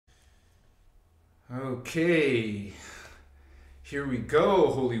Okay, here we go,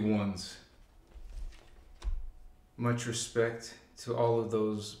 holy ones. Much respect to all of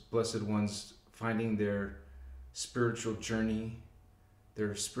those blessed ones finding their spiritual journey,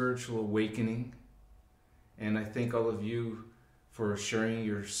 their spiritual awakening. And I thank all of you for sharing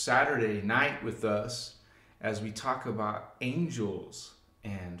your Saturday night with us as we talk about angels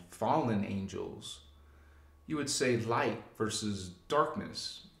and fallen angels. You would say light versus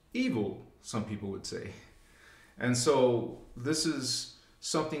darkness, evil, some people would say. And so this is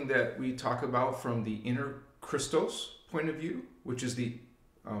something that we talk about from the innerchristos point of view, which is the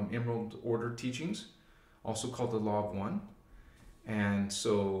Emerald Order teachings, also called the Law of One. And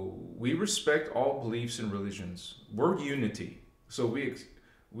so we respect all beliefs and religions. We're unity. So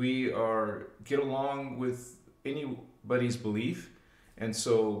we are get along with anybody's belief. And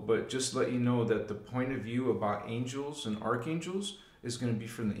so, but just let you know that the point of view about angels and archangels is going to be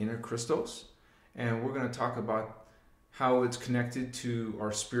from the innerchristos. And we're going to talk about how it's connected to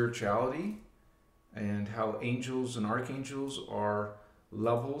our spirituality and how angels and archangels are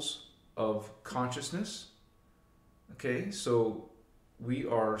levels of consciousness. Okay, so we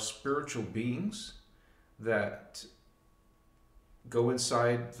are spiritual beings that go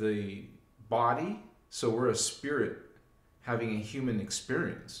inside the body. So we're a spirit having a human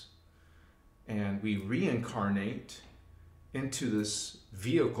experience. And we reincarnate into this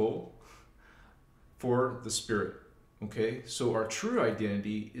vehicle for the spirit. Okay, so our true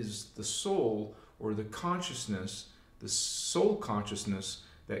identity is the soul, or the consciousness, the soul consciousness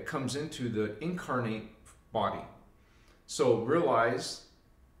that comes into the incarnate body. So realize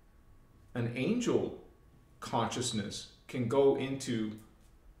an angel consciousness can go into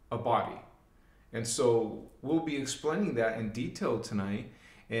a body. And so we'll be explaining that in detail tonight.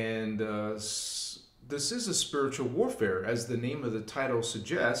 And this is a spiritual warfare, as the name of the title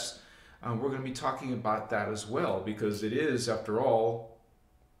suggests. We're going to be talking about that as well, because it is, after all,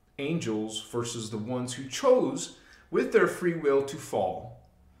 angels versus the ones who chose with their free will to fall.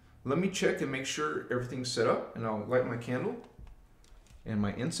 Let me check and make sure everything's set up, and I'll light my candle and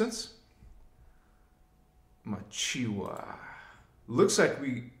my incense. Machiwa. Looks like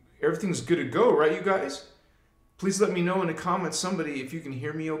everything's good to go, right, you guys? Please let me know in the comments, somebody, if you can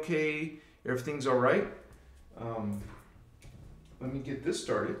hear me okay, everything's all right. Let me get this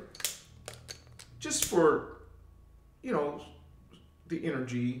started. Just for, the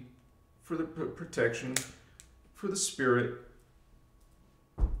energy, for the protection, for the spirit.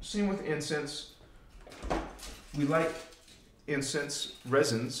 Same with incense. We like incense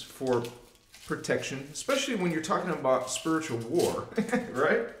resins for protection, especially when you're talking about spiritual war,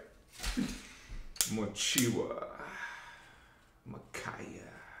 right? Mochiwa, Makaya,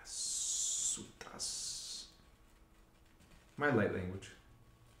 Sutas. My light language.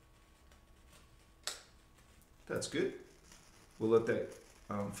 That's good. We'll let that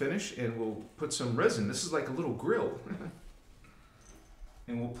finish, and we'll put some resin. This is like a little grill.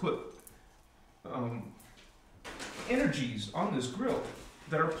 And we'll put energies on this grill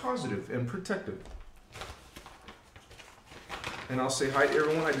that are positive and protective. And I'll say hi to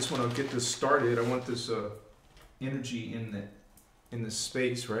everyone. I just want to get this started. I want this energy in the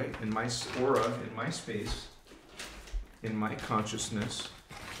space, right? In my aura, in my space, in my consciousness.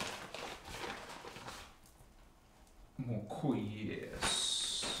 Oh,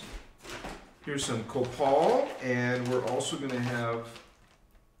 yes. Here's some copal, and we're also going to have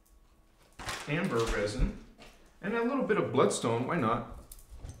amber resin and a little bit of bloodstone. Why not?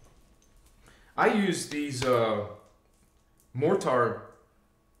 I use these mortar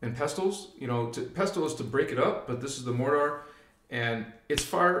and pestles. Pestle is to break it up, but this is the mortar, and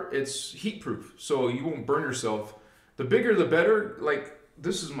it's heat proof, so you won't burn yourself. The bigger the better. Like,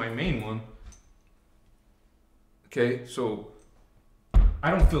 this is my main one. Okay, so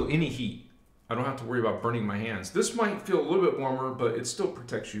I don't feel any heat. I don't have to worry about burning my hands. This might feel a little bit warmer, but it still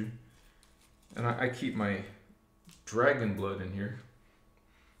protects you. And I keep my dragon blood in here.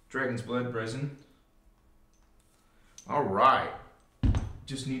 Dragon's blood resin. All right.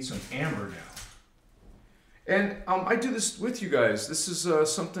 Just need some amber now. And I do this with you guys. This is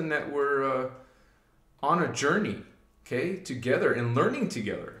something that we're on a journey, okay, together and learning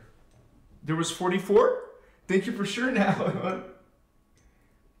together. There was 44? Thank you for sure now.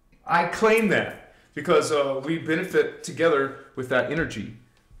 I claim that because we benefit together with that energy.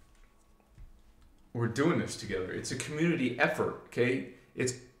 We're doing this together. It's a community effort, okay?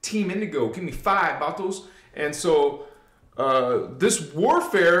 It's Team Indigo. Give me 5 battles. And so this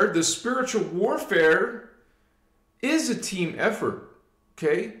warfare, this spiritual warfare, is a team effort,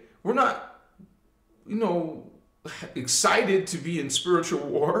 okay? We're not, excited to be in spiritual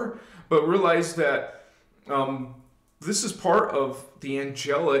war, but realize that this is part of the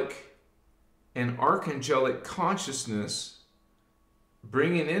angelic and archangelic consciousness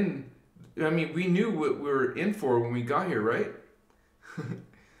bringing in. I mean, we knew what we were in for when we got here, right?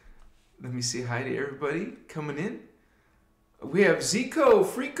 Let me say hi to everybody coming in. We have Zico,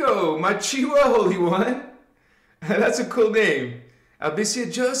 Frico, Machiwa, Holy One. That's a cool name.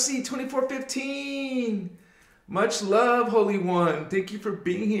 Abysia Josie, 2415. Much love, Holy One. Thank you for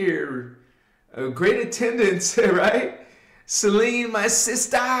being here. Great attendance, right? Celine, my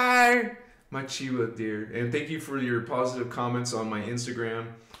sister. Machiwa, dear. And thank you for your positive comments on my Instagram.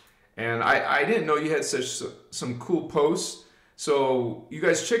 And I didn't know you had some cool posts. So you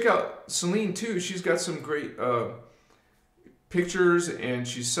guys check out Celine too. She's got some great pictures, and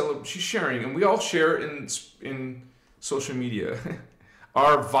she's sharing, and we all share in social media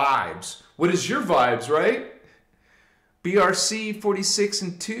our vibes. What is your vibes, right? BRC 46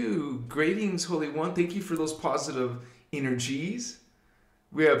 and 2. Greetings, Holy One. Thank you for those positive energies.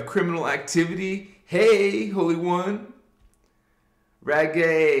 We have criminal activity. Hey, Holy One.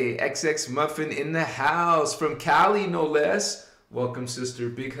 Reggae XX Muffin in the house from Cali, no less. Welcome, sister.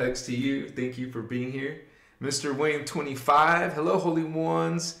 Big hugs to you. Thank you for being here. Mr. William 25. Hello, Holy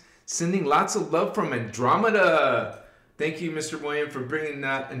Ones. Sending lots of love from Andromeda. Thank you, Mr. William, for bringing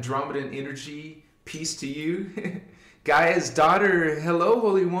that Andromedan energy. Peace to you. Gaia's daughter. Hello,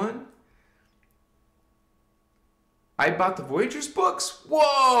 Holy One. I bought the Voyagers books.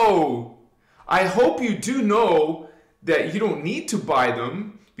 Whoa! I hope you do know that you don't need to buy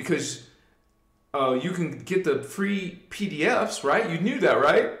them, because you can get the free PDFs, right? You knew that,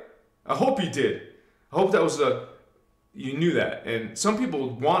 right? I hope you did. I hope that was you knew that. And some people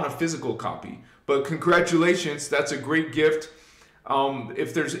want a physical copy, but congratulations, that's a great gift.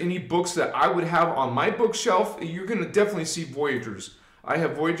 If there's any books that I would have on my bookshelf, you're going to definitely see Voyagers. I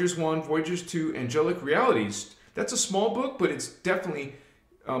have Voyagers 1, Voyagers 2, Angelic Realities. That's a small book, but it's definitely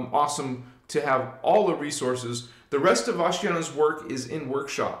awesome to have all the resources. The rest of Ashtiana's work is in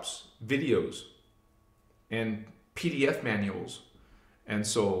workshops, videos, and PDF manuals. And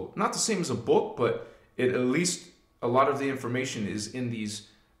so, not the same as a book, but at least a lot of the information is in these,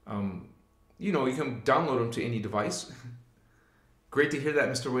 you can download them to any device. Great to hear that,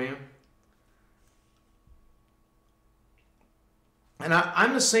 Mr. William. And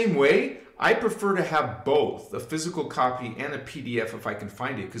I'm the same way. I prefer to have both, a physical copy and a PDF if I can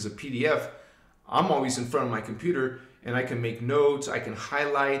find it, because a PDF, I'm always in front of my computer and I can make notes, I can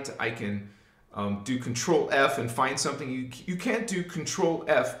highlight, I can do Control F and find something. You can't do Control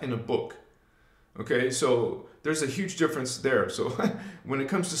F in a book. Okay, so there's a huge difference there. So when it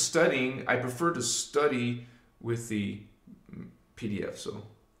comes to studying, I prefer to study with the PDF. So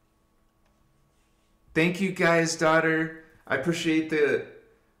thank you, guys, daughter. I appreciate the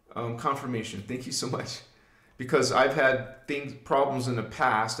confirmation. Thank you so much. Because I've had problems in the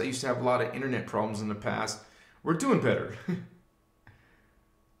past. I used to have a lot of internet problems in the past. We're doing better.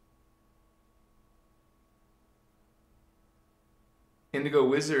 Indigo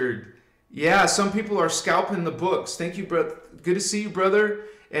Wizard. Yeah, some people are scalping the books. Thank you, brother. Good to see you, brother.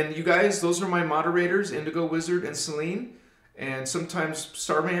 And you guys, those are my moderators, Indigo Wizard and Celine. And sometimes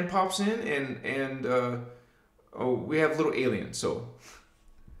Starman pops in, and we have little aliens. So,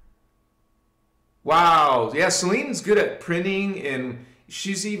 wow, yeah, Celine's good at printing, and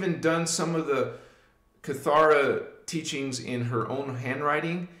she's even done some of the Kathara teachings in her own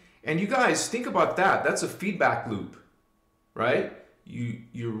handwriting. And you guys, think about that. That's a feedback loop, right?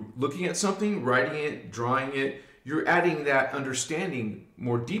 You're looking at something, writing it, drawing it. You're adding that understanding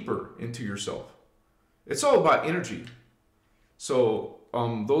more deeper into yourself. It's all about energy. So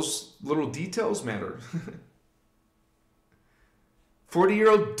those little details matter.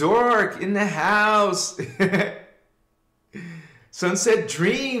 40-year-old dork in the house. Sunset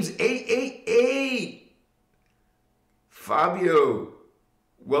Dreams 888. Fabio.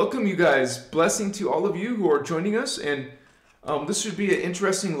 Welcome, you guys. Blessing to all of you who are joining us. And this should be an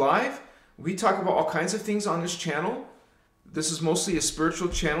interesting live. We talk about all kinds of things on this channel. This is mostly a spiritual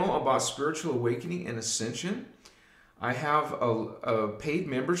channel about spiritual awakening and ascension. I have a paid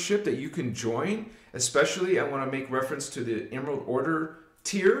membership that you can join. Especially, I want to make reference to the Emerald Order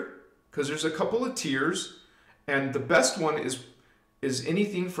tier, because there's a couple of tiers, and the best one is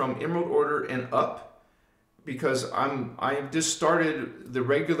anything from Emerald Order and up, because I have just started the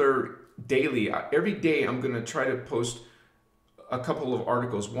regular daily. Every day I'm going to try to post a couple of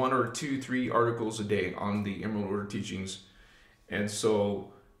articles, 1 or 2, 3 articles a day on the Emerald Order teachings. And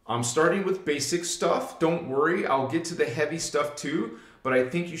so I'm starting with basic stuff. Don't worry, I'll get to the heavy stuff too, but I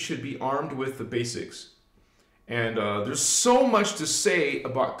think you should be armed with the basics. And there's so much to say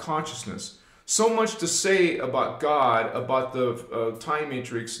about consciousness, so much to say about God, about the time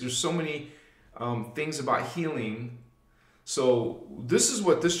matrix. There's so many things about healing. So this is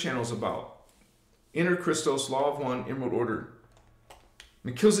what this channel is about. Inner Christos, Law of One, Emerald Order.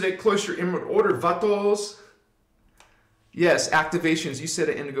 Melchizedek Cloister, Emerald Order, Vatos. Yes, activations. You said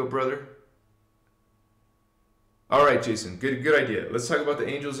it, Indigo, brother. All right, Jason. Good idea. Let's talk about the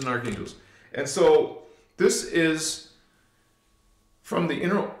angels and archangels. And so this is, from the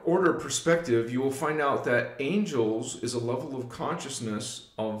inner order perspective, you will find out that angels is a level of consciousness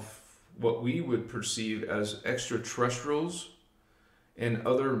of what we would perceive as extraterrestrials and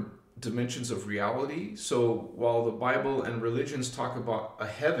other dimensions of reality. So while the Bible and religions talk about a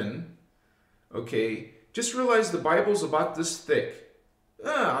heaven, okay, just realize the Bible's about this thick,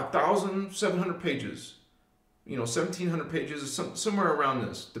 1,700 pages, 1,700 pages, somewhere around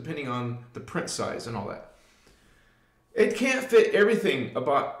this, depending on the print size and all that. It can't fit everything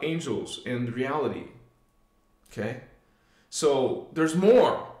about angels and reality, okay? So there's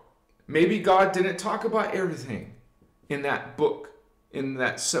more. Maybe God didn't talk about everything in that book, in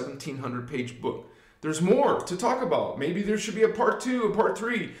that 1,700 page book. There's more to talk about. Maybe there should be a part 2, a part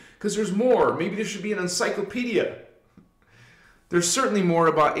 3, because there's more. Maybe there should be an encyclopedia. There's certainly more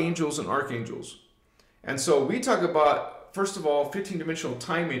about angels and archangels. And so we talk about, first of all, 15-dimensional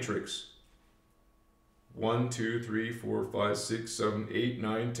time matrix. 1, 2, 3, 4, 5, 6, 7, 8,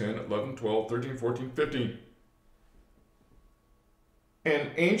 9, 10, 11, 12, 13, 14, 15.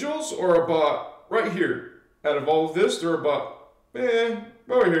 And angels are about right here. Out of all of this, they're about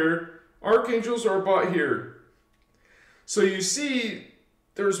here. Archangels are about here. So you see,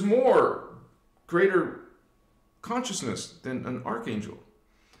 there's more, greater consciousness than an archangel.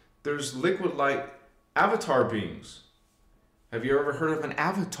 There's liquid light avatar beings. Have you ever heard of an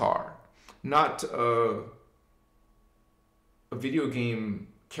avatar? Not a video game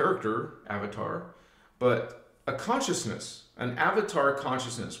character avatar, but a consciousness, an avatar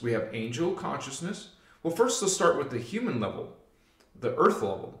consciousness. We have angel consciousness. Well, first let's start with the human level, the earth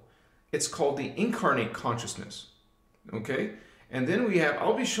level. It's called the incarnate consciousness, okay? And then we have,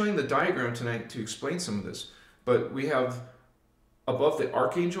 I'll be showing the diagram tonight to explain some of this, but we have above the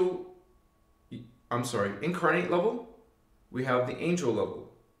incarnate level, we have the angel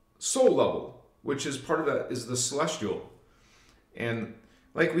level, soul level, which is part of that is the celestial. And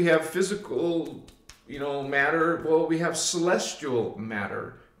like we have physical, matter, well, we have celestial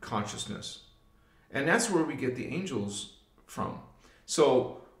matter consciousness. And that's where we get the angels from.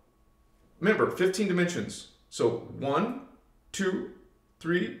 So remember, 15 dimensions. So 1, 2,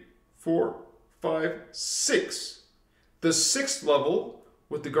 3, 4, 5, 6. The sixth level,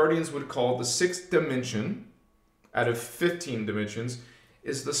 what the Guardians would call the sixth dimension out of 15 dimensions,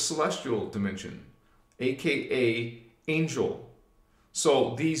 is the celestial dimension, aka angel.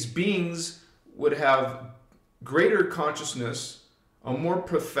 So these beings would have greater consciousness, a more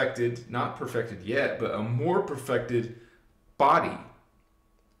perfected, not perfected yet, but a more perfected body.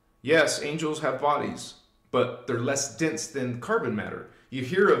 Yes, angels have bodies, but they're less dense than carbon matter. You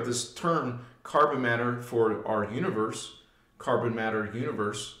hear of this term carbon matter for our universe, carbon matter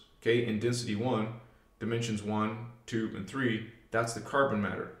universe, okay, in density 1, dimensions 1, 2, and 3, that's the carbon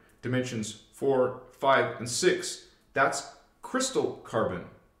matter. Dimensions 4, 5, and 6, that's crystal carbon.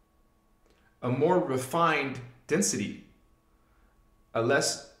 A more refined density, a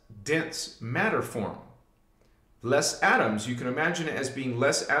less dense matter form. Less atoms, you can imagine it as being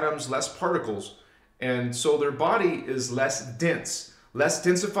less atoms, less particles. And so their body is less dense, less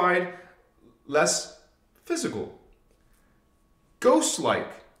densified, less physical.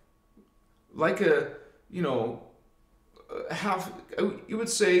 Ghost-like, like a, half, you would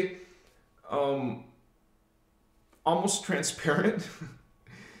say, almost transparent,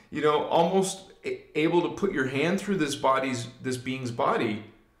 almost able to put your hand through this being's body.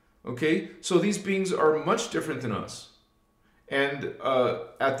 Okay, so these beings are much different than us. And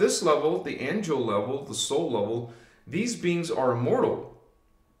at this level, the angel level, the soul level, these beings are immortal.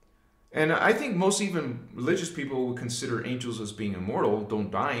 And I think most even religious people would consider angels as being immortal, don't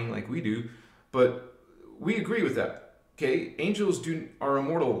dying like we do. But we agree with that. Okay, angels are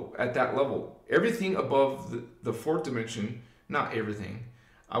immortal at that level. Everything above the fourth dimension, not everything.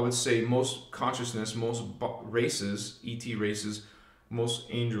 I would say most consciousness, most races, ET races, most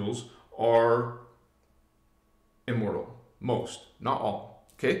angels are immortal. Most, not all.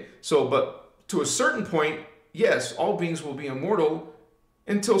 Okay? So, but to a certain point, yes, all beings will be immortal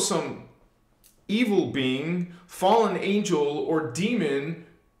until some evil being, fallen angel, or demon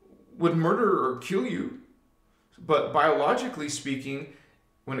would murder or kill you. But biologically speaking,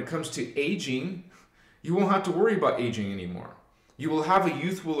 when it comes to aging, You won't have to worry about aging anymore. You will have a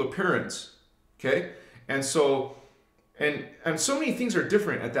youthful appearance. Okay? And so, and so many things are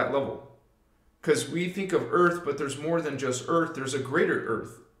different at that level. Because we think of earth, but there's more than just earth. There's a greater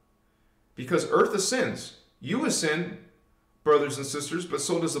earth. Because earth ascends. You ascend, brothers and sisters, but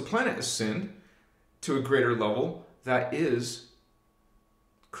so does the planet ascend to a greater level. That is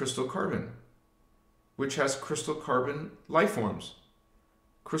crystal carbon, which has crystal carbon life forms,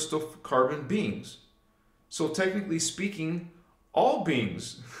 crystal carbon beings. So technically speaking, all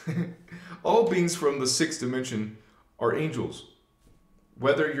beings, all beings from the sixth dimension are angels.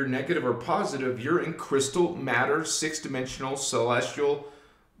 Whether you're negative or positive, you're in crystal matter, sixth-dimensional, celestial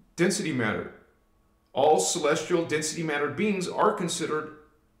density matter. All celestial density matter beings are considered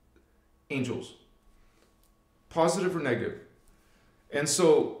angels, positive or negative. And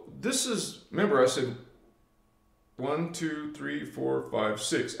so this is, remember I said 1, 2, 3, 4, 5,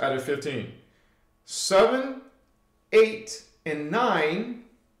 6 out of 15. 7, 8, and 9,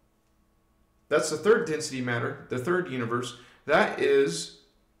 that's the third density matter, the third universe. That is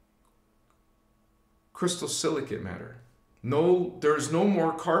crystal silicate matter. No, there's no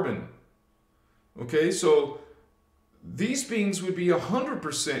more carbon. Okay, so these beings would be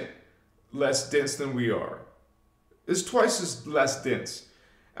 100% less dense than we are. It's twice as less dense,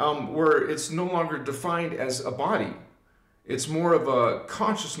 where it's no longer defined as a body. It's more of a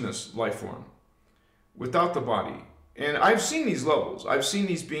consciousness life form without the body. And I've seen these levels. I've seen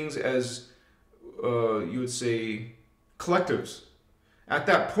these beings as, you would say, collectives. At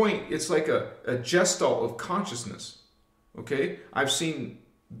that point, it's like a gestalt of consciousness. Okay? I've seen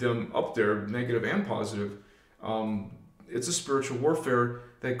them up there, negative and positive. It's a spiritual warfare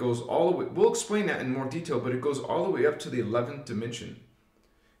that goes all the way, we'll explain that in more detail, but it goes all the way up to the 11th dimension.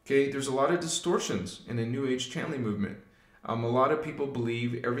 Okay? There's a lot of distortions in the New Age channeling movement. A lot of people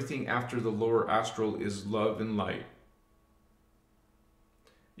believe everything after the lower astral is love and light.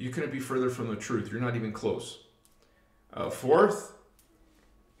 You couldn't be further from the truth. You're not even close. Fourth,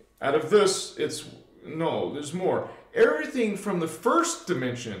 out of this, there's more. Everything from the first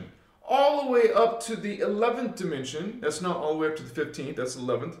dimension all the way up to the 11th dimension, that's not all the way up to the 15th, that's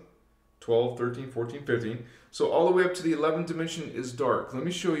 11th, 12, 13, 14, 15. So all the way up to the 11th dimension is dark. Let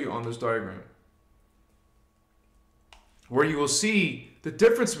me show you on this diagram, where you will see the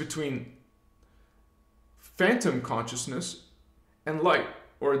difference between phantom consciousness and light,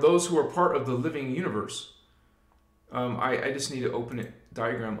 or those who are part of the living universe. I just need to open it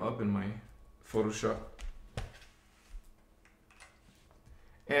diagram up in my Photoshop.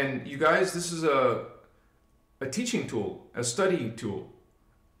 And you guys, this is a teaching tool, a study tool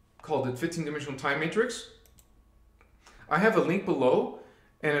called the 15-dimensional time matrix. I have a link below,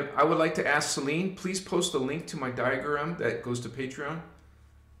 and I would like to ask Celine, please post a link to my diagram that goes to Patreon.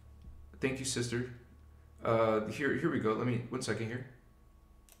 Thank you, sister. Here we go. Let me, 1 second here.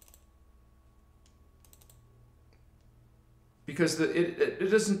 Because it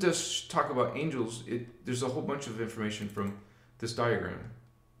doesn't just talk about angels. There's a whole bunch of information from this diagram.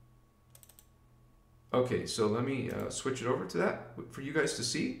 Okay, so let me switch it over to that for you guys to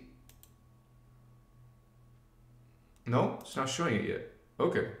see. No, it's not showing it yet.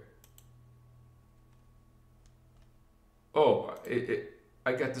 Okay. Oh,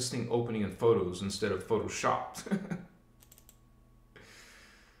 I got this thing opening in Photos instead of Photoshopped.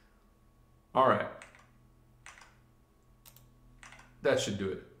 All right. That should do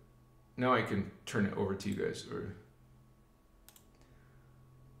it. Now I can turn it over to you guys.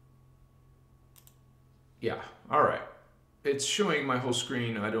 Yeah, all right. It's showing my whole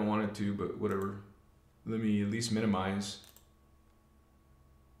screen. I don't want it to, but whatever. Let me at least minimize.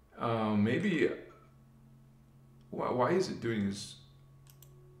 Maybe, why is it doing this?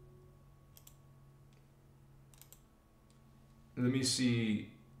 Let me see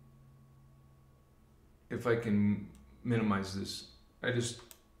if I can minimize this.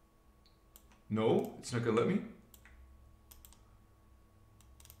 No, it's not gonna let me.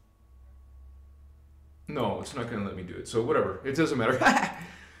 No, it's not gonna let me do it. So whatever, it doesn't matter.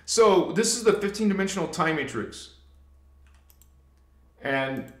 So this is the 15-dimensional time matrix.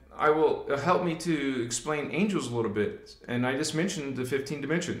 And I will help me to explain angels a little bit. And I just mentioned the 15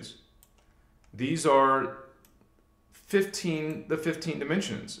 dimensions. These are the 15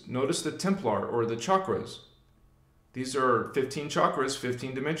 dimensions. Notice the Templar or the chakras. These are 15 chakras,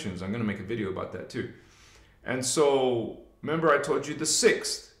 15 dimensions. I'm going to make a video about that too. And so, remember I told you the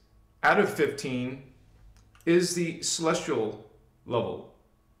 6th out of 15 is the celestial level,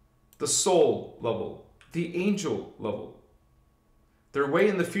 the soul level, the angel level. They're way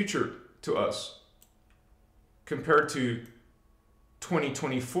in the future to us compared to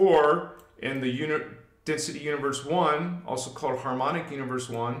 2024 and the density universe 1, also called harmonic universe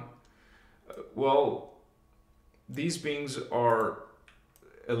 1, well, these beings are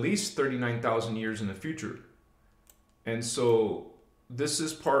at least 39,000 years in the future. And so this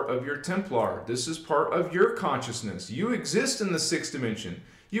is part of your Templar. This is part of your consciousness. You exist in the 6th dimension.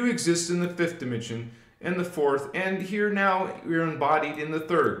 You exist in the 5th dimension and the 4th. And here now you're embodied in the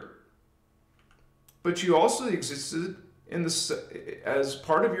 3rd. But you also existed in the, as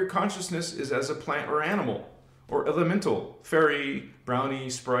part of your consciousness is as a plant or animal or elemental, fairy, brownie,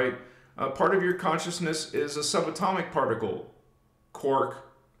 sprite. Part of your consciousness is a subatomic particle,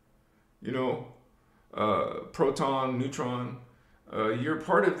 quark, you know, proton, neutron. You're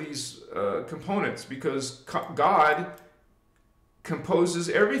part of these components because God composes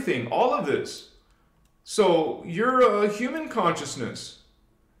everything, all of this. So you're a human consciousness,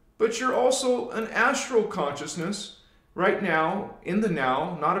 but you're also an astral consciousness right now, in the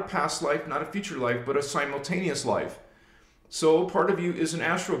now, not a past life, not a future life, but a simultaneous life. So part of you is an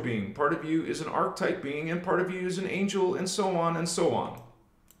astral being, part of you is an archetype being, and part of you is an angel, and so on and so on.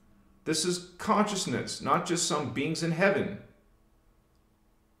 This is consciousness, not just some beings in heaven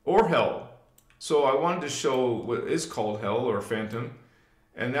or hell. So I wanted to show what is called hell or phantom,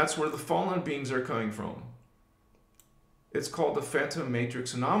 and that's where the fallen beings are coming from. It's called the phantom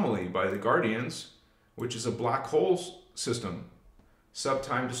matrix anomaly by the Guardians, which is a black hole system,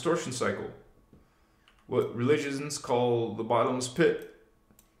 subtime distortion cycle. What religions call the bottomless pit.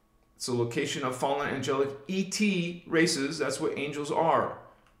 It's a location of fallen angelic ET races. That's what angels are.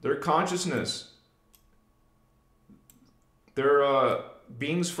 They're consciousness. They're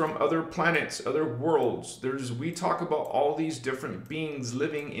beings from other planets, other worlds. We talk about all these different beings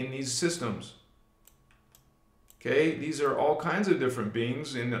living in these systems. Okay, these are all kinds of different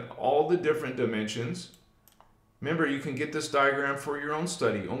beings in all the different dimensions. Remember, you can get this diagram for your own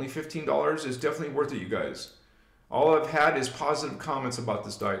study. Only $15 is definitely worth it, you guys. All I've had is positive comments about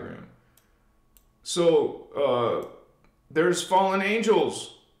this diagram. So, there's fallen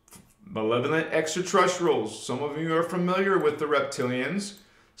angels, malevolent extraterrestrials. Some of you are familiar with the reptilians.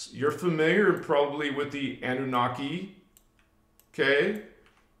 You're familiar probably with the Anunnaki, okay?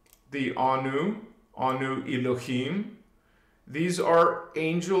 The Anu Elohim. These are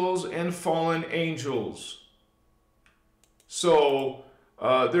angels and fallen angels. So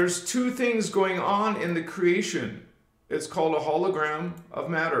there's two things going on in the creation. It's called a hologram of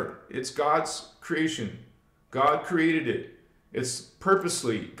matter. It's God's creation. God created it. It's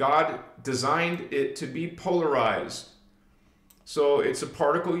purposely. God designed it to be polarized. So it's a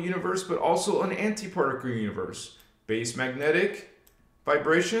particle universe, but also an antiparticle universe. Base magnetic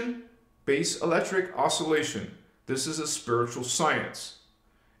vibration, base electric oscillation. This is a spiritual science.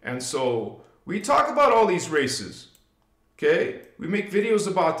 And so we talk about all these races. Okay, we make videos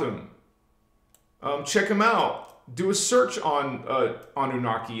about them. Check them out. Do a search on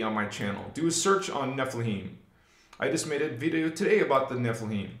Anunnaki on my channel. Do a search on Nephilim. I just made a video today about the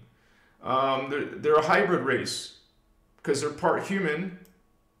Nephilim. They're a hybrid race because they're part human.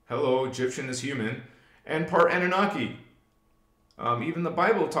 Hello, Egyptian is human. And part Anunnaki. Even the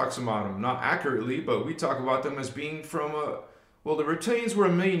Bible talks about them. Not accurately, but we talk about them as being from well, the reptilians were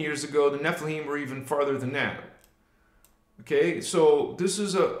 1 million years ago. The Nephilim were even farther than that. Okay, so this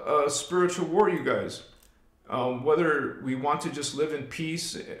is a spiritual war, you guys. Whether we want to just live in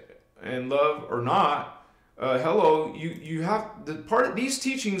peace and love or not, hello, you have the part of these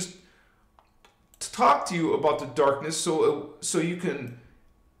teachings to talk to you about the darkness, so you can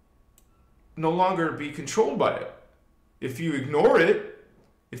no longer be controlled by it. If you ignore it,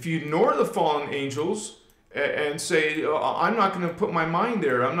 if you ignore the fallen angels and say, oh, I'm not going to put my mind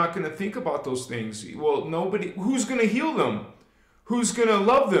there, I'm not going to think about those things. Well, who's going to heal them? Who's going to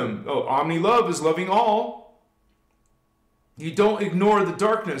love them? Oh, omni-love is loving all. You don't ignore the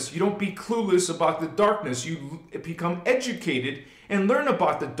darkness. You don't be clueless about the darkness. You become educated and learn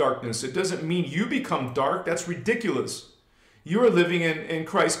about the darkness. It doesn't mean you become dark. That's ridiculous. You are living in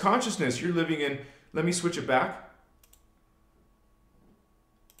Christ consciousness. You're living in, let me switch it back.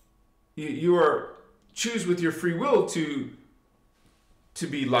 You are choose with your free will to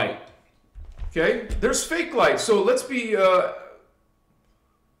be light. Okay? There's fake light. So let's be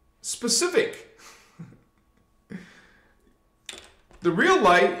specific. The real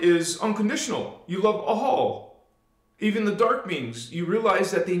light is unconditional. You love all. Even the dark beings. You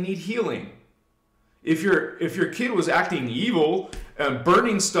realize that they need healing. If your kid was acting evil,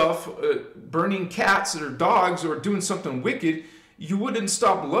 burning stuff, burning cats or dogs, or doing something wicked, you wouldn't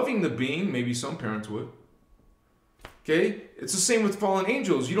stop loving the being. Maybe some parents would. Okay? It's the same with fallen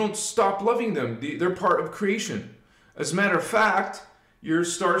angels. You don't stop loving them. They're part of creation. As a matter of fact, your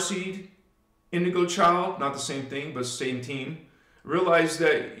starseed Indigo Child, not the same thing, but same team. Realize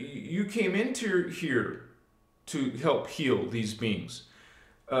that you came into here to help heal these beings.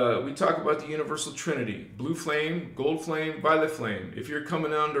 We talk about the universal trinity: blue flame, gold flame, violet flame. If you're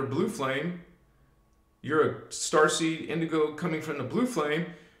coming under blue flame, you're a starseed indigo coming from the blue flame,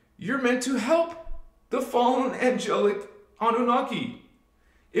 you're meant to help the fallen angelic Anunnaki.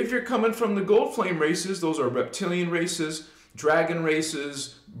 If you're coming from the gold flame races, those are reptilian races, dragon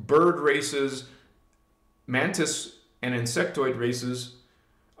races, bird races, mantis and insectoid races,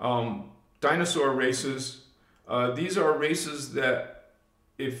 dinosaur races. These are races that,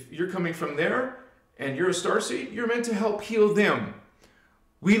 if you're coming from there and you're a starseed, you're meant to help heal them.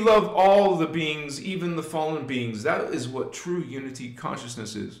 We love all the beings, even the fallen beings. That is what true unity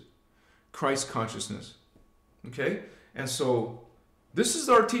consciousness is. Christ consciousness. Okay? And so this is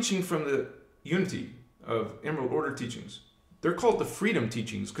our teaching from the unity of Emerald Order teachings. They're called the freedom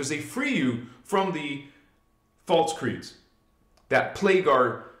teachings because they free you from the false creeds that plague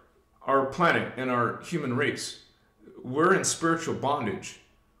our planet and our human race. We're in spiritual bondage.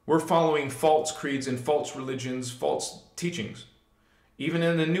 We're following false creeds and false religions, false teachings. Even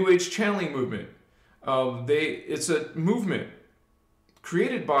in the New Age channeling movement, it's a movement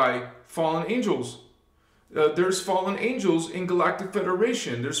created by fallen angels. There's fallen angels in Galactic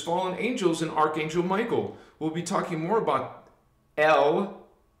Federation. There's fallen angels in Archangel Michael. We'll be talking more about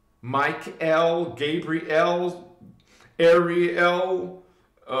Michael, Gabriel, Ariel.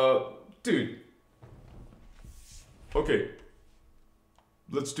 Dude. Okay.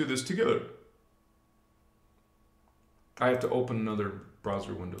 Let's do this together. I have to open another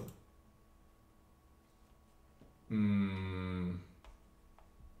browser window.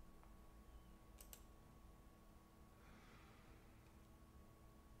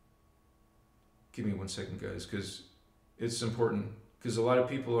 Give me 1 second, guys, because it's important. Because a lot of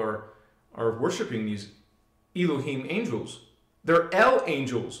people are worshiping these Elohim angels. They're El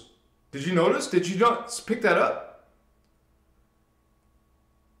angels. Did you notice? Did you not pick that up?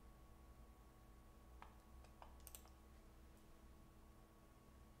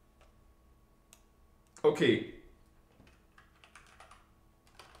 Okay.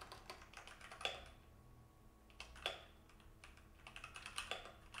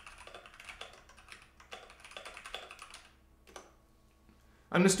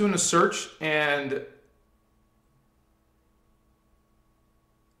 I'm just doing a search and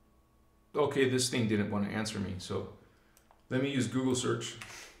okay, this thing didn't want to answer me, so let me use Google search.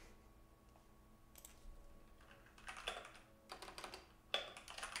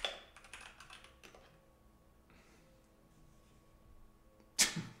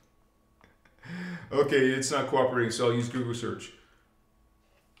 Okay, it's not cooperating, so I'll use Google search.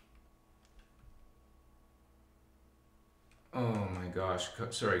 Oh my gosh,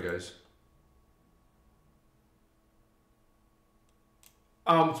 sorry guys.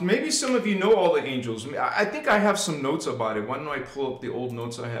 Maybe some of you know all the angels. I think I have some notes about it. Why don't I pull up the old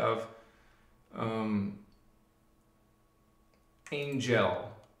notes I have?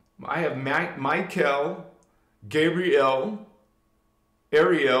 Angel. I have Michael, Gabriel,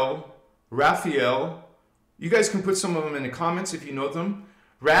 Ariel, Raphael. You guys can put some of them in the comments if you know them.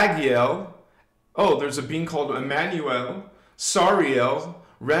 Ragiel. Oh, there's a being called Emmanuel. Sariel.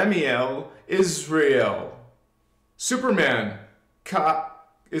 Ramiel. Israel. Superman.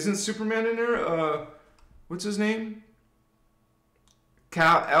 Isn't Superman in there? What's his name?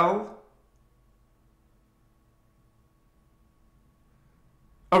 Kal-El?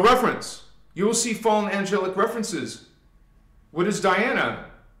 A reference. You will see fallen angelic references. What is Diana?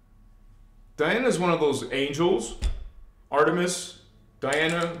 Diana is one of those angels. Artemis,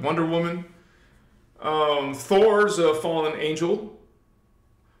 Diana, Wonder Woman. Thor's a fallen angel.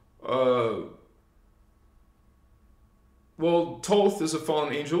 Well, Thoth is a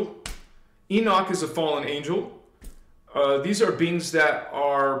fallen angel. Enoch is a fallen angel. These are beings that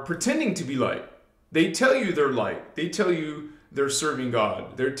are pretending to be light. They tell you they're light. They tell you they're serving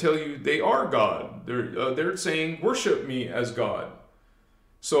God. They tell you they are God. They're saying, worship me as God.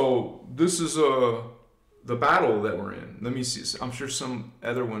 So this is the battle that we're in. Let me see. I'm sure some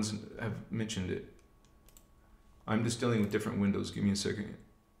other ones have mentioned it. I'm just dealing with different windows. Give me a second.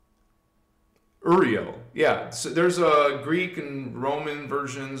 Uriel. Yeah, so there's Greek and Roman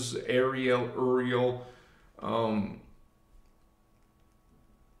versions. Ariel, Uriel.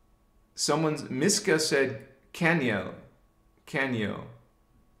 Miska said Caniel. Caniel.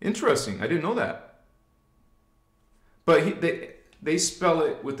 Interesting. I didn't know that. But they spell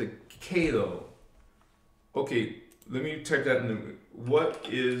it with a K though. Okay, let me type that in. What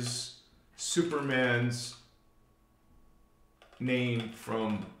is Superman's name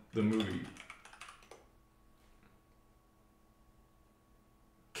from the movie?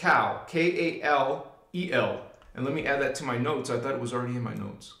 Cal, K-A-L-E-L. And let me add that to my notes. I thought it was already in my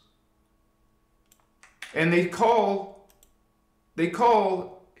notes. And they call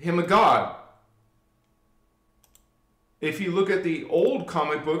him a god. If you look at the old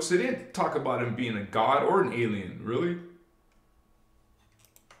comic books, they didn't talk about him being a god or an alien, really.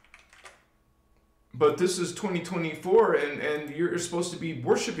 But this is 2024, and you're supposed to be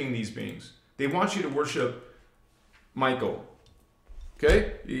worshiping these beings. They want you to worship Michael.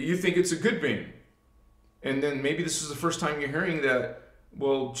 Okay? You think it's a good being. And then maybe this is the first time you're hearing that,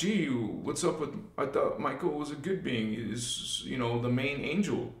 well, gee, what's up with, I thought Michael was a good being. Is, you know, the main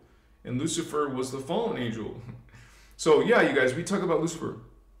angel. And Lucifer was the fallen angel. So yeah, you guys, we talk about Lucifer.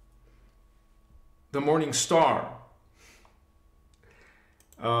 The morning star.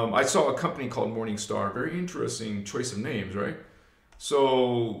 I saw a company called Morning Star. Very interesting choice of names, right?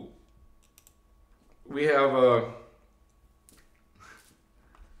 So we have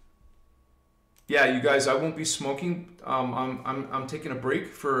yeah, you guys, I won't be smoking. I'm taking a break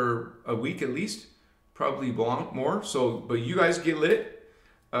for a week at least, probably more. So, but you guys get lit.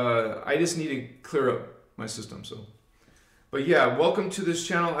 I just need to clear up my system. So, but yeah, welcome to this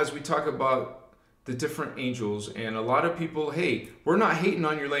channel as we talk about the different angels. And a lot of people, hey, we're not hating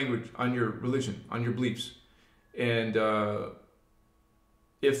on your language, on your religion, on your beliefs. And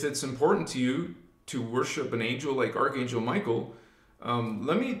if it's important to you to worship an angel like Archangel Michael,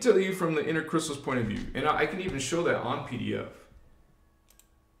 let me tell you from the inner Christos point of view. And I can even show that on PDF.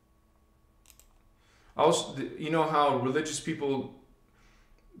 Also, you know how religious people,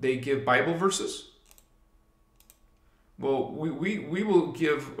 they give Bible verses? Well, we will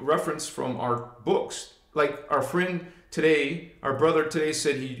give reference from our books. Like our friend today, our brother today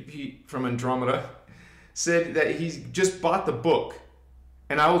said he from Andromeda, said that he just bought the book.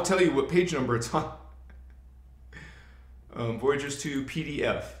 And I will tell you what page number it's on. Voyagers 2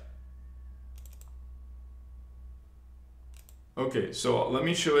 PDF. Okay, so let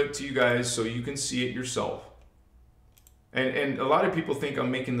me show it to you guys so you can see it yourself. And a lot of people think I'm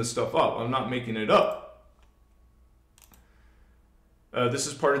making this stuff up. I'm not making it up. This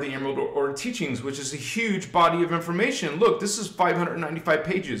is part of the Emerald Order Teachings, which is a huge body of information. Look, this is 595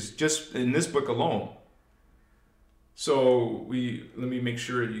 pages just in this book alone. So let me make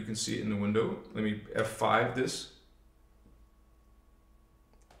sure you can see it in the window. Let me F5 this.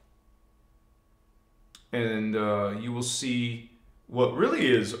 And you will see what really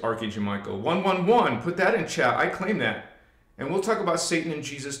is Archangel Michael. 111, put that in chat. I claim that. And we'll talk about Satan and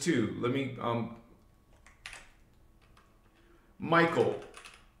Jesus too. Let me, Michael.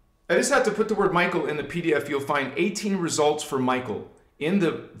 I just have to put the word Michael in the PDF. You'll find 18 results for Michael in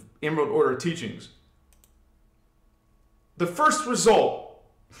the Emerald Order Teachings. The first result.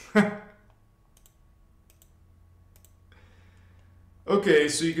 Okay,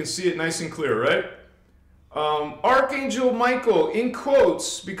 so you can see it nice and clear, right? Archangel Michael, in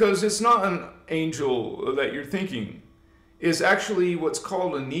quotes, because it's not an angel that you're thinking, is actually what's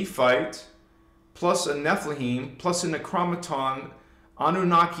called a Nephite, plus a Nephilim, plus a Necromaton,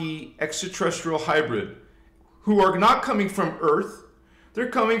 Anunnaki extraterrestrial hybrid, who are not coming from Earth, they're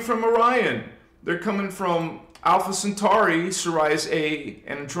coming from Orion. They're coming from Alpha Centauri, Sirius A,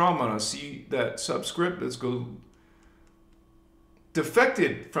 and Andromeda. See that subscript? Let's go.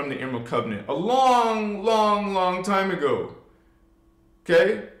 Defected from the Emerald Covenant a long time ago.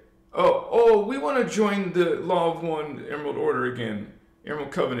 Okay? Oh, we want to join the Law of One Emerald Order again.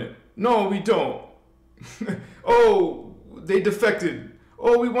 Emerald Covenant. No, we don't. Oh, they defected.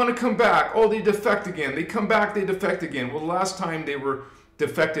 Oh, we want to come back. Oh, they defect again. They come back, they defect again. Well, the last time they were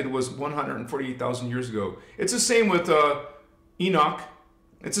defected was 148,000 years ago. It's the same with Enoch.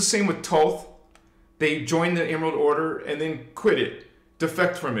 It's the same with Thoth. They join the Emerald Order and then quit it,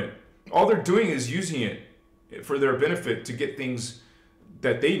 defect from it. All they're doing is using it for their benefit to get things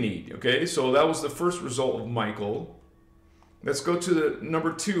that they need, okay? So that was the first result of Michael. Let's go to the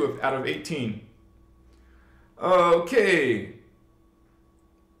number 2 out of 18. Okay.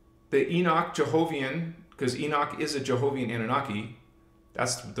 The Enoch Jehovian, because Enoch is a Jehovian Anunnaki.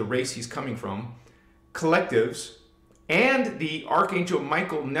 That's the race he's coming from. Collectives. And the Archangel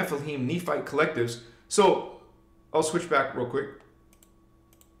Michael Nephilim Nephite collectives. So I'll switch back real quick.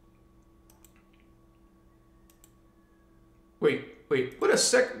 Wait a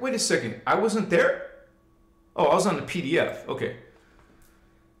second. I wasn't there? Oh, I was on the PDF. Okay.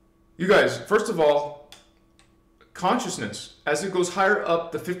 You guys, first of all, consciousness, as it goes higher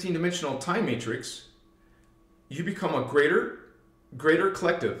up the 15-dimensional time matrix, you become a greater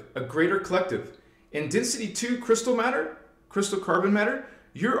collective. In density 2 crystal matter, crystal carbon matter,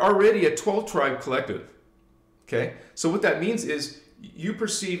 you're already a 12-tribe collective. Okay? So what that means is you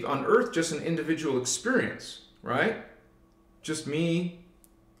perceive on earth just an individual experience, right? Just me,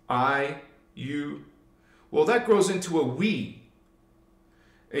 I, you. Well, that grows into a we.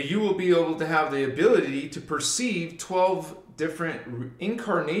 You will be able to have the ability to perceive 12 different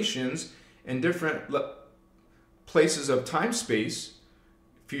incarnations in different places of time space,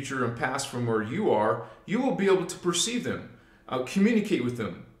 future and past from where you are. You will be able to perceive them, communicate with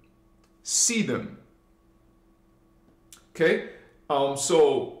them, see them. Okay?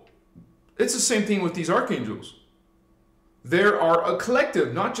 So it's the same thing with these archangels. There are a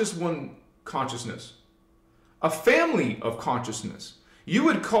collective, not just one consciousness, a family of consciousness. You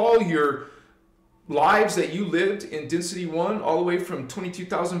would call your lives that you lived in density 1 all the way from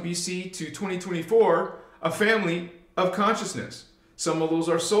 22,000 BC to 2024 a family of consciousness. Some of those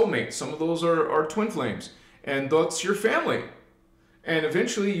are soulmates, some of those are twin flames, and that's your family. And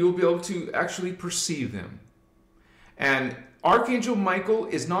eventually you'll be able to actually perceive them. And Archangel Michael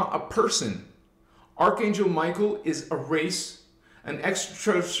is not a person. Archangel Michael is a race, an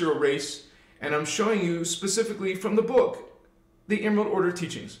extraterrestrial race, and I'm showing you specifically from the book, the Emerald Order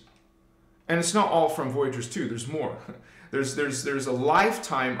teachings. And it's not all from Voyagers 2, there's more. There's a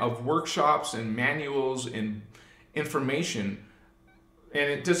lifetime of workshops and manuals and information, and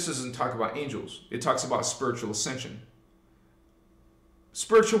it just doesn't talk about angels. It talks about spiritual ascension.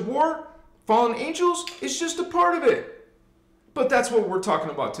 Spiritual war, fallen angels, is just a part of it. But that's what we're talking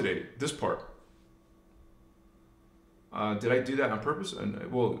about today, this part. Did I do that on purpose?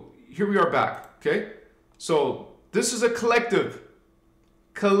 Well, here we are back, okay? So this is a collective.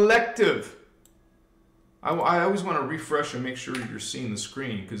 Collective. I always want to refresh and make sure you're seeing the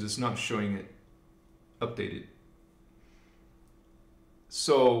screen because it's not showing it updated.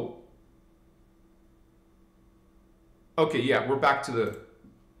 So, okay, yeah, we're back to the...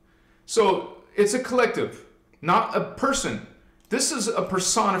 So it's a collective, not a person. This is a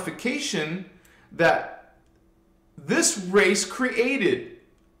personification that this race created.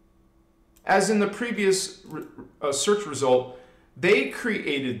 As in the previous search result, they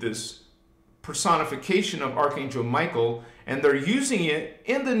created this personification of Archangel Michael, and they're using it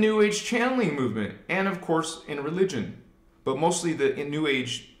in the New Age channeling movement, and of course in religion. But mostly the New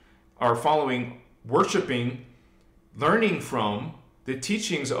Age are following, worshiping, learning from the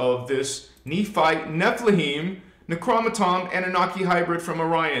teachings of this Nephite, Nephilim, Necromaton, Anunnaki hybrid from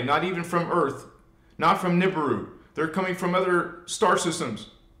Orion, not even from Earth, not from Nibiru. They're coming from other star systems.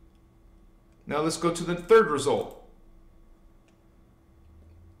 Now let's go to the third result.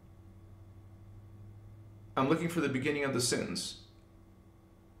 I'm looking for the beginning of the sentence.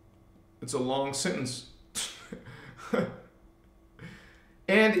 It's a long sentence.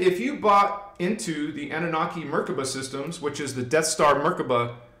 And if you bought into the Anunnaki Merkaba systems, which is the Death Star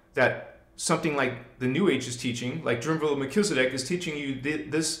Merkaba that something like the New Age is teaching, like Drunvalo Melchizedek is teaching you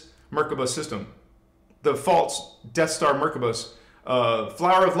this Merkaba system, the false Death Star Merkabas,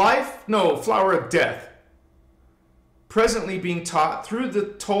 flower of life? No, flower of death. Presently being taught through the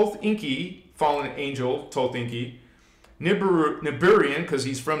Thoth Inki, fallen angel, Thoth Inki, Nibirian, because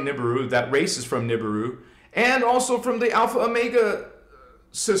he's from Nibiru, that race is from Nibiru, and also from the Alpha Omega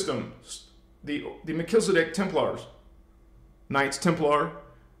system, the Melchizedek Templars, Knights Templar.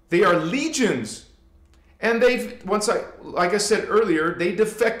 They are legions. And they've, like I said earlier, they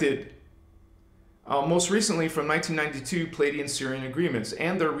defected most recently from 1992 Pleiadian-Syrian agreements,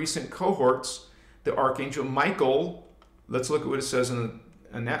 and their recent cohorts, the Archangel Michael, let's look at what it says in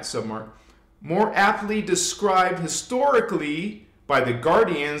that submark, more aptly described historically by the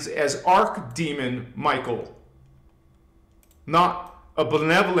Guardians as Archdemon Michael. Not a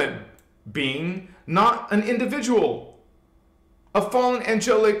benevolent being, not an individual. A fallen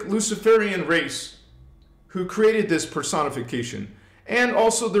angelic Luciferian race who created this personification. And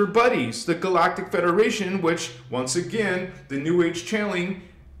also their buddies, the Galactic Federation, which, once again, the New Age channeling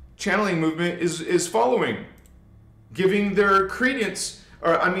movement is following. Giving their credence,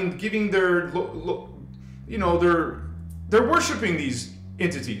 giving their, they're worshiping these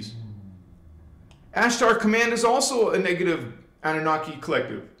entities. Ashtar Command is also a negative Anunnaki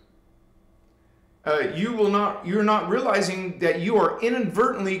collective. You're not realizing that you are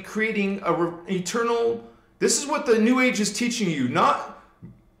inadvertently creating an eternal. This is what the New Age is teaching you, not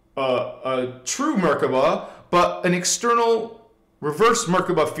a true Merkaba, but an external reverse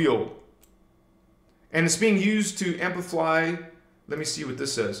Merkaba field. And it's being used to amplify. Let me see what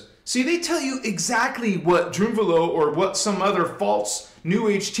this says. See, they tell you exactly what Drunvalo or what some other false New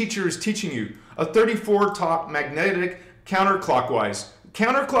Age teacher is teaching you. A 34 top magnetic counterclockwise.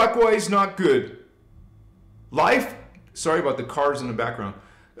 Counterclockwise, not good. Life, sorry about the cars in the background.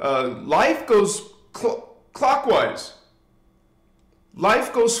 Life goes clockwise.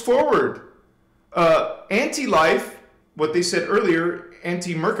 Life goes forward. Anti-life, what they said earlier,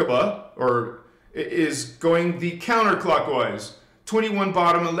 anti-Merkaba, or is going the counterclockwise. 21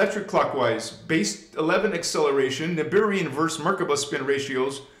 bottom electric clockwise, base 11 acceleration, Nibiru inverse Merkaba spin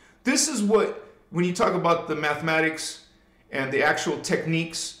ratios. This is what, when you talk about the mathematics and the actual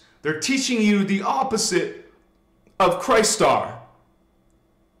techniques, they're teaching you the opposite of Christos.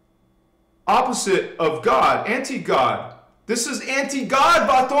 Opposite of God, anti-God. This is anti-God,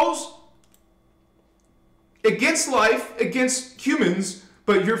 vatos. Against life, against humans,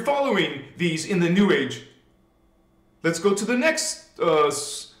 but you're following these in the New Age. Let's go to the next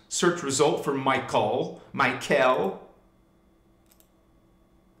search result for Michael.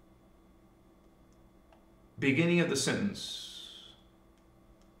 Beginning of the sentence.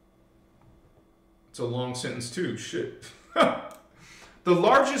 It's a long sentence too, shit. The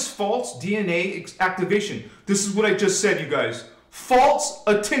largest false DNA activation. This is what I just said, you guys. False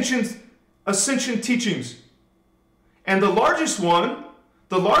ascension teachings. And the largest one,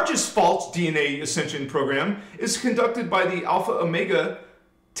 the largest false DNA ascension program is conducted by the Alpha Omega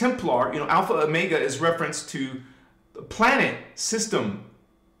Templar. You know, Alpha Omega is reference to the planet system,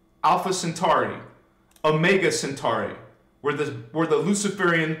 Alpha Centauri, Omega Centauri, where the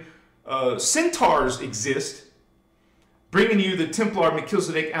Luciferian centaurs exist, bringing you the Templar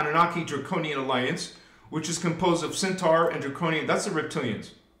Melchizedek Anunnaki Draconian Alliance, which is composed of Centaur and Draconian. That's the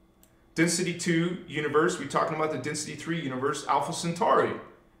reptilians. Density 2 universe, we're talking about the density 3 universe, Alpha Centauri.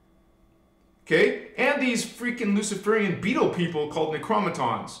 Okay? And these freaking Luciferian beetle people called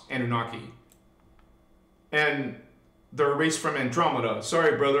Necromatons, Anunnaki. And they're a race from Andromeda.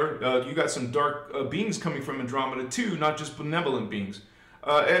 Sorry, brother, you got some dark beings coming from Andromeda too, not just benevolent beings.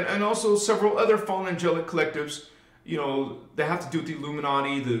 And also several other fallen angelic collectives, you know, they have to do with the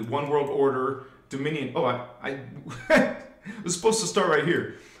Illuminati, the One World Order, Dominion. Oh, I was supposed to start right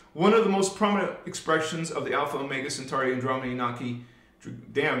here. One of the most prominent expressions of the Alpha Omega Centauri Andromeda Anunnaki,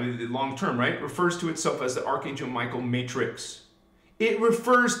 damn, long term, right? Refers to itself as the Archangel Michael Matrix. It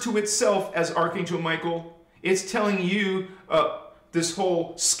refers to itself as Archangel Michael. It's telling you this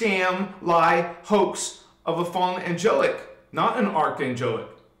whole scam, lie, hoax of a fallen angelic, not an archangelic,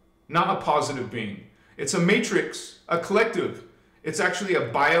 not a positive being. It's a matrix, a collective. It's actually a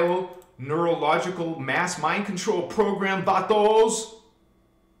bio-neurological mass mind control program, vatos,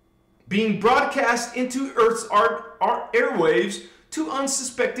 being broadcast into Earth's airwaves to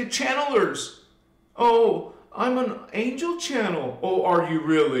unsuspected channelers. Oh, I'm an angel channel. Oh, are you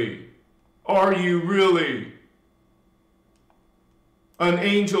really? Are you really? An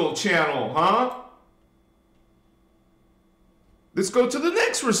angel channel, huh? Let's go to the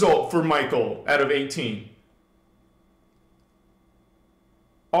next result for Michael out of 18.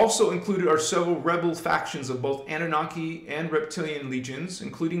 Also included are several rebel factions of both Anunnaki and reptilian legions,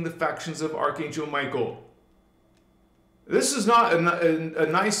 including the factions of Archangel Michael. This is not a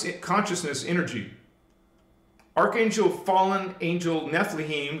nice consciousness energy. Archangel, fallen angel,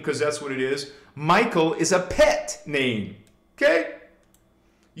 Nephilim, because that's what it is. Michael is a pet name, okay?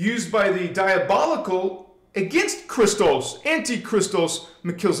 Used by the diabolical against Christos, anti-Christos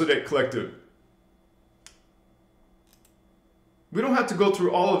Melchizedek collective. We don't have to go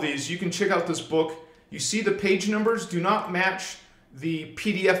through all of these. You can check out this book. You see the page numbers do not match the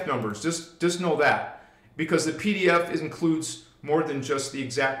PDF numbers. Just know that. Because the PDF includes more than just the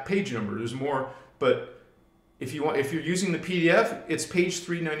exact page number. There's more, but if you're using the PDF, it's page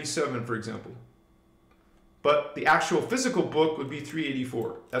 397, for example. But the actual physical book would be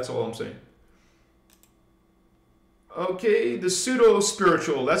 384. That's all I'm saying. Okay, the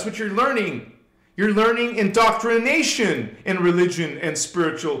pseudo-spiritual. That's what you're learning. You're learning indoctrination in religion and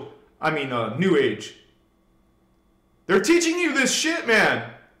spiritual, New Age. They're teaching you this shit,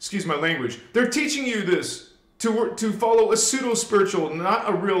 man. Excuse my language. They're teaching you this to follow a pseudo-spiritual, not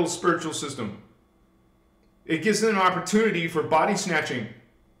a real spiritual system. It gives them an opportunity for body snatching.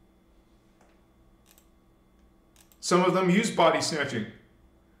 Some of them use body snatching.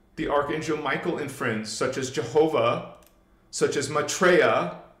 The Archangel Michael and friends, such as Jehovah, such as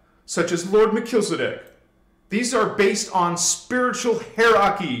Maitreya, such as Lord Melchizedek. These are based on spiritual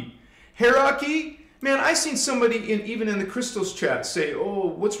hierarchy. Hierarchy? Man, I seen somebody even in the Christos chat say, oh,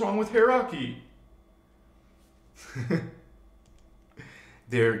 what's wrong with hierarchy?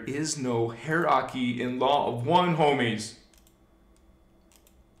 There is no hierarchy in law of one, homies.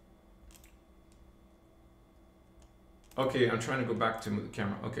 Okay, I'm trying to go back to the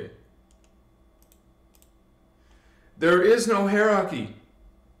camera. Okay. There is no hierarchy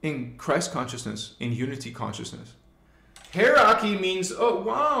in Christ consciousness, in unity consciousness. Hierarchy means, oh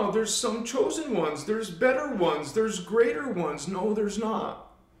wow, there's some chosen ones, there's better ones, there's greater ones. No, there's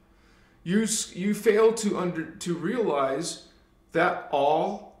not. You fail to realize that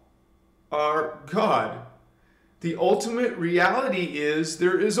all are God. The ultimate reality is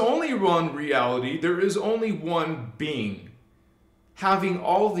there is only one reality, there is only one being, having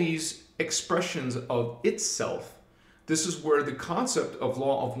all these expressions of itself. This is where the concept of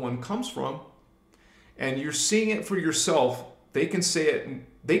law of one comes from. And you're seeing it for yourself. They can say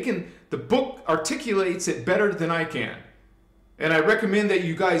it, the book articulates it better than I can. And I recommend that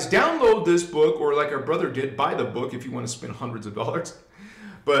you guys download this book, or like our brother did, buy the book if you want to spend hundreds of dollars.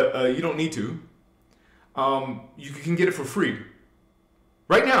 But you don't need to. You can get it for free.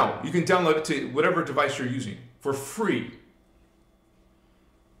 Right now, you can download it to whatever device you're using for free.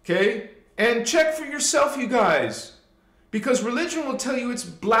 Okay? And check for yourself, you guys. Because religion will tell you it's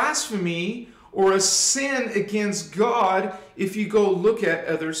blasphemy or a sin against God if you go look at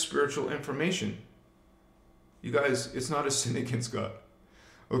other spiritual information. You guys, it's not a sin against God.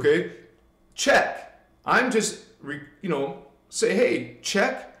 Okay? Check. I'm just, say, hey,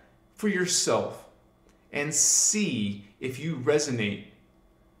 check for yourself and see if you resonate.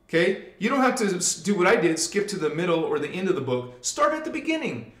 Okay? You don't have to do what I did, skip to the middle or the end of the book. Start at the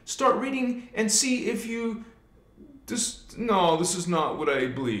beginning. Start reading and see if you no, this is not what I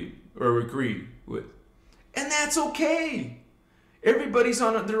believe or agree with. And that's okay. Everybody's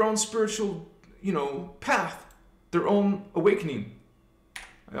on their own spiritual, path, their own awakening.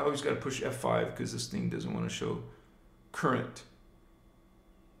 I always got to push F5 because this thing doesn't want to show current.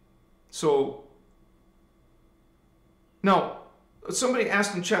 So, now, somebody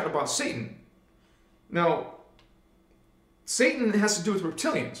asked in chat about Satan. Now, Satan has to do with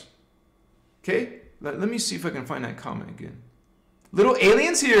reptilians. Okay? Let me see if I can find that comment again. Little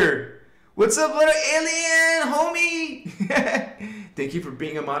aliens here. What's up, little alien, homie? Thank you for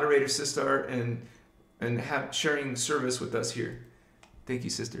being a moderator, sister, and sharing service with us here. Thank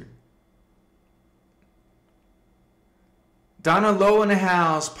you, sister. Donna Lowe in the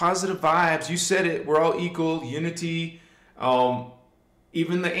house. Positive vibes. You said it. We're all equal. Unity.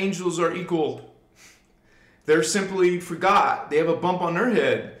 Even the angels are equal. They're simply forgot. They have a bump on their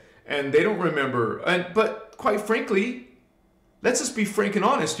head. And they don't remember. But quite frankly, let's just be frank and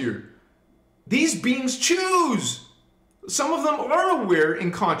honest here. These beings choose. Some of them are aware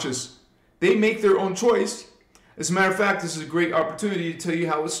and conscious. They make their own choice. As a matter of fact, this is a great opportunity to tell you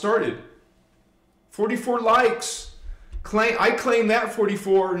how it started. 44 likes. I claim that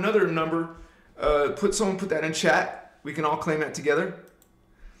 44, another number. Someone put that in chat. We can all claim that together.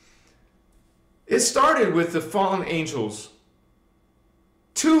 It started with the fallen angels.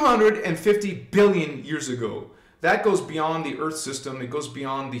 250 billion years ago. That goes beyond the Earth system. It goes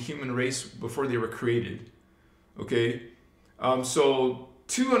beyond the human race before they were created. Okay? So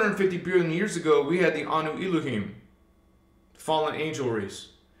 250 billion years ago, we had the Anu Elohim, fallen angel race.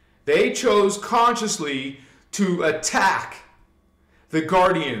 They chose consciously to attack the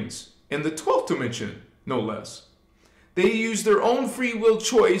guardians in the 12th dimension, no less. They used their own free will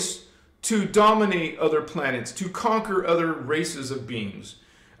choice to dominate other planets, to conquer other races of beings.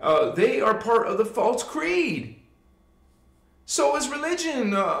 They are part of the false creed. So is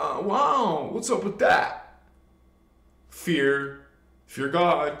religion. Wow, what's up with that? Fear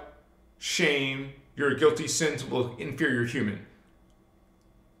God, shame, you're a guilty, sinful, inferior human.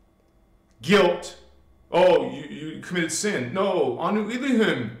 Guilt, oh, you committed sin. No, Anu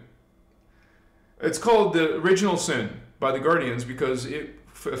Elohim. It's called the original sin by the guardians because it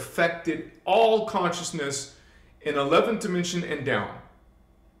affected all consciousness in 11th dimension and down.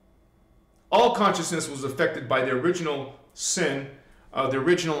 All consciousness was affected by the original sin, the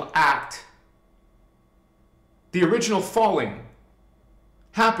original act. The original falling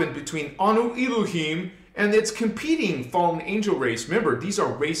happened between Anu Elohim and its competing fallen angel race. Remember, these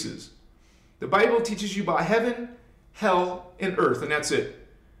are races. The Bible teaches you about heaven, hell, and earth, and that's it.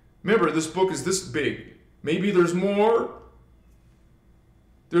 Remember, this book is this big. Maybe there's more.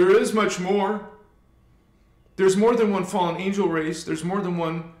 There is much more. There's more than one fallen angel race. There's more than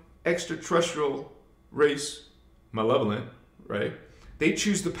one extraterrestrial race, malevolent, right? They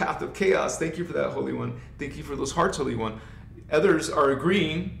choose the path of chaos. Thank you for that, Holy One. Thank you for those hearts, Holy One. Others are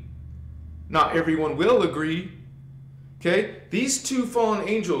agreeing. Not everyone will agree. Okay? These two fallen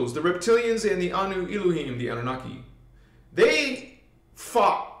angels, the reptilians and the Anu Elohim, the Anunnaki, they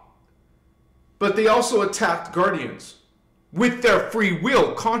fought, but they also attacked guardians with their free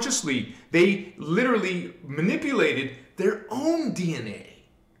will, consciously. They literally manipulated their own DNA.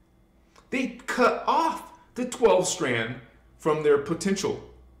 They cut off the 12 strand from their potential.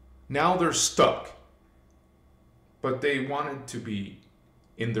 Now they're stuck. but they wanted to be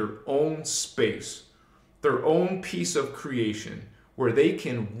in their own space, their own piece of creation, where they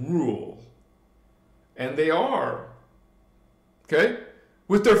can rule. And they are. Okay?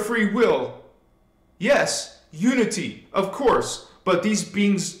 With their free will. Yes, unity, of course. But these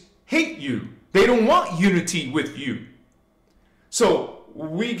beings hate you. They don't want unity with you. So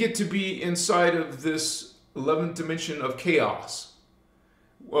we get to be inside of this 11th dimension of chaos.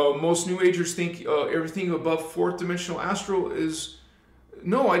 Well, most New Agers think everything above 4th dimensional astral is...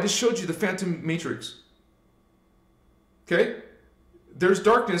 No, I just showed you the phantom matrix. Okay? There's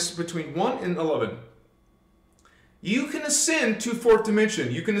darkness between 1 and 11. You can ascend to 4th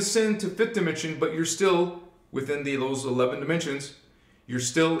dimension. You can ascend to 5th dimension, but you're still within those 11 dimensions. You're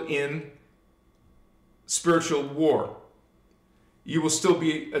still in spiritual war. You will still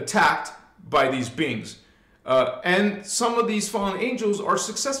be attacked by these beings. And some of these fallen angels are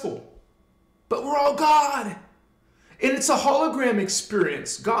successful. But we're all God. And it's a hologram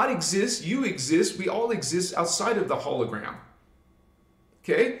experience. God exists, you exist, we all exist outside of the hologram.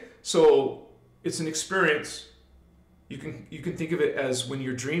 Okay? So it's an experience. You can think of it as when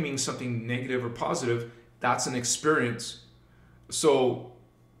you're dreaming something negative or positive, that's an experience. So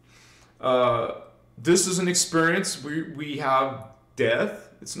this is an experience. We have death.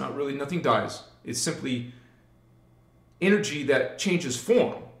 It's not really, nothing dies. It's simply energy that changes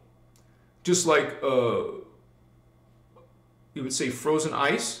form. Just like you would say frozen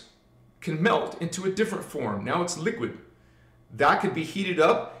ice can melt into a different form. Now it's liquid. That could be heated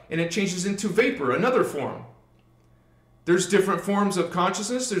up and it changes into vapor, another form. There's different forms of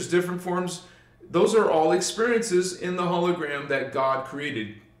consciousness. There's different forms. Those are all experiences in the hologram that God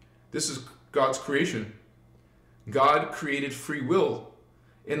created. This is God's creation. God created free will.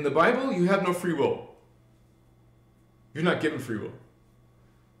 In the Bible, you have no free will. You're not given free will.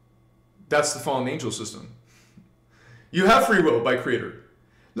 That's the fallen angel system. You have free will by Creator.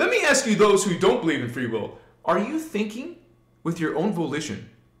 Let me ask you, those who don't believe in free will, are you thinking with your own volition?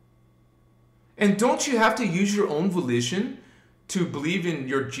 And don't you have to use your own volition to believe in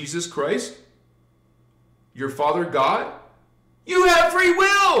your Jesus Christ, your Father God? You have free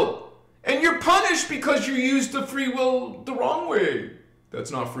will! And you're punished because you used the free will the wrong way.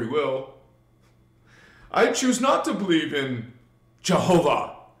 That's not free will. I choose not to believe in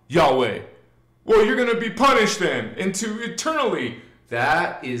Jehovah, Yahweh. Well, you're going to be punished then into eternally.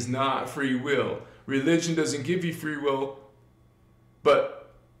 That is not free will. Religion doesn't give you free will,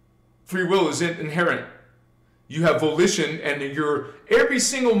 but free will is inherent. You have volition, and you're every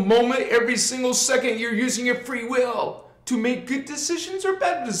single moment, every single second, you're using your free will to make good decisions or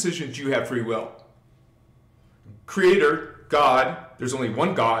bad decisions. You have free will. Creator, God, there's only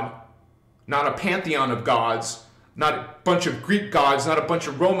one God, not a pantheon of gods, not a bunch of Greek gods, not a bunch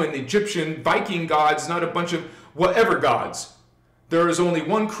of Roman, Egyptian, Viking gods, not a bunch of whatever gods. There is only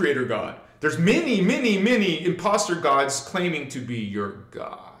one creator God. There's many, many, many imposter gods claiming to be your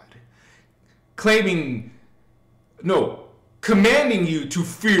God. Commanding you to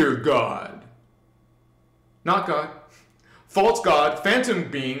fear God. Not God. False God,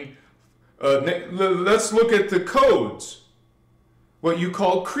 phantom being. Let's look at the codes. What you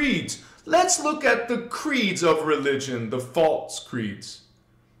call creeds. Let's look at the creeds of religion, the false creeds.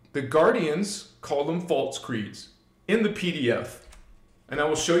 The Guardians call them false creeds in the PDF. And I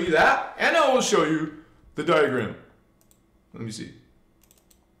will show you that, and I will show you the diagram. Let me see.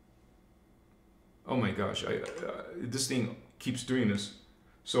 Oh my gosh, this thing keeps doing this.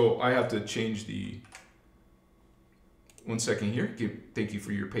 So I have to change the... 1 second here. Thank you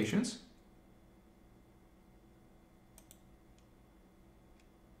for your patience.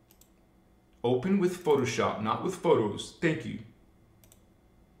 Open with Photoshop, not with photos. Thank you.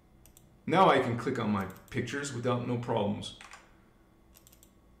 Now I can click on my pictures without no problems.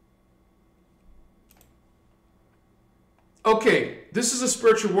 Okay, this is a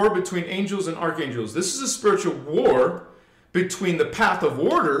spiritual war between angels and archangels. This is a spiritual war between the path of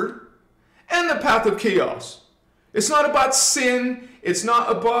order and the path of chaos. It's not about sin. It's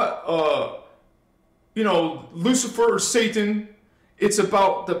not about, Lucifer or Satan. It's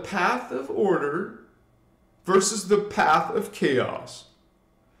about the path of order versus the path of chaos.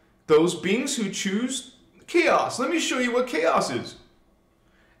 Those beings who choose chaos. Let me show you what chaos is.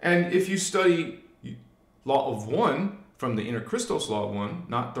 And if you study Law of One from the innerchristos Law of One,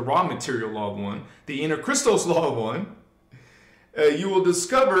 not the raw material Law of One, the innerchristos Law of One, you will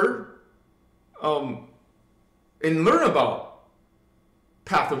discover and learn about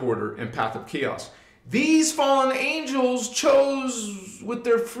path of order and path of chaos. These fallen angels chose with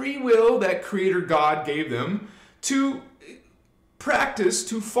their free will that Creator God gave them to practice,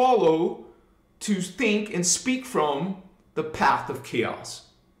 to follow to think and speak from the path of chaos,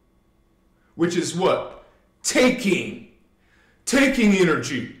 which is what? Taking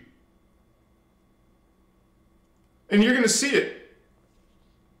energy. And you're going to see it.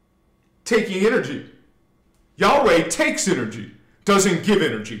 Taking energy. Yahweh takes energy. Doesn't give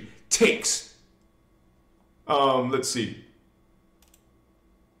energy. Takes. Let's see.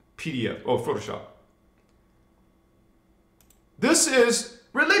 PDF. Oh, Photoshop. This is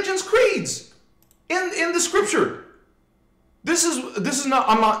religion's creeds in the scripture. This is not,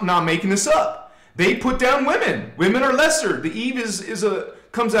 I'm not making this up. They put down women. Women are lesser. The Eve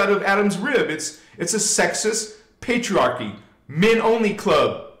comes out of Adam's rib. It's a sexist patriarchy. Men only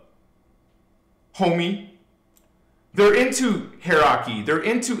club. Homie. They're into hierarchy. They're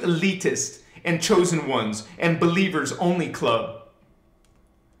into elitist and chosen ones and believers only club.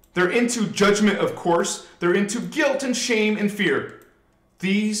 They're into judgment, of course. They're into guilt and shame and fear.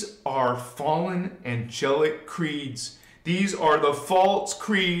 These are fallen angelic creeds. These are the false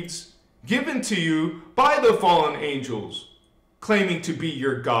creeds given to you by the fallen angels, claiming to be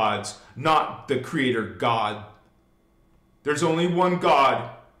your gods, not the creator God. There's only one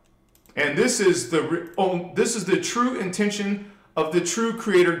God. And this is the true intention of the true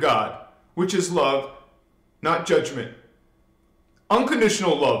creator God, which is love, not judgment.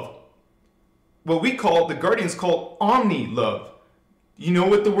 Unconditional love. What the Guardians call omni love. You know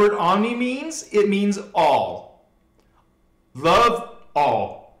what the word omni means? It means all. Love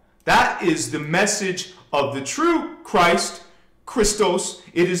all. That is the message of the true Christ, Christos.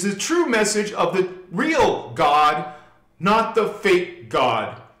 It is the true message of the real God, not the fake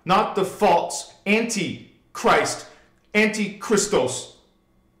God. Not the false anti-Christ, anti-Christos.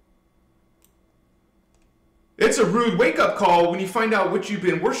 It's a rude wake-up call when you find out what you've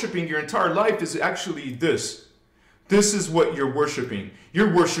been worshiping your entire life is actually this. This is what you're worshiping.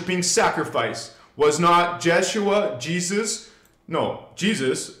 You're worshiping sacrifice. Was not Jesus,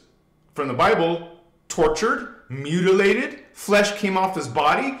 from the Bible, tortured, mutilated, flesh came off his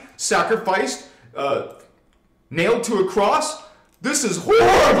body, sacrificed, nailed to a cross. This is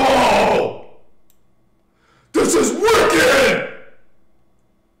horrible! This is wicked!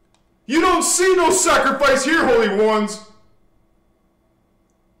 You don't see no sacrifice here, holy ones.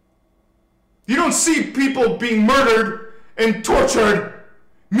 You don't see people being murdered and tortured,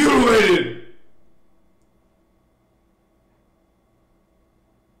 mutilated.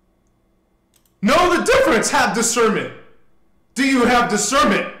 Know the difference, have discernment. Do you have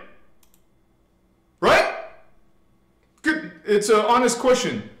discernment? Right? Good. It's an honest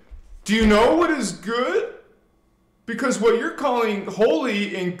question. Do you know what is good? Because what you're calling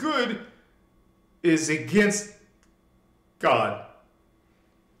holy and good is against God,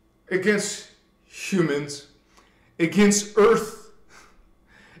 against humans, against earth,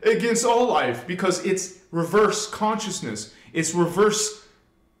 against all life, because it's reverse consciousness. It's reverse,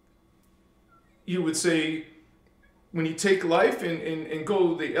 you would say, when you take life and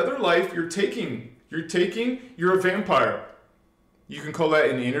go the other life, you're a vampire. You can call that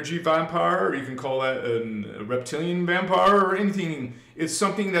an energy vampire, or you can call that a reptilian vampire, or anything. It's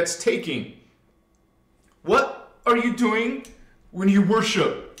something that's taking. What are you doing when you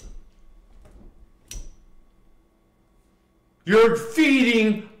worship? You're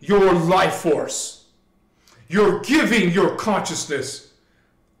feeding your life force. You're giving your consciousness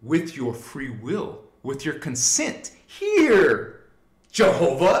with your free will, with your consent. Here,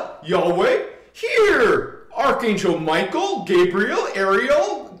 Jehovah, Yahweh, here. Archangel Michael, Gabriel,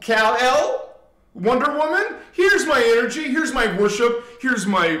 Ariel, Kal-El, Wonder Woman. Here's my energy. Here's my worship. Here's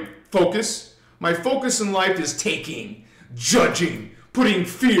my focus. My focus in life is taking, judging, putting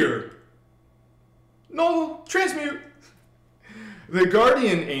fear. No, transmute. The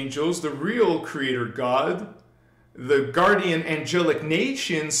guardian angels, the real creator God, the guardian angelic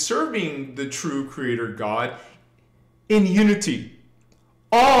nation serving the true creator God in unity.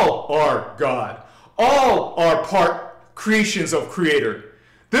 All are God. All are part creations of Creator.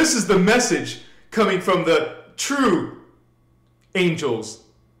 This is the message coming from the true angels,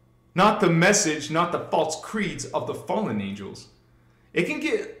 not the message, not the false creeds of the fallen angels. It can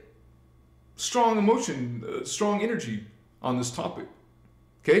get strong emotion, strong energy on this topic.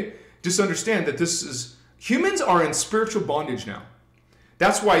 Okay? Just understand that humans are in spiritual bondage now.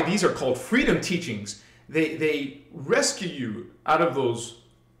 That's why these are called freedom teachings. They rescue you out of those.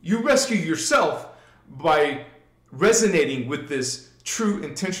 You rescue yourself by resonating with this true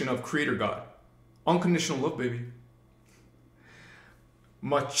intention of Creator God. Unconditional love, baby.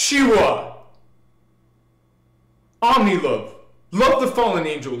 Machiwa. Omni love. Love the fallen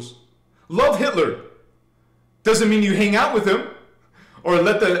angels. Love Hitler. Doesn't mean you hang out with him. or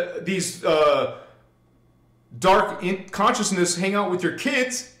let these dark consciousness hang out with your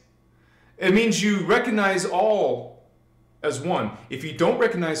kids. It means you recognize all as one. If you don't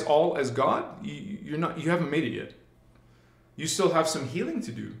recognize all as God, you haven't made it yet. You still have some healing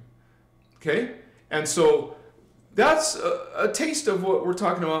to do. Okay? And so that's a taste of what we're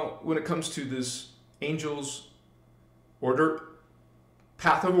talking about when it comes to this angel's order,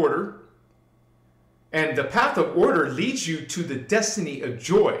 path of order. And the path of order leads you to the destiny of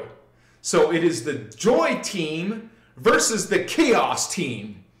joy. So it is the joy team versus the chaos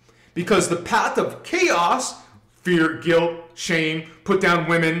team. Because the path of chaos, fear, guilt, shame, put down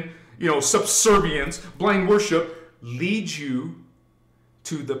women, subservience, blind worship, leads you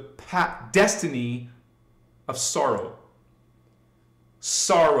to the destiny of sorrow.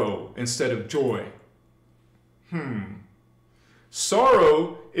 Sorrow instead of joy.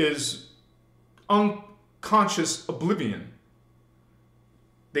 Sorrow is unconscious oblivion.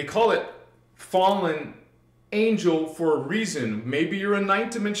 They call it fallen angel for a reason. Maybe you're a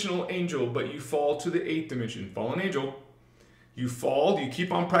 9th dimensional angel, but you fall to the 8th dimension. Fallen angel. You fall, you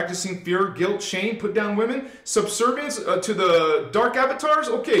keep on practicing fear, guilt, shame, put down women, subservience to the dark avatars.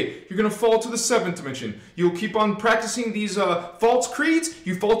 Okay, you're going to fall to the 7th dimension. You'll keep on practicing these false creeds.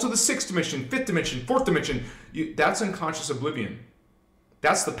 You fall to the 6th dimension, 5th dimension, 4th dimension. That's unconscious oblivion.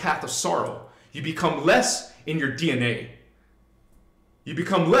 That's the path of sorrow. You become less in your DNA. You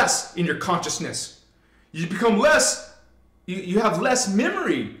become less in your consciousness. You become less, you have less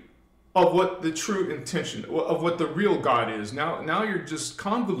memory of what the true intention, of what the real God is. Now you're just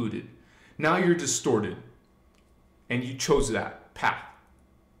convoluted. Now you're distorted. And you chose that path.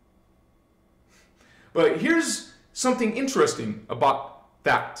 But here's something interesting about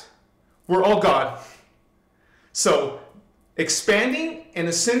that. We're all God. So expanding and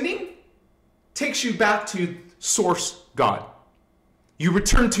ascending takes you back to source God. You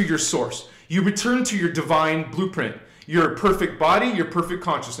return to your source. You return to your divine blueprint. Your perfect body, your perfect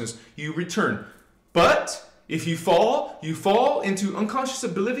consciousness. You return. But if you fall into unconscious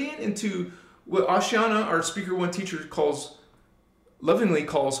oblivion, into what Ashiana, our speaker one teacher, lovingly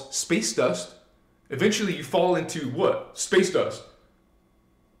calls space dust. Eventually you fall into what? Space dust.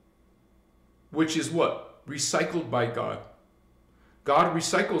 Which is what? Recycled by God. God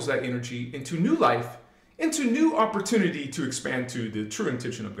recycles that energy into new life, into new opportunity to expand to the true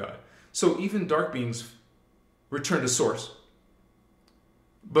intention of God. So even dark beings return to source.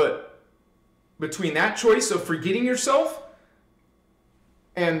 But between that choice of forgetting yourself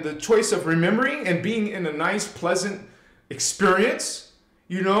and the choice of remembering and being in a nice, pleasant experience,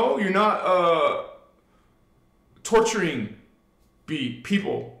 you're not torturing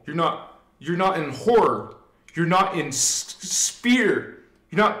people. You're not in horror. You're not in fear.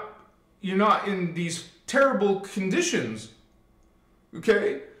 You're not in these terrible conditions.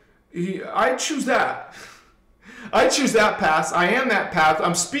 Okay? I choose that. I choose that path. I am that path.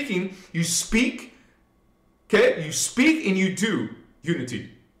 I'm speaking. You speak. Okay? You speak and you do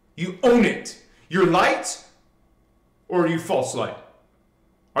unity. You own it. You're light or are you false light?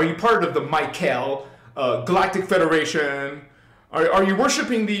 Are you part of the Michael Galactic Federation? Are you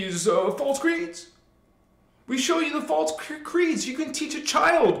worshiping these false creeds? We show you the false creeds. You can teach a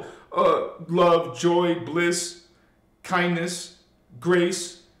child love, joy, bliss, kindness,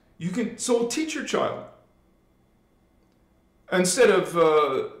 grace. So teach your child. Instead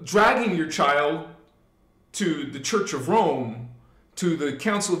of dragging your child to the Church of Rome, to the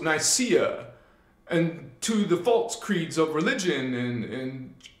Council of Nicaea, and to the false creeds of religion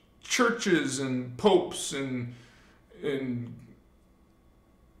and churches and popes and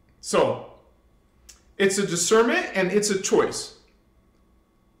so it's a discernment and it's a choice.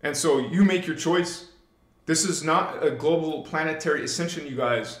 And so you make your choice. This is not a global planetary ascension, you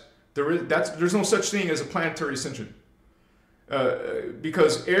guys. There's no such thing as a planetary ascension.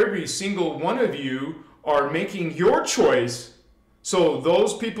 Because every single one of you are making your choice. So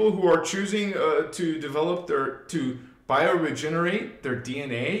those people who are choosing to bioregenerate their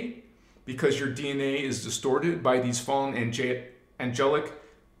DNA, because your DNA is distorted by these fallen angelic,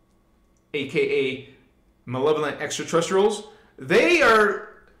 aka malevolent extraterrestrials, they are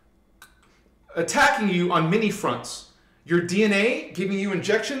attacking you on many fronts. Your DNA, giving you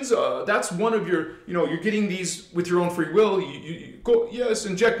injections, that's one of your, you're getting these with your own free will. You go, yes,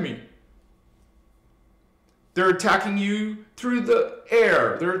 inject me. They're attacking you through the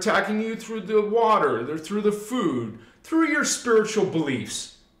air. They're attacking you through the water. They're through the food, through your spiritual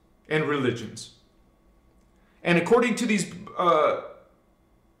beliefs and religions. And according to these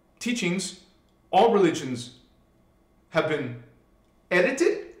teachings, all religions have been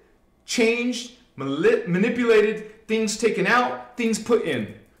edited, changed, manipulated, things taken out, things put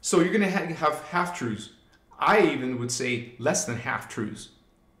in. So you're going to have half-truths. I even would say less than half-truths.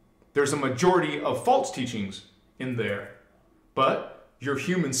 There's a majority of false teachings in there. But your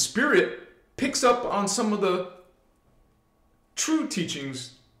human spirit picks up on some of the true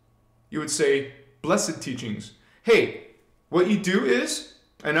teachings, you would say blessed teachings. Hey, what you do is,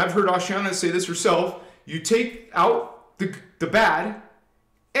 and I've heard Ashana say this herself, you take out the bad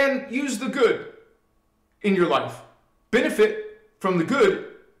and use the good in your life. Benefit from the good,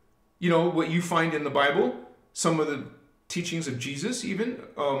 you know, what you find in the Bible, some of the teachings of Jesus even.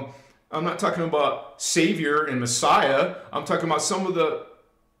 I'm not talking about Savior and Messiah. I'm talking about some of the,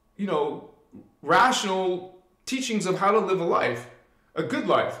 you know, rational teachings of how to live a life, a good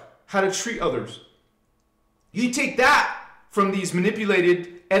life, how to treat others. You take that from these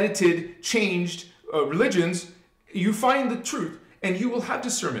manipulated, edited, changed religions, you find the truth, and you will have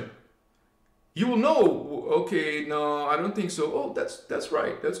discernment. You will know, okay, no, I don't think so. Oh, that's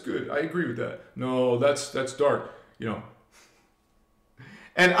right. That's good. I agree with that. No, that's dark, you know.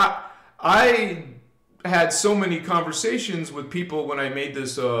 And I had so many conversations with people when I made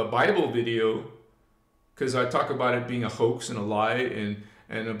this Bible video, because I talk about it being a hoax and a lie,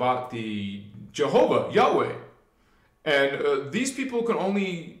 and about the Jehovah, Yahweh. And these people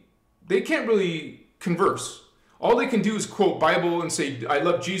they can't really converse. All they can do is quote Bible and say, I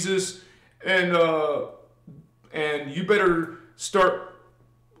love Jesus, and you better start,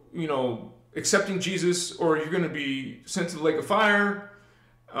 you know, accepting Jesus, or you're going to be sent to the lake of fire.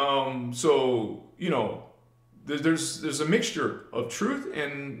 So, you know, there's a mixture of truth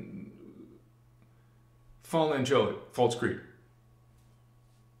and fallen angelic, false creed.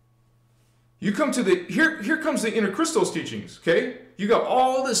 You come to here comes the innerchristos teachings, okay? You got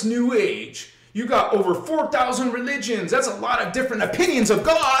all this new age. You got over 4,000 religions. That's a lot of different opinions of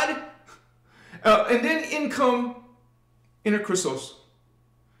God. And then in come innerchristos.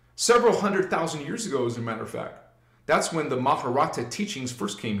 Several 100,000 years ago, as a matter of fact. That's when the Maharata teachings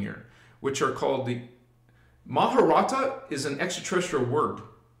first came here, which are called the... Maharata is an extraterrestrial word.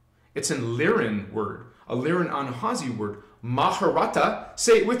 It's a Lyran word, a Lyran Anahazi word. Maharata,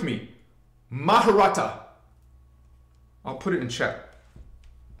 say it with me. Maharata. I'll put it in chat.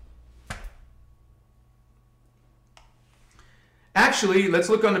 Actually, let's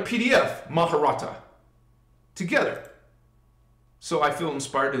look on the PDF, Maharata, together. So I feel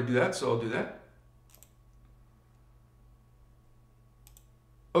inspired to do that, so I'll do that.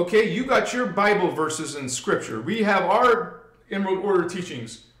 Okay, you got your Bible verses in Scripture. We have our Emerald Order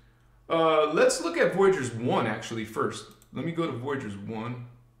teachings. Let's look at Voyagers 1, actually, first. Let me go to Voyagers 1.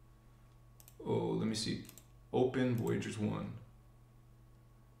 Oh, let me see. Open Voyagers 1.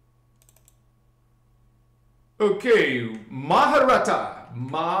 Okay, Maharata.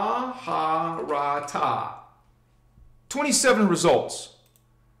 Maharata. 27 results.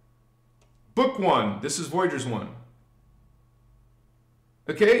 Book 1. This is Voyagers 1.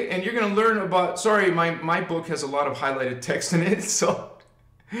 Okay, and you're going to learn about... Sorry, my book has a lot of highlighted text in it, so...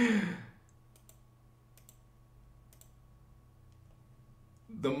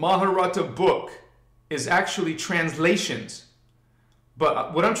 The Maharata book is actually translations.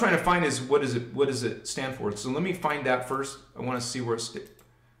 But what I'm trying to find is what does it stand for? So let me find that first. I want to see where it's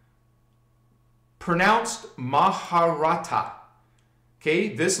pronounced Maharata. Okay,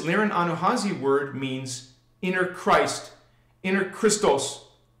 this Lyran Anahazi word means inner Christ, inner Christos.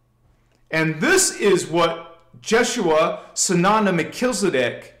 And this is what Jeshua Sananda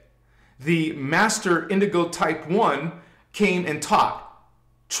Melchizedek, the master indigo type 1, came and taught.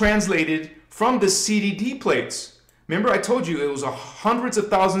 Translated from the CDD plates. Remember I told you it was hundreds of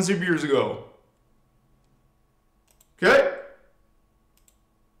thousands of years ago. Okay?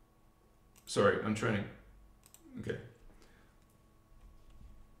 Sorry, I'm trying to... Okay.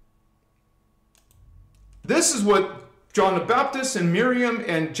 This is what John the Baptist and Miriam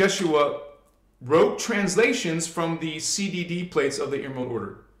and Jeshua wrote translations from the CDD plates of the Emerald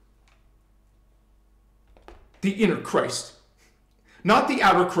Order. The inner Christ. Not the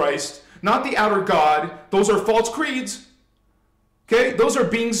outer Christ, not the outer God. Those are false creeds. Okay? Those are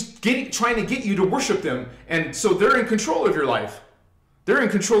beings trying to get you to worship them. And so they're in control of your life. They're in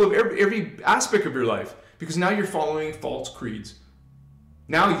control of every aspect of your life. Because now you're following false creeds.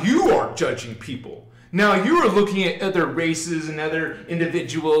 Now you are judging people. Now you are looking at other races and other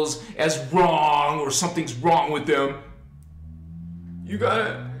individuals as wrong, or something's wrong with them. You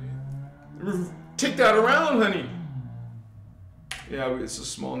gotta take that around, honey. Yeah, it's a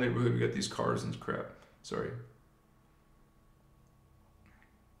small neighborhood. We got these cars and crap. Sorry.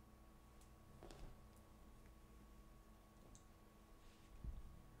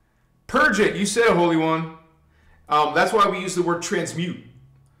 Purge it. You said, Holy One. That's why we use the word transmute.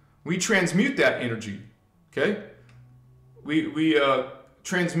 We transmute that energy. Okay? We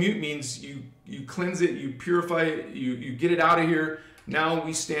transmute means you cleanse it, you purify it, you get it out of here. Now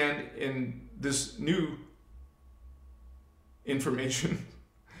we stand in this new information.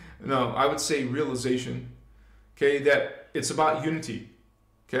 No, I would say realization. Okay, that it's about unity.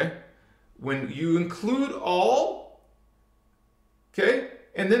 Okay? When you include all, okay,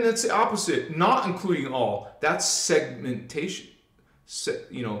 and then it's the opposite, not including all. That's segmentation.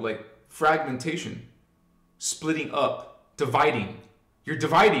 Like fragmentation, splitting up, dividing. You're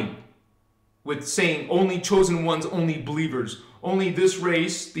dividing with saying only chosen ones, only believers, only this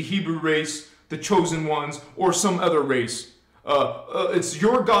race, the Hebrew race, the chosen ones, or some other race. It's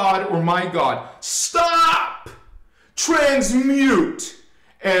your God or my God. Stop! Transmute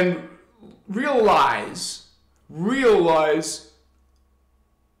and realize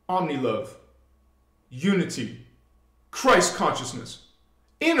omni-love, unity, Christ consciousness,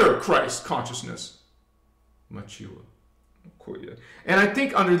 inner Christ consciousness. Machiwa. And I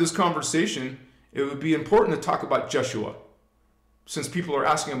think under this conversation, it would be important to talk about Jeshua, since people are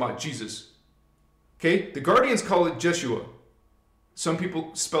asking about Jesus. Okay? The Guardians call it Jeshua. Some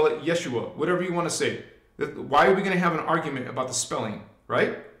people spell it Yeshua, whatever you want to say. Why are we going to have an argument about the spelling,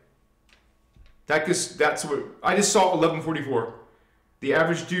 right? That's what I just saw. 1144. The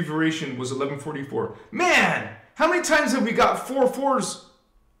average duration was 1144. Man, how many times have we got 4/4s?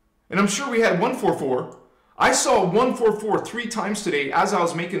 And I'm sure we had 144. I saw 144 3 times today as I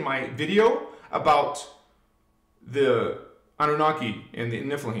was making my video about the Anunnaki and the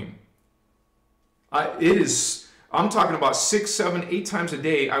Nephilim. I'm talking about 6, 7, 8 times a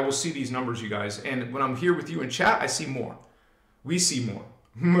day. I will see these numbers, you guys. And when I'm here with you in chat, I see more. We see more.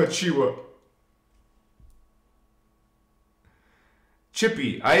 Machiwa.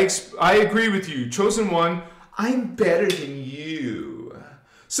 Chippy, I agree with you. Chosen one, I'm better than you.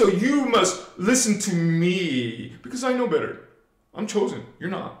 So you must listen to me because I know better. I'm chosen. You're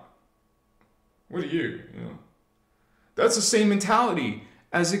not. What are you? That's the same mentality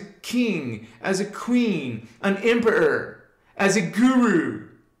as a king, as a queen, an emperor, as a guru,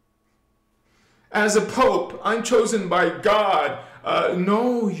 as a pope. I'm chosen by God.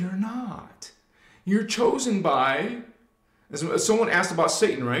 No, you're not. You're chosen by... Someone asked about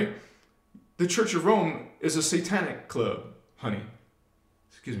Satan, right? The Church of Rome is a satanic club, honey.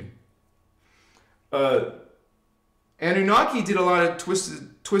 Excuse me. Anunnaki did a lot of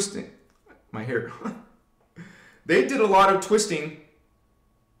twisting. My hair. They did a lot of twisting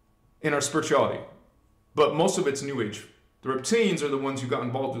in our spirituality. But most of it's New Age. The reptilians are the ones who got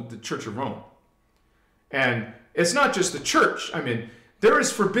involved with the Church of Rome. And it's not just the church. I mean, there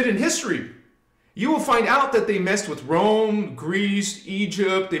is forbidden history. You will find out that they messed with Rome, Greece,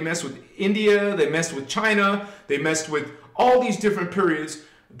 Egypt, they messed with India, they messed with China, they messed with all these different periods.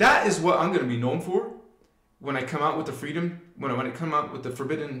 That is what I'm going to be known for when I come out with the freedom, when I come out with the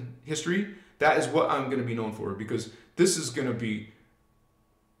forbidden history. That is what I'm going to be known for, because this is going to be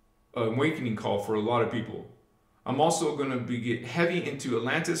an awakening call for a lot of people. I'm also going to get heavy into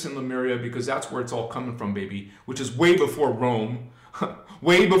Atlantis and Lemuria, because that's where it's all coming from, baby, which is way before Rome,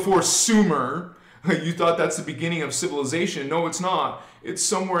 way before Sumer. You thought that's the beginning of civilization. No, it's not. It's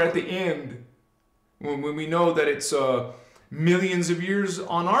somewhere at the end, when we know that it's millions of years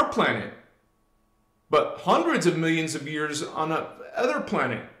on our planet, but hundreds of millions of years on another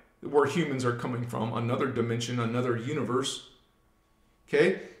planet where humans are coming from, another dimension, another universe.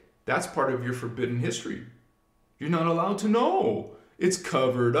 Okay? That's part of your forbidden history. You're not allowed to know. It's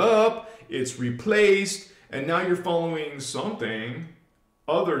covered up, it's replaced, and now you're following something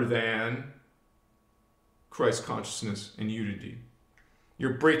other than Christ consciousness and unity.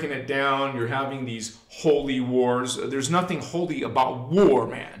 You're breaking it down. You're having these holy wars. There's nothing holy about war,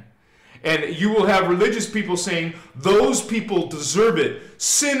 man. And you will have religious people saying, those people deserve it.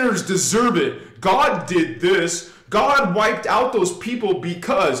 Sinners deserve it. God did this. God wiped out those people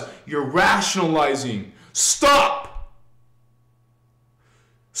because you're rationalizing. Stop.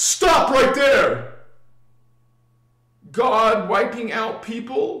 Stop right there. God wiping out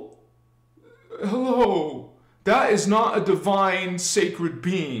people? Hello, that is not a divine, sacred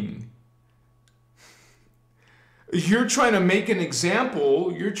being. You're trying to make an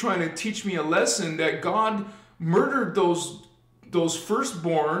example. You're trying to teach me a lesson that God murdered those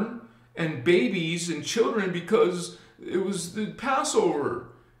firstborn and babies and children because it was the Passover.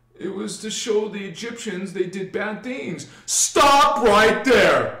 It was to show the Egyptians they did bad things. Stop right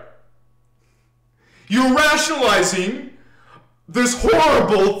there. You're rationalizing this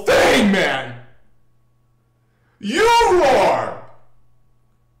horrible thing, man. You are.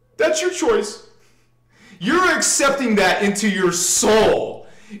 That's your choice. You're accepting that into your soul,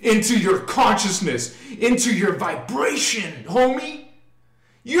 into your consciousness, into your vibration, homie.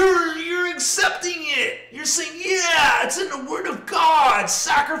 You're accepting it. You're saying, yeah, it's in the Word of God.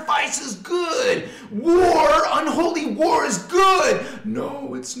 Sacrifice is good. War, unholy war is good.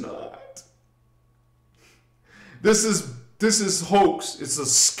 No, it's not. This is hoax. It's a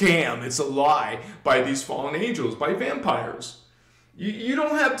scam. It's a lie by these fallen angels, by vampires. You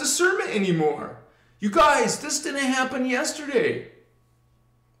don't have discernment anymore. You guys, this didn't happen yesterday.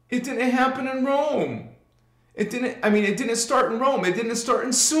 It didn't happen in Rome. It didn't start in Rome. It didn't start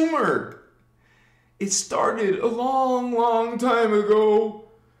in Sumer. It started a long, long time ago.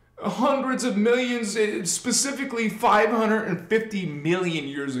 Hundreds of millions, specifically 550 million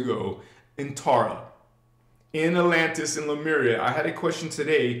years ago in Tara, in Atlantis, in Lemuria. I had a question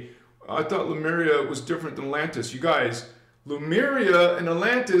today. I thought Lemuria was different than Atlantis. You guys, Lemuria and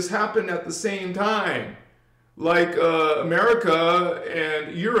Atlantis happened at the same time. Like America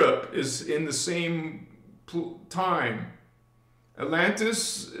and Europe is in the same time.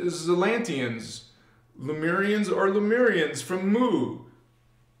 Atlantis is Atlanteans. Lemurians are Lemurians from Mu.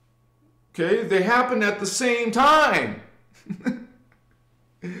 Okay, they happened at the same time.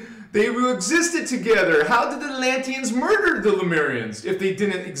 They existed together. How did the Atlanteans murder the Lemurians if they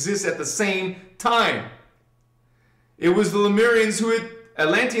didn't exist at the same time? It was the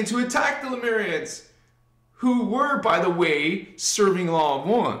Atlanteans who attacked the Lemurians, who were, by the way, serving Law of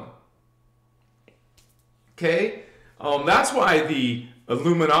One. Okay? That's why the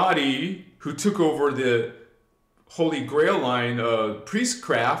Illuminati, who took over the Holy Grail line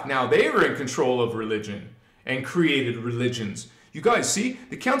priestcraft, now they were in control of religion and created religions. You guys see,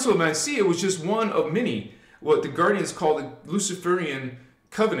 the Council of Nicaea was just one of many, what the Guardians call the Luciferian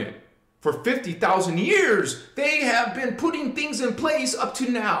covenant. For 50,000 years, they have been putting things in place up to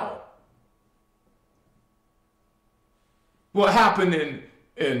now. What happened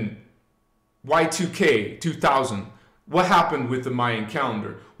in Y2K 2000? What happened with the Mayan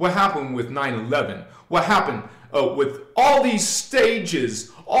calendar? What happened with 9/11? What happened with all these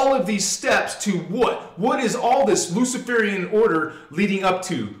stages, all of these steps to what? What is all this Luciferian order leading up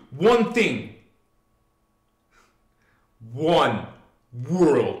to? One thing. One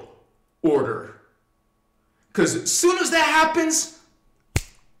world order. Because as soon as that happens,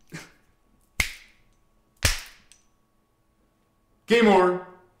 game over.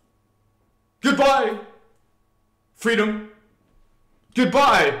 Goodbye, freedom.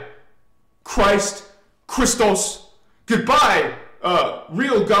 Goodbye, Christ, Christos. Goodbye,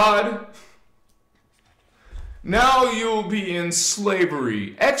 real God. Now you'll be in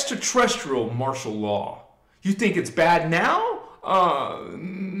slavery, extraterrestrial martial law. You think it's bad now?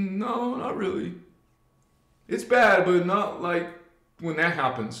 No, not really. It's bad, but not like when that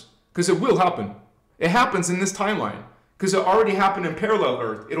happens. Because it will happen. It happens in this timeline. Because it already happened in parallel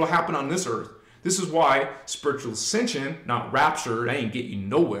Earth. It'll happen on this Earth. This is why spiritual ascension, not rapture, that ain't get you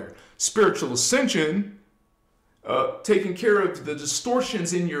nowhere. Spiritual ascension, taking care of the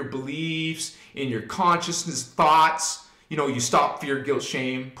distortions in your beliefs, in your consciousness, thoughts. You know, you stop fear, guilt,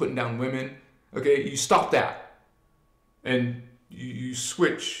 shame, putting down women. Okay, you stop that. And you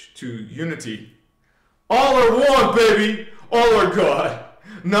switch to unity. All are one, baby. All are God.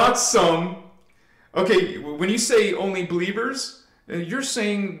 Not some. Okay, when you say only believers, you're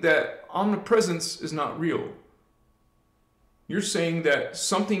saying that omnipresence is not real. You're saying that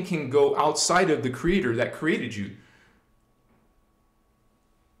something can go outside of the Creator that created you.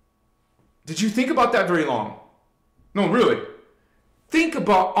 Did you think about that very long? No, really. Think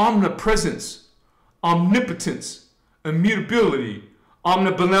about omnipresence, omnipotence, immutability,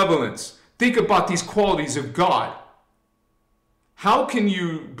 omnibenevolence. Think about these qualities of God. How can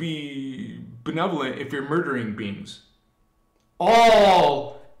you be benevolent if you're murdering beings?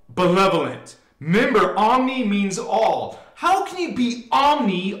 All benevolent. Remember, omni means all. How can you be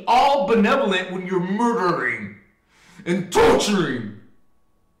omni, all benevolent when you're murdering and torturing?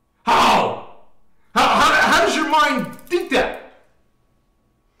 How? How does your mind think that?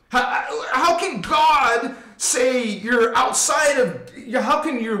 How can God say you're outside of, how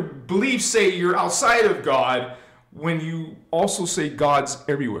can your beliefs say you're outside of God when you also say God's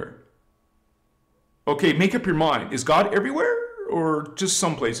everywhere? Okay, make up your mind. Is God everywhere or just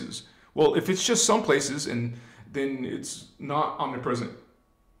some places? Well, if it's just some places, and then it's not omnipresent.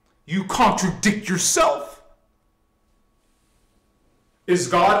 You contradict yourself. Is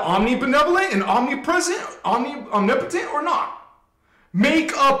God omnibenevolent and omnipresent, omnipotent or not?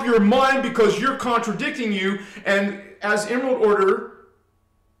 Make up your mind, because you're contradicting you. And as Emerald Order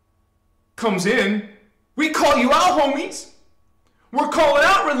comes in, we call you out, homies. We're calling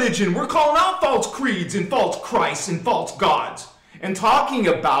out religion. We're calling out false creeds and false Christs and false gods. And talking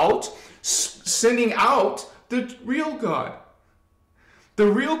about sending out the real God. The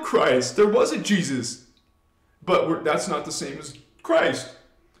real Christ. There was a Jesus. But that's not the same as Christ.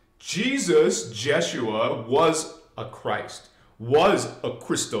 Jesus, Jeshua, was a Christ. Was a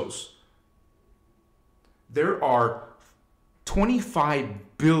Christos. There are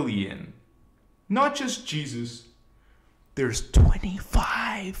 25 billion. Not just Jesus. There's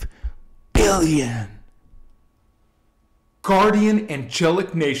 25 billion guardian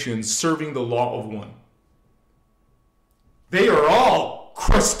angelic nations serving the law of one. They are all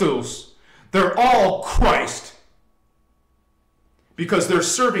Christos. They're all Christ. Because they're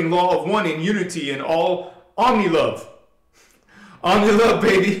serving law of one in unity and all omni-love. Omni-love,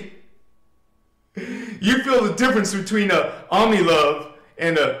 baby. You feel the difference between a omni-love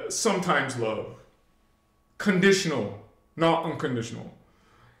and a sometimes love. Conditional, not unconditional.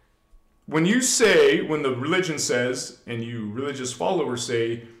 When the religion says, and you religious followers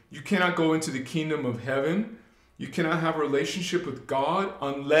say, you cannot go into the kingdom of heaven, you cannot have a relationship with God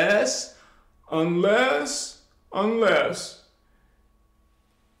unless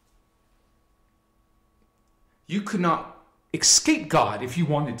you could not escape God if you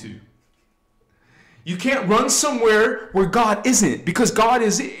wanted to. You can't run somewhere where God isn't, because God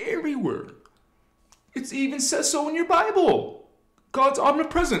is everywhere. It even says so in your Bible. God's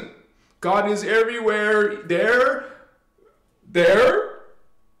omnipresent. God is everywhere. There.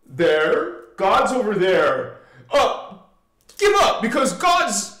 God's over there. Give up, because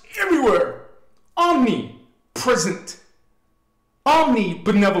God's everywhere. Omnipresent.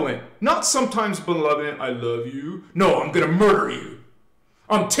 Omnibenevolent. Not sometimes benevolent, I love you. No, I'm going to murder you.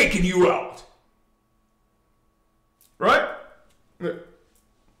 I'm taking you out. Right?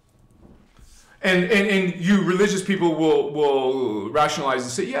 And you religious people will rationalize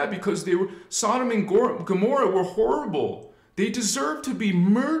and say, yeah, because Sodom and Gomorrah were horrible. They deserve to be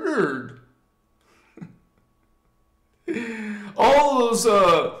murdered. All those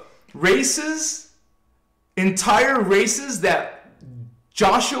races, entire races that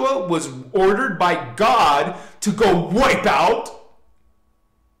Joshua was ordered by God to go wipe out,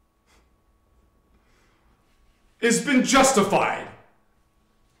 has been justified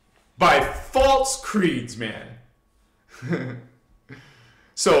by false creeds, man.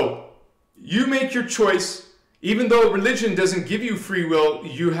 So you make your choice. Even though religion doesn't give you free will,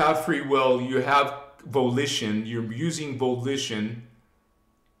 you have free will, you have volition. You're using volition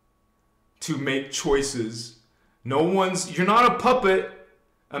to make choices. You're not a puppet,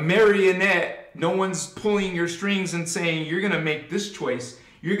 a marionette. No one's pulling your strings and saying, you're going to make this choice.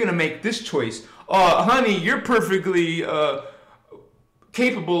 You're going to make this choice. Honey, you're perfectly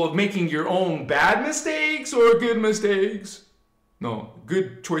capable of making your own bad mistakes or good mistakes. No,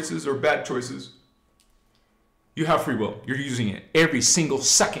 good choices or bad choices. You have free will. You're using it every single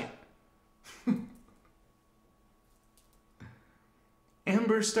second.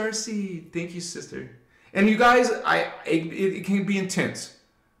 Amber Starseed, thank you, sister. And you guys, it can be intense,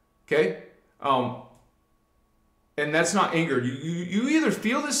 okay? And that's not anger. You either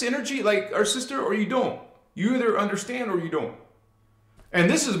feel this energy like our sister or you don't. You either understand or you don't. And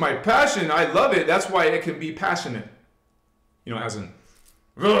this is my passion. I love it. That's why it can be passionate. You know, as in,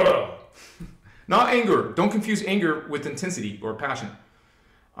 not anger. Don't confuse anger with intensity or passion.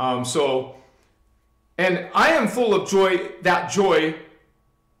 And I am full of joy. That joy,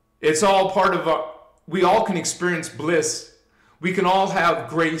 it's all part of we all can experience bliss. We can all have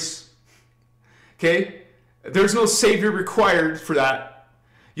grace. Okay? There's no savior required for that.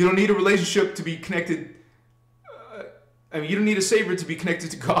 You don't need a relationship to be connected. You don't need a savior to be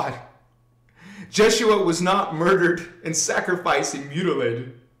connected to God. Jeshua was not murdered and sacrificed and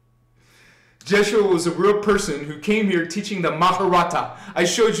mutilated. Jeshua was a real person who came here teaching the Maharata. I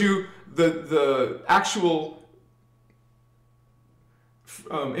showed you the actual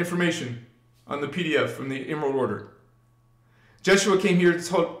information on the PDF from the Emerald Order. Jeshua came here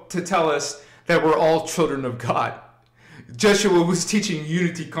to tell us that we're all children of God. Jeshua was teaching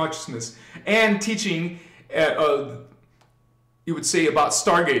unity consciousness and teaching, you would say, about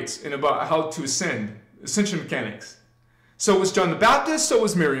stargates and about how to ascend, ascension mechanics. So was John the Baptist, so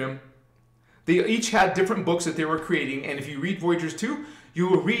was Miriam. They each had different books that they were creating, and if you read Voyagers 2, you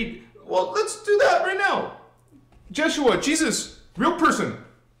will read, well, let's do that right now. Jeshua, Jesus, real person.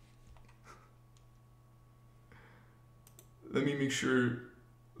 Let me make sure.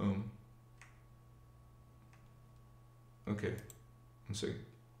 Okay, 1 second.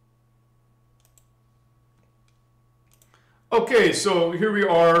 Okay, so here we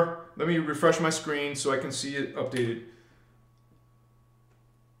are. Let me refresh my screen so I can see it updated.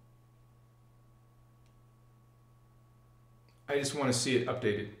 I just want to see it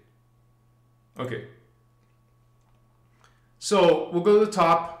updated. Okay. So we'll go to the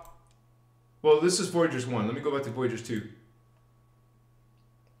top. Well, this is Voyagers 1. Let me go back to Voyagers 2.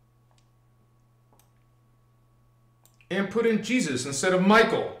 And put in Jesus instead of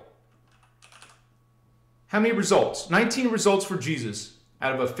Michael. How many results? 19 results for Jesus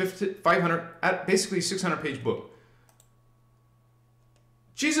out of a 500, basically 600-page book.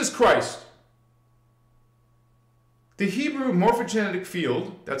 Jesus Christ. The Hebrew morphogenetic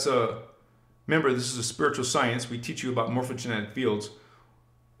field, remember, this is a spiritual science. We teach you about morphogenetic fields.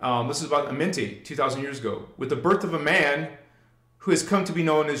 This is about Amenti, 2,000 years ago, with the birth of a man who has come to be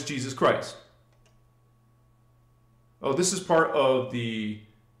known as Jesus Christ. Oh, this is part of the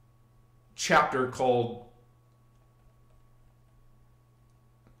chapter called,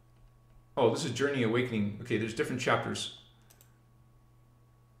 this is Journey Awakening. Okay, there's different chapters.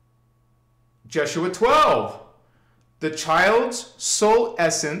 Jeshua 12, the child's soul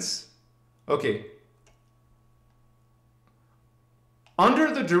essence. Okay.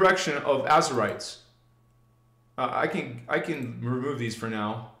 Under the direction of Azarites, I can remove these for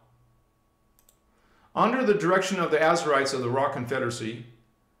now. Under the direction of the Azarites of the Rock Confederacy,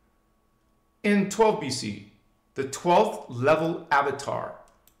 in 12 BC, the 12th level avatar,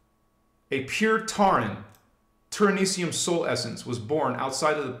 a pure Taurinesium soul essence, was born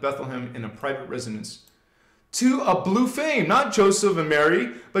outside of Bethlehem in a private residence to a blue flame, not Joseph and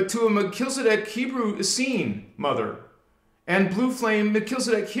Mary, but to a Melchizedek Hebrew Essene mother, and blue flame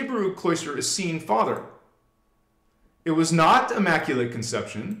Melchizedek Hebrew cloister Essene father. It was not immaculate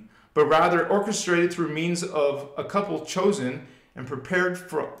conception, but rather orchestrated through means of a couple chosen and prepared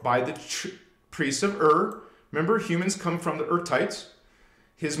by the priests of Ur. Remember, humans come from the Urtites.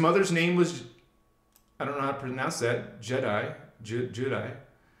 His mother's name was, I don't know how to pronounce that, Jedi.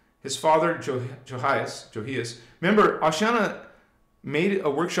 His father, Johias. Remember, Ashana made a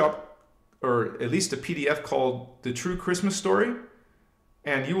workshop, or at least a PDF called The True Christmas Story,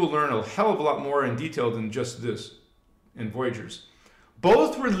 and you will learn a hell of a lot more in detail than just this in Voyagers.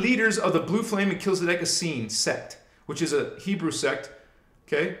 Both were leaders of the Blue Flame Melchizedek Essene sect, which is a Hebrew sect.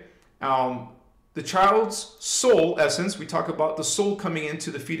 Okay, the child's soul essence. We talk about the soul coming into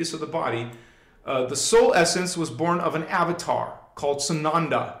the fetus of the body. The soul essence was born of an avatar called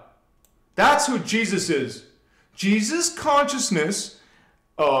Sananda. That's who Jesus is. Jesus' consciousness,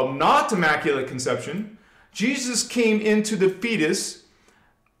 not immaculate conception. Jesus came into the fetus.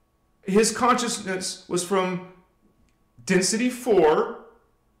 His consciousness was from density 4,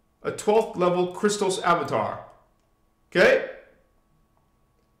 a 12th level Christos avatar. Okay?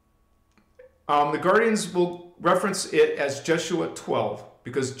 The Guardians will reference it as Jeshua 12,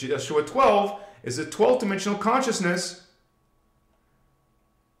 because Jeshua 12 is a 12th dimensional consciousness.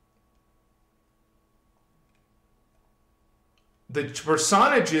 The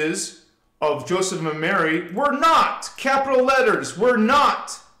personages of Joseph and Mary were not, capital letters, were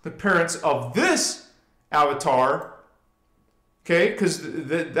not the parents of this avatar. Okay, because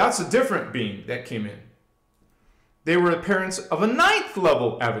that's a different being that came in. They were the parents of a 9th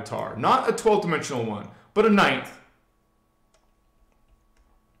level avatar, not a 12th dimensional one, but a 9th.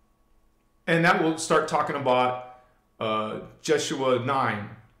 And that will start talking about Jeshua 9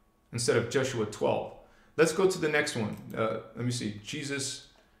 instead of Jeshua 12. Let's go to the next one. Let me see. Jesus.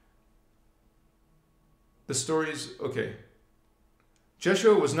 The stories. Okay.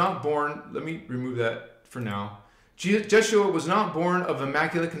 Jeshua was not born. Let me remove that for now. Jeshua was not born of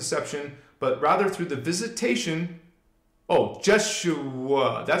immaculate conception, but rather through the visitation. Oh,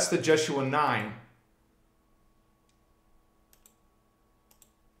 Jeshua. That's the Jeshua 9.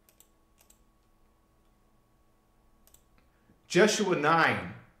 Jeshua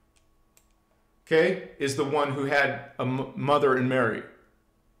 9. Okay, is the one who had a mother in Mary.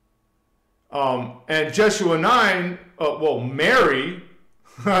 And Jeshua 9, Mary,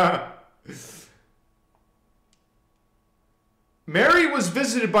 Mary was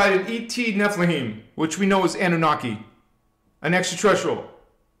visited by an ET Nephilim, which we know is Anunnaki, an extraterrestrial.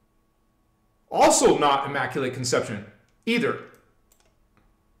 Also not immaculate conception, either.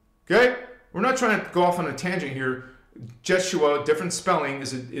 Okay, we're not trying to go off on a tangent here. Jeshua, different spelling,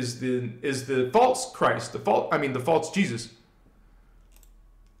 is the false Christ, the false Jesus.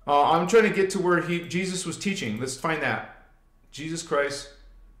 I'm trying to get to where Jesus was teaching. Let's find that. Jesus Christ.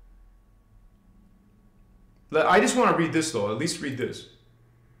 I just want to read this though. At least read this.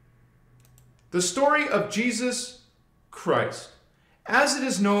 The story of Jesus Christ, as it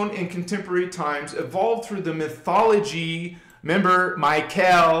is known in contemporary times, evolved through the mythology. Remember,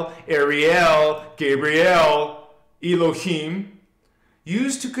 Michael, Ariel, Gabriel, Elohim,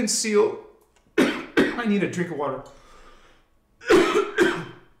 used to conceal. I need a drink of water.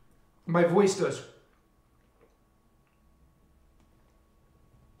 My voice does.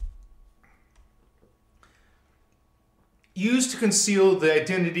 Used to conceal the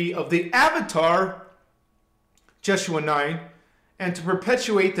identity of the avatar, Joshua 9, and to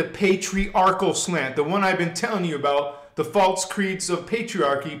perpetuate the patriarchal slant, the one I've been telling you about, the false creeds of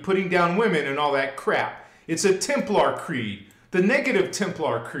patriarchy, putting down women and all that crap. It's a Templar creed, the negative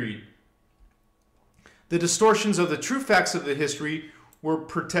Templar creed. The distortions of the true facts of the history were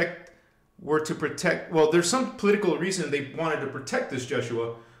to protect, well, there's some political reason they wanted to protect this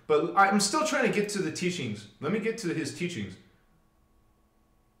Joshua, but I'm still trying to get to the teachings. Let me get to his teachings.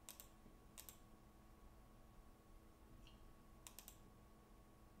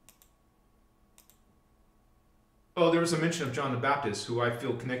 Oh, there was a mention of John the Baptist, who I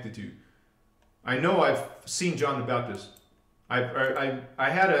feel connected to. I know I've seen John the Baptist. I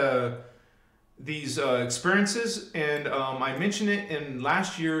had these experiences, and I mentioned it in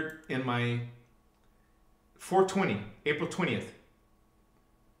last year in my 420, April 20th,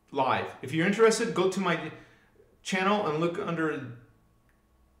 live. If you're interested, go to my channel and look under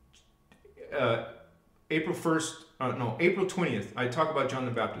April 20th. I talk about John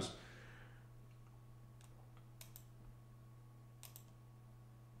the Baptist.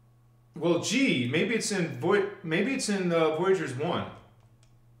 Well, gee, maybe it's in Voyagers 1.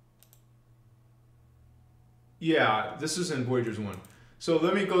 Yeah, this is in Voyagers 1. So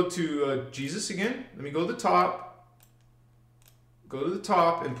let me go to Jesus again. Let me go to the top. Go to the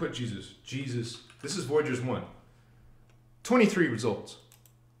top and put Jesus. Jesus. This is Voyagers 1. 23 results.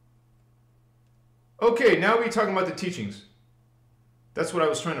 Okay, now we're talking about the teachings. That's what I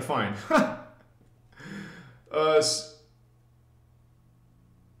was trying to find.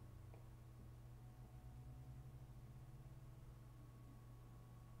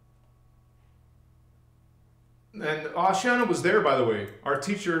 And Ashana was there, by the way. Our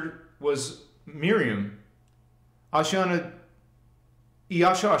teacher was Miriam. Ashana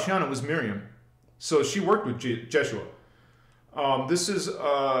was Miriam. So she worked with Jeshua. This is,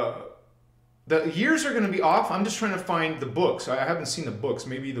 the years are going to be off. I'm just trying to find the books. I haven't seen the books.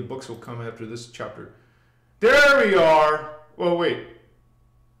 Maybe the books will come after this chapter. There we are. Well, wait.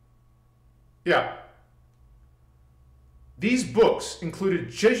 Yeah. These books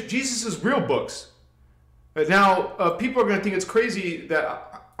included Jesus' real books. Now, people are going to think it's crazy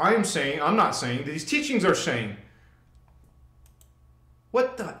that I'm not saying, that these teachings are saying.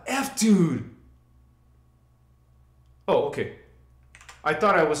 What the F, dude? Oh, okay. I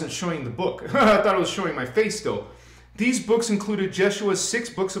thought I wasn't showing the book. I thought I was showing my face still. These books included Jeshua's 6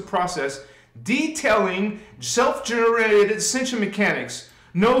 books of process, detailing self-generated ascension mechanics.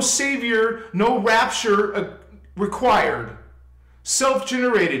 No savior, no rapture required.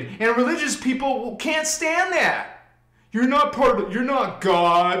 Self-generated, and religious people can't stand that. You're not God.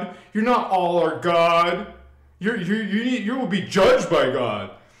 You're not all our God. You will be judged by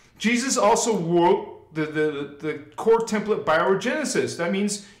God. Jesus also wrote the core template bioregenesis. That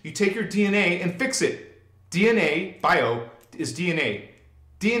means you take your DNA and fix it. DNA, bio, is DNA.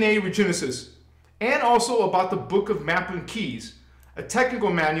 DNA regenesis. And also about the Book of Map and Keys, a technical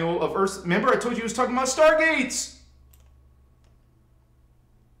manual of Earth. Remember I told you he was talking about stargates.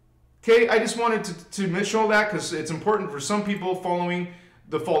 Okay, I just wanted to mention all that because it's important for some people following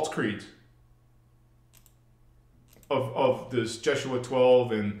the false creeds of this Joshua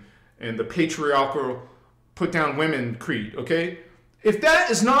 12 and the patriarchal put down women creed, okay? If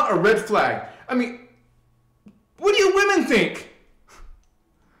that is not a red flag, I mean, what do you women think?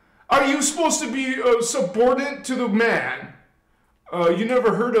 Are you supposed to be subordinate to the man? You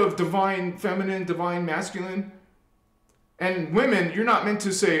never heard of divine feminine, divine masculine? And women, you're not meant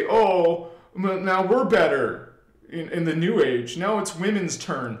to say, oh, now we're better in the new age. Now it's women's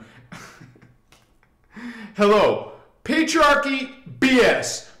turn. Hello. Patriarchy,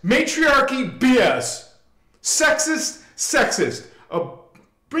 BS. Matriarchy, BS. Sexist.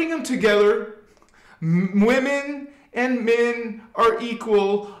 Bring them together. Women and men are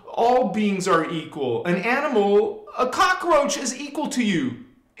equal. All beings are equal. An animal, a cockroach, is equal to you.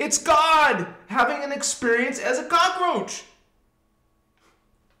 It's God having an experience as a cockroach.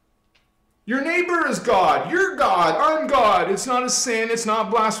 Your neighbor is God. You're God. I'm God. It's not a sin. It's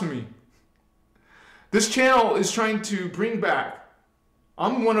not blasphemy. This channel is trying to bring back.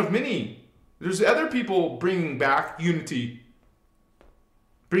 I'm one of many. There's other people bringing back unity.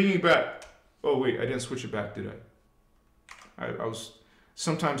 Bringing back. Oh, wait. I didn't switch it back, did I? I was.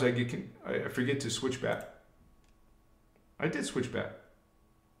 Sometimes I forget to switch back. I did switch back.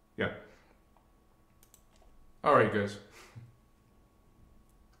 Yeah. All right, guys.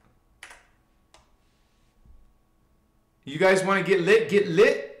 You guys want to get lit? Get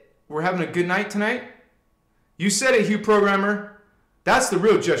lit We're having a good night tonight? You said it, Hugh Programmer. That's the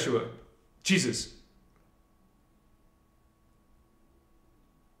real Jeshua. Jesus.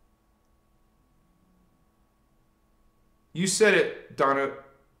 You said it, Donna.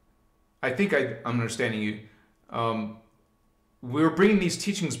 I think I'm understanding you. We're bringing these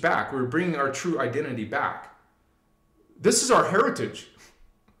teachings back. We're bringing our true identity back. This is our heritage.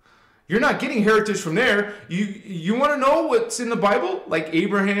 You're not getting heritage from there. You want to know what's in the Bible? Like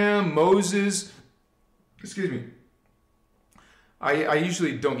Abraham, Moses. Excuse me. I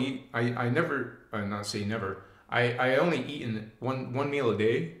usually don't eat. I never, I'm not saying never. I only eat in one meal a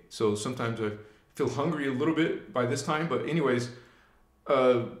day. So sometimes I feel hungry a little bit by this time. But anyways,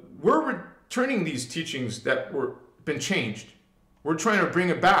 we're returning these teachings that were been changed. We're trying to bring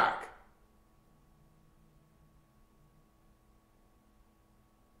it back.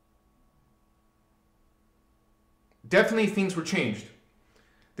 Definitely things were changed.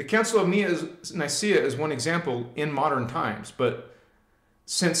 The Council of Nicaea is one example in modern times, but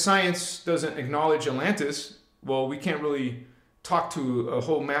since science doesn't acknowledge Atlantis, well, we can't really talk to a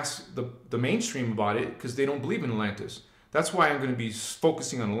whole mass, the mainstream about it, because they don't believe in Atlantis. That's why I'm going to be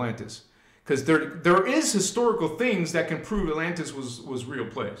focusing on Atlantis, because there is historical things that can prove Atlantis was real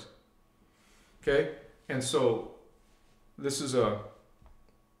place. Okay, and so this is a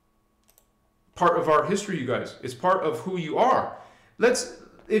part of our history, you guys. It's part of who you are.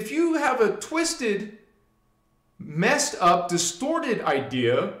 If you have a twisted, messed up, distorted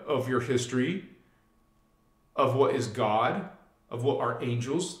idea of your history, of what is God, of what are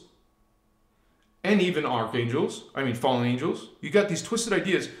angels, and even archangels, I mean fallen angels, you got these twisted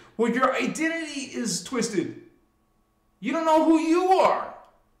ideas. Well, your identity is twisted. You don't know who you are,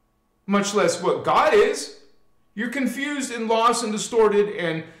 much less what God is. You're confused and lost and distorted,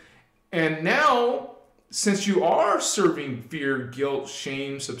 and now, since you are serving fear, guilt,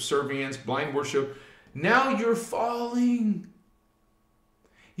 shame, subservience, blind worship, now you're falling.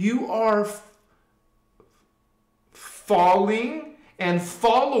 You are falling and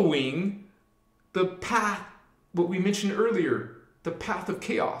following the path, what we mentioned earlier, the path of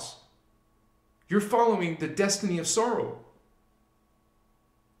chaos. You're following the destiny of sorrow.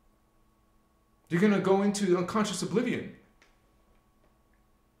 You're going to go into unconscious oblivion.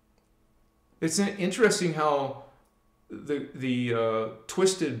 It's interesting how the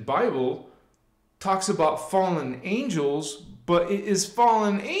twisted Bible talks about fallen angels, but it is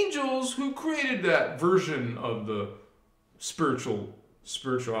fallen angels who created that version of the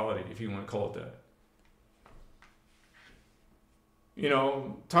spirituality, if you want to call it that. You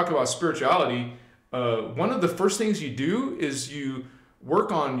know, talk about spirituality. One of the first things you do is you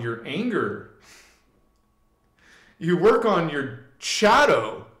work on your anger. You work on your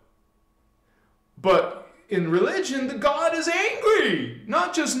shadow. But in religion, the God is angry,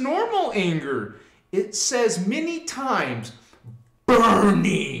 not just normal anger. It says many times,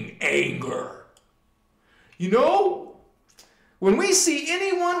 burning anger. You know, when we see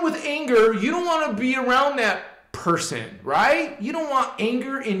anyone with anger, you don't want to be around that person, right? You don't want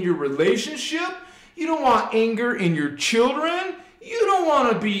anger in your relationship. You don't want anger in your children. You don't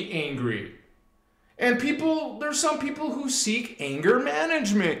want to be angry. And there's some people who seek anger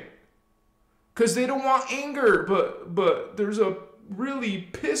management, because they don't want anger, but there's a really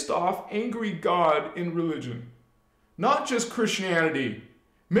pissed off, angry God in religion. Not just Christianity.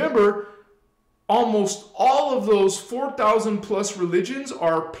 Remember, almost all of those 4,000 plus religions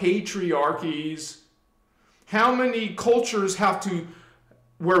are patriarchies. How many cultures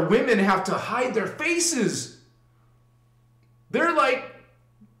where women have to hide their faces? They're like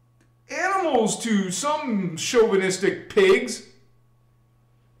animals to some chauvinistic pigs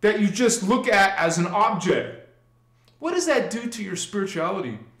that you just look at as an object. What does that do to your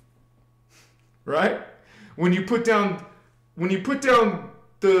spirituality? Right? When you put down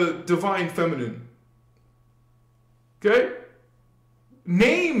the divine feminine. Okay?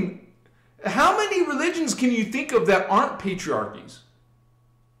 Name, how many religions can you think of that aren't patriarchies?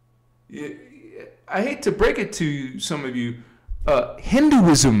 I hate to break it to some of you.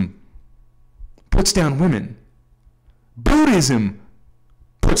 Hinduism puts down women. Buddhism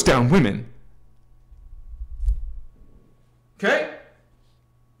puts down women. Okay?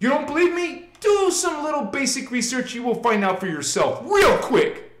 You don't believe me? Do some little basic research. You will find out for yourself real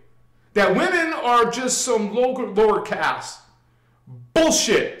quick that women are just some lower caste.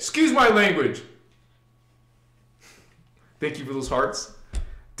 Bullshit. Excuse my language. Thank you for those hearts.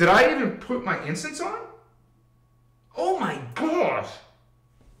 Did I even put my incense on? Oh my gosh.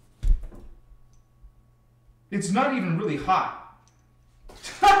 It's not even really hot.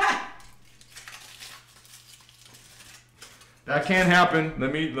 That can't happen.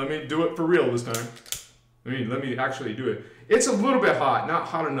 Let me do it for real this time. Let me actually do it. It's a little bit hot, not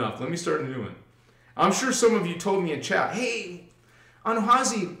hot enough. Let me start a new one. I'm sure some of you told me in chat, hey,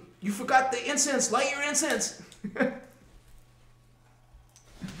 Anuhazi, you forgot the incense. Light your incense.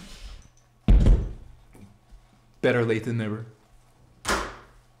 Better late than never.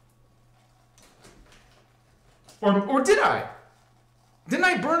 Or did I? Didn't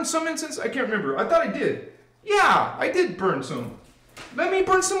I burn some incense? I can't remember. I thought I did. Yeah, I did burn some. Let me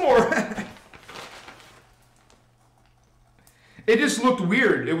burn some more. It just looked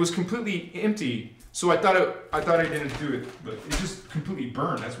weird. It was completely empty. So I thought I didn't do it, but it just completely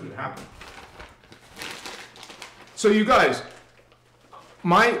burned. That's what happened. So you guys,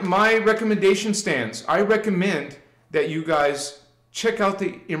 my recommendation stands. I recommend that you guys check out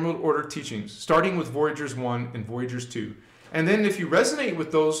the Emerald Order teachings, starting with Voyagers 1 and Voyagers 2. And then if you resonate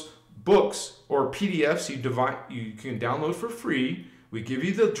with those books or PDFs you can download for free, we give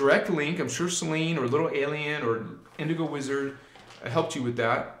you the direct link. I'm sure Celine or Little Alien or Indigo Wizard helped you with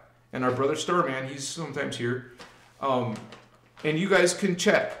that. And our brother Starman, he's sometimes here. And you guys can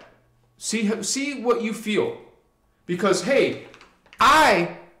check. See what you feel. Because, hey,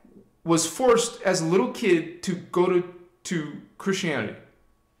 I was forced as a little kid to go to Christianity.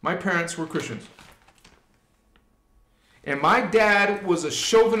 My parents were Christians. And my dad was a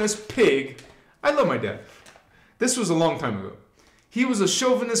chauvinist pig. I love my dad. This was a long time ago. He was a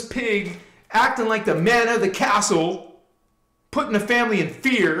chauvinist pig, acting like the man of the castle, putting the family in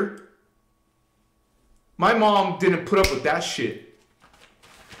fear. My mom didn't put up with that shit.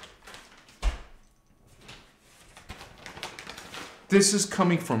 This is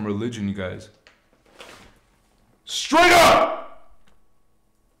coming from religion, you guys. Straight up!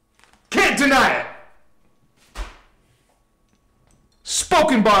 Can't deny it!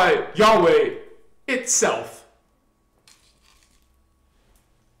 Spoken by Yahweh itself.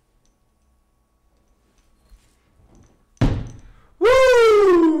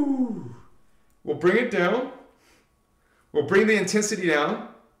 Woo! We'll bring it down. We'll bring the intensity down.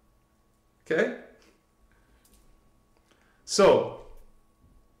 Okay? So,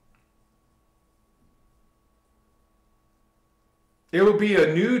 it will be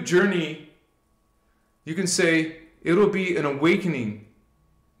a new journey. You can say it'll be an awakening.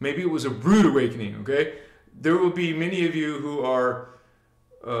 Maybe it was a rude awakening, okay? There will be many of you who are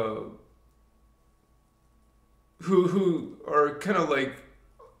who are kind of like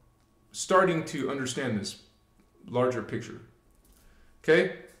starting to understand this larger picture.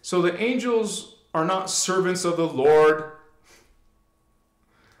 Okay? So the angels are not servants of the Lord.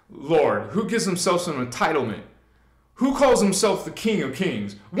 Lord, who gives himself some entitlement? Who calls himself the King of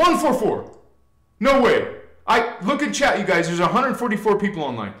Kings? 144. No way. I look in chat, you guys. There's 144 people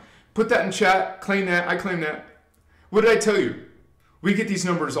online. Put that in chat. Claim that. I claim that. What did I tell you? We get these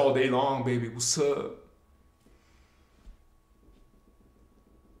numbers all day long, baby. What's up?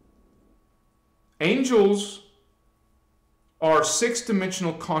 Angels are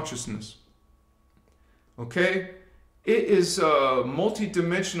six-dimensional consciousness. Okay? It is a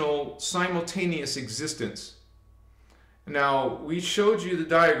multi-dimensional simultaneous existence. Now, we showed you the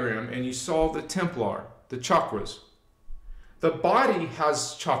diagram and you saw the Templar, the chakras. The body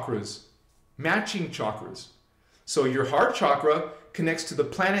has chakras, matching chakras. So your heart chakra connects to the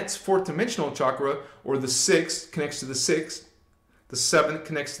planet's fourth dimensional chakra, or the sixth connects to the sixth. The seventh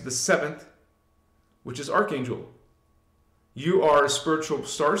connects to the seventh, which is Archangel. You are a spiritual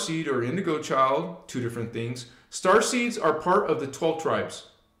starseed or indigo child, two different things. Starseeds are part of the 12 tribes.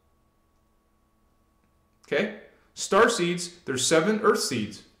 Okay? Starseeds, there's 7 earth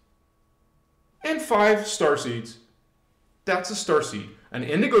seeds and 5 star seeds. That's a starseed. An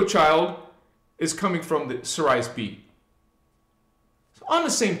indigo child is coming from the Sirius B. So on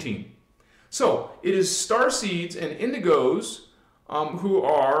the same team. So it is starseeds and indigos who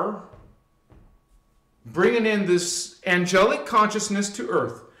are bringing in this angelic consciousness to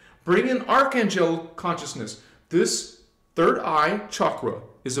earth, bringing archangelic consciousness. This third eye chakra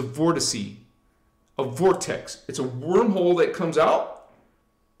is a vortex. A vortex. It's a wormhole that comes out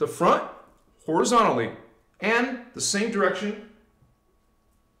the front horizontally and the same direction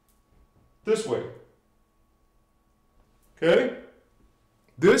this way. Okay?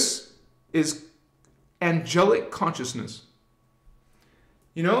 This is angelic consciousness.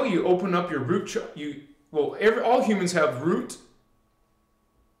 You know, you open up your root all humans have root,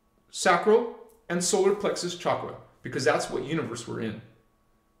 sacral, and solar plexus chakra because that's what universe we're in.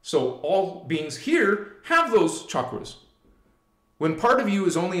 So all beings here have those chakras. When part of you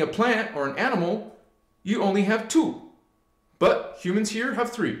is only a plant or an animal, you only have 2. But humans here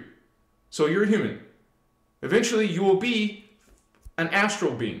have 3. So you're a human. Eventually you will be an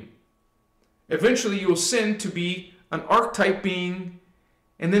astral being. Eventually you will ascend to be an archetype being,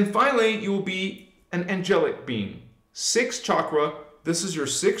 and then finally you will be an angelic being. 6th chakra, this is your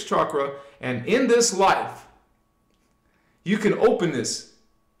 6th chakra, and in this life, you can open this.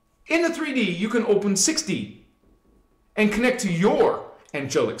 In the 3D, you can open 6D and connect to your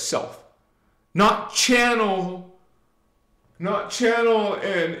angelic self. Not channel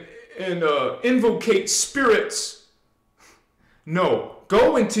and invocate spirits. No,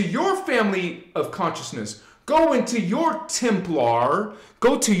 go into your family of consciousness. Go into your Templar.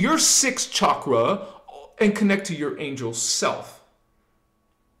 Go to your 6th chakra and connect to your angel self.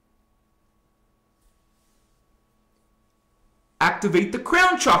 Activate the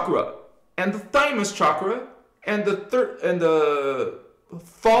crown chakra and the thymus chakra and the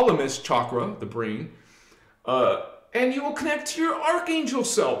thalamus chakra, the brain, and you will connect to your archangel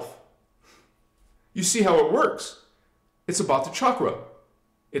self. You see how it works. It's about the chakra.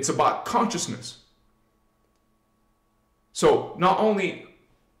 It's about consciousness. So not only,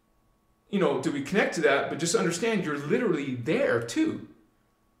 do we connect to that, but just understand you're literally there too.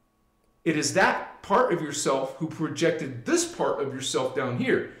 It is that part of yourself who projected this part of yourself down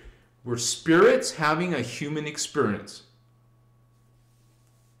here. We're spirits having a human experience.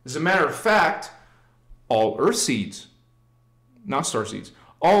 As a matter of fact, all earth seeds, not star seeds,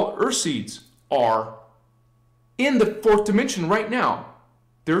 all earth seeds are in the 4th dimension right now.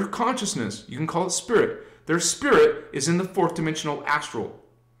 Their consciousness, you can call it spirit. Their spirit is in the 4th dimensional astral.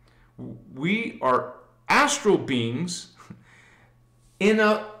 We are astral beings in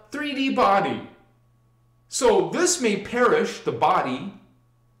a 3D body. So this may perish, the body,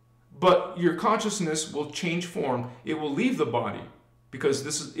 but your consciousness will change form. It will leave the body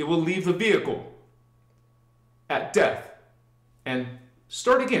because it will leave the vehicle at death and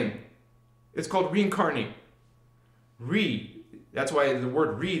start again. It's called reincarnate. That's why the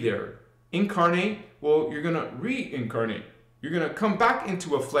word there. Incarnate, well, you're going to reincarnate. You're going to come back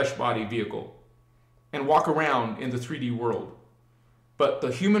into a flesh body vehicle and walk around in the 3D world. But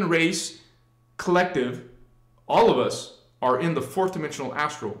the human race, collective, all of us are in the 4th dimensional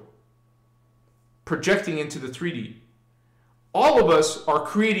astral, projecting into the 3D. All of us are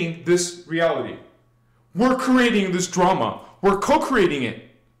creating this reality. We're creating this drama. We're co-creating it.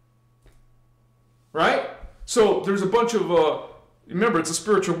 Right? So there's a bunch of, remember, it's a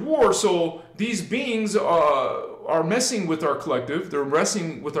spiritual war, so these beings are messing with our collective. They're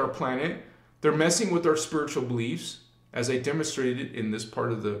messing with our planet. They're messing with our spiritual beliefs, as I demonstrated in this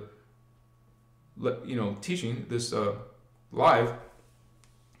part of the teaching, this live.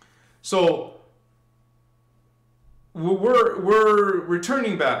 So we're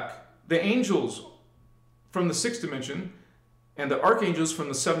returning back. The angels from the 6th dimension and the archangels from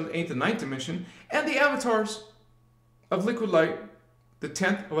the 7th, 8th, and 9th dimension, and the avatars of liquid light, the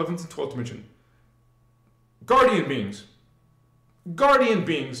 10th, 11th, and 12th dimension. Guardian beings. Guardian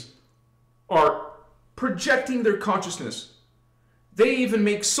beings are projecting their consciousness. They even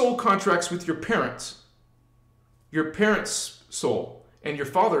make soul contracts with your parents soul and your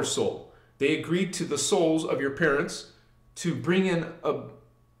father's soul. They agreed to the souls of your parents to bring in a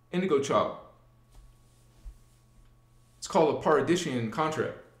indigo child. It's called a paradisian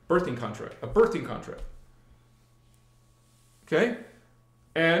contract, a birthing contract. Okay?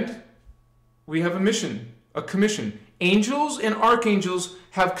 And we have a mission, a commission. Angels and archangels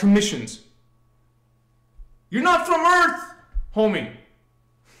have commissions. You're not from Earth, homie.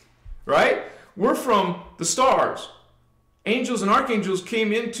 Right? We're from the stars. Angels and archangels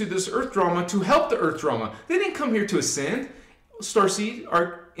came into this Earth drama to help the Earth drama. They didn't come here to ascend. Starseed,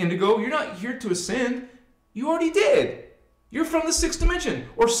 Indigo, you're not here to ascend. You already did. You're from the 6th dimension,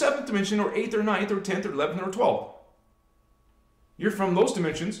 or 7th dimension, or 8th, or 9th, or 10th, or 11th, or 12th. You're from those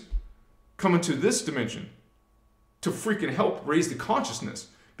dimensions, coming to this dimension to freaking help raise the consciousness,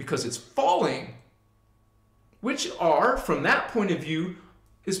 because it's falling, which are, from that point of view,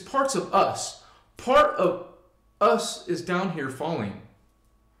 is parts of us. Part of us is down here falling.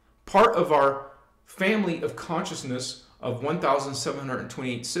 Part of our family of consciousness of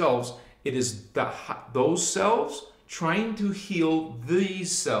 1,728 selves, it is those selves trying to heal these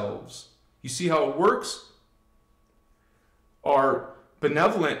selves. You see how it works? Our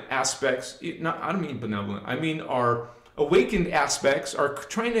benevolent aspects, I don't mean benevolent, I mean our awakened aspects are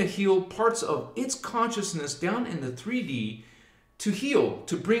trying to heal parts of its consciousness down in the 3D to heal,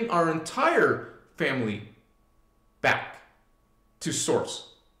 to bring our entire family back to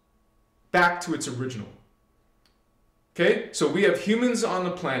source, back to its original. Okay, so we have humans on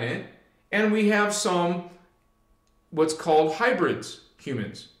the planet, and we have some what's called hybrids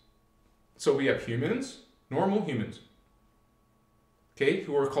humans. So we have humans, normal humans, okay,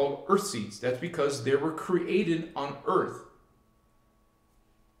 who are called earth seeds. That's because they were created on earth.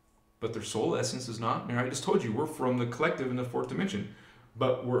 But their soul essence is not. I just told you, we're from the collective in the fourth dimension.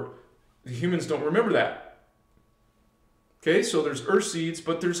 But the humans don't remember that. Okay, so there's earth seeds,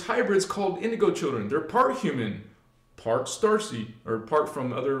 but there's hybrids called indigo children. They're part human, part starseed, or part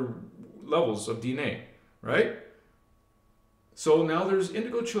from other levels of DNA, right? So now there's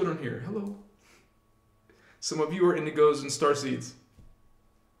indigo children here. Hello. Some of you are indigos and starseeds.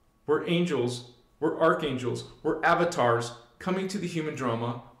 We're angels, we're archangels, we're avatars coming to the human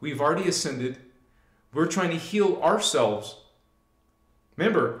drama. We've already ascended. We're trying to heal ourselves.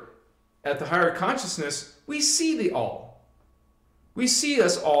 Remember, at the higher consciousness, we see the all. We see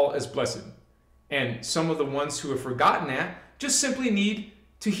us all as blessed. And some of the ones who have forgotten that just simply need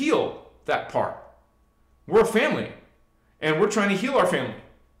to heal that part. We're a family, and we're trying to heal our family.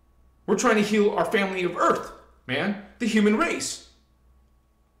 We're trying to heal our family of Earth, man, the human race.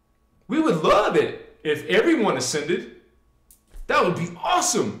 We would love it if everyone ascended. That would be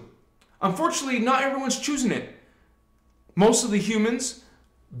awesome. Unfortunately, not everyone's choosing it. Most of the humans,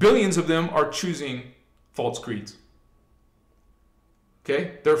 billions of them, are choosing false creeds.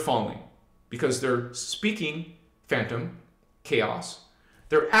 Okay? They're falling because they're speaking phantom chaos.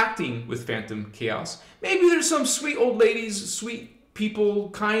 They're acting with phantom chaos. Maybe there's some sweet old ladies, sweet people,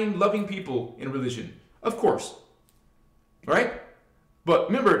 kind, loving people in religion. Of course. Right? But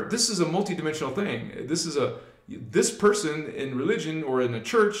remember, this is a multidimensional thing. This person in religion or in a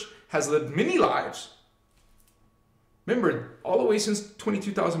church has lived many lives. Remember, all the way since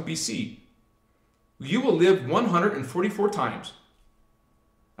 22,000 BC, you will live 144 times.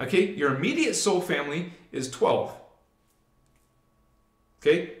 Okay, your immediate soul family is 12.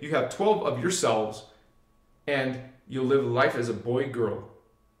 Okay, you have 12 of yourselves, and you'll live life as a boy, girl,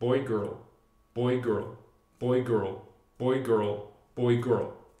 boy, girl, boy, girl, boy, girl, boy, girl, boy,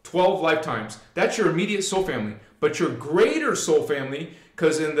 girl. 12 lifetimes. That's your immediate soul family. But your greater soul family,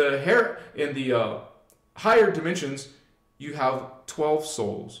 because in the higher dimensions, you have 12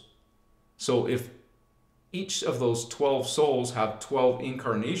 souls. So if each of those 12 souls have 12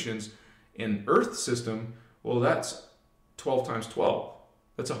 incarnations in Earth system, well, that's 12 times 12.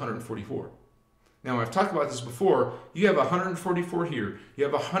 That's 144. Now, I've talked about this before. You have 144 here. You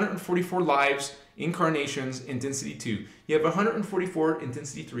have 144 lives, incarnations in density 2. You have 144 in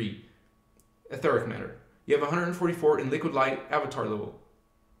density 3, etheric matter. You have 144 in liquid light, avatar level.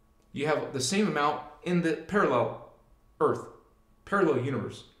 You have the same amount in the parallel Earth, parallel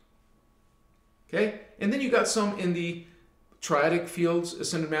universe. Okay? And then you got some in the triadic fields,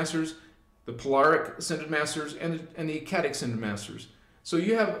 ascended masters, the polaric ascended masters, and the ecadic ascended masters. So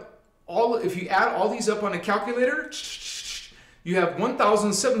you have all, if you add all these up on a calculator, you have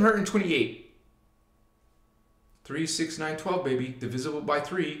 1,728. 3, 6, 9, 12, baby, divisible by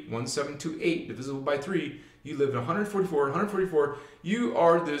 3, 1728, divisible by 3. You live in 144, 144. You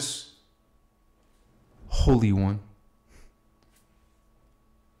are this holy one.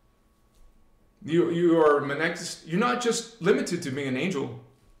 You are monastic. You're not just limited to being an angel.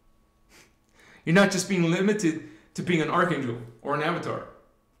 You're not just being limited to being an archangel or an avatar.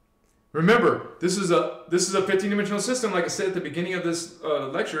 Remember, this is a 15-dimensional system. Like I said at the beginning of this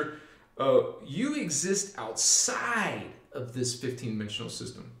lecture, you exist outside of this 15-dimensional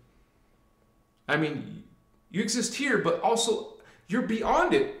system. I mean, you exist here, but also you're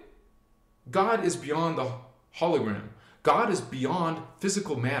beyond it. God is beyond the hologram. God is beyond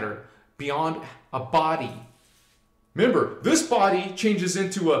physical matter, beyond a body. Remember, this body changes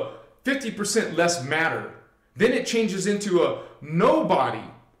into a 50% less matter. Then it changes into a no body,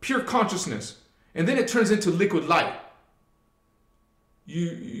 pure consciousness. And then it turns into liquid light.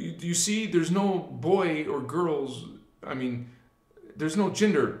 You see, there's no boy or girls. I mean, there's no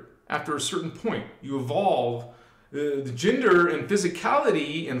gender after a certain point. You evolve. The gender and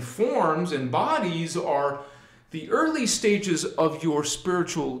physicality and forms and bodies are the early stages of your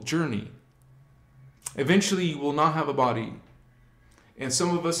spiritual journey. Eventually, you will not have a body. And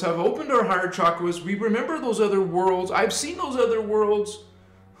some of us have opened our higher chakras. We remember those other worlds. I've seen those other worlds.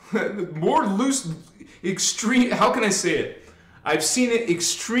 More loose, extreme, how can I say it? I've seen it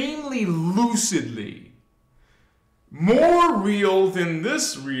extremely lucidly. More real than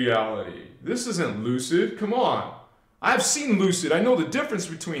this reality. This isn't lucid, come on. I've seen lucid. I know the difference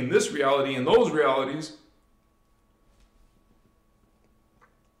between this reality and those realities.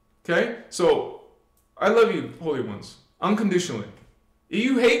 Okay, so I love you, holy ones, unconditionally.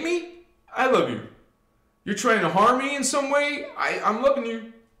 You hate me, I love you. You're trying to harm me in some way, I'm loving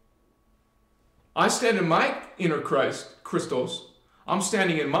you. I stand in my inner Christos. I'm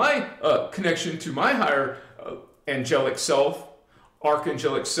standing in my connection to my higher angelic self.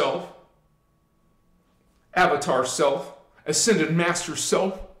 archangelic self, avatar self, ascended master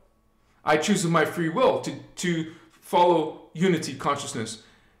self. I choose with my free will to follow unity consciousness,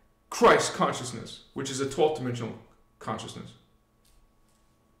 Christ consciousness, which is a 12th dimensional consciousness.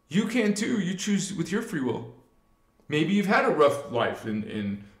 You can too. You choose with your free will. Maybe you've had a rough life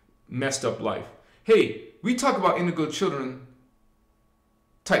and messed up life. Hey, we talk about indigo children,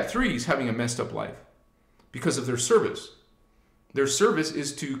 type 3s, having a messed up life because of their service. Their service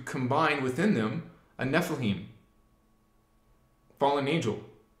is to combine within them a Nephilim, fallen angel.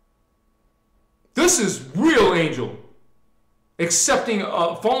 This is real angel, accepting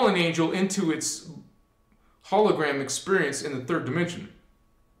a fallen angel into its hologram experience in the 3rd dimension.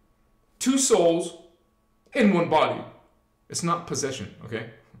 2 souls in 1 body. It's not possession, okay?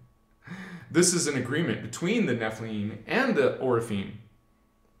 This is an agreement between the Nephilim and the Oraphim,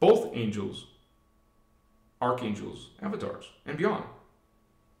 both angels, archangels, avatars, and beyond.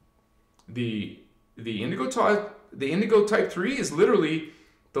 The indigo type 3 is literally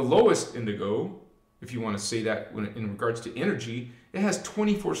the lowest indigo, if you want to say that in regards to energy. It has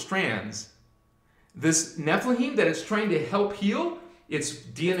 24 strands. This Nephilim that it's trying to help heal, its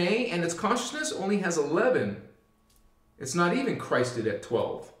DNA and its consciousness only has 11. It's not even Christed at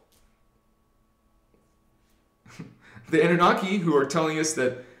 12. The Anunnaki, who are telling us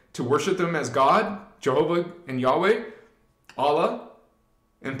that to worship them as God, Jehovah and Yahweh, Allah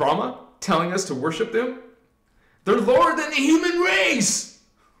and Brahma, telling us to worship them, they're lower than the human race.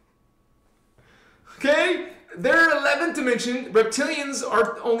 Okay? They're 11th dimension. Reptilians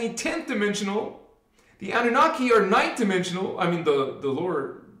are only 10th dimensional. The Anunnaki are 9th dimensional. I mean, the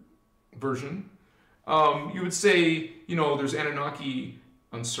lower version. You would say, you know, there's Anunnaki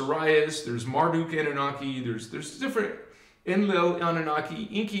on Sirius, there's Marduk Anunnaki, there's different Enlil Anunnaki,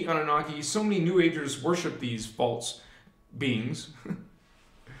 Inky Anunnaki. So many New Agers worship these false beings.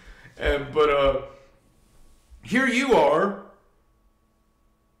 But here you are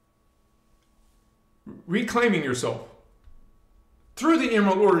reclaiming yourself through the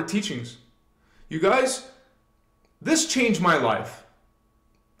Emerald Order teachings. You guys, this changed my life.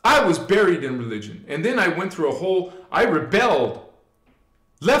 I was buried in religion, and then I went through I rebelled,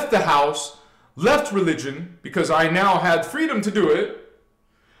 left the house, left religion, because I now had freedom to do it.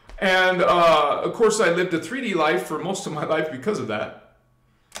 And of course I lived a 3D life for most of my life because of that.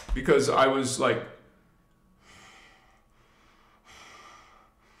 Because I was like,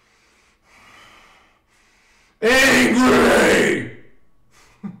 angry!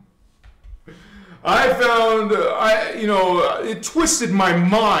 I found, it twisted my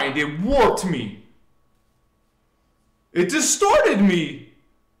mind. It warped me. It distorted me.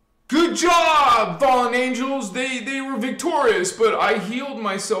 Good job, fallen angels. They were victorious, but I healed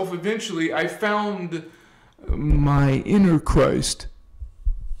myself eventually. I found my inner Christ.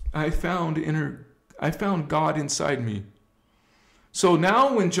 I found God inside me. So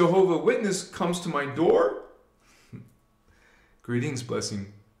now when Jehovah Witness comes to my door, greetings,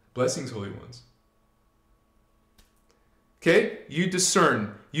 blessings, holy ones. Okay? You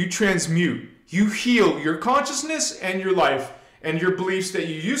discern, you transmute, you heal your consciousness and your life and your beliefs that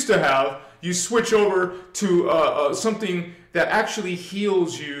you used to have. You switch over to something that actually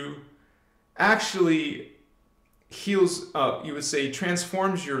heals you, you would say,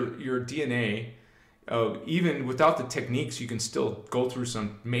 transforms your DNA. Even without the techniques, you can still go through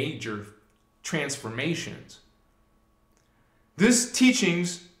some major transformations. This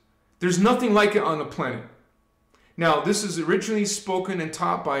teachings, there's nothing like it on the planet. Now, this is originally spoken and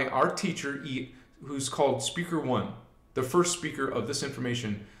taught by our teacher, who's called Speaker 1, the first speaker of this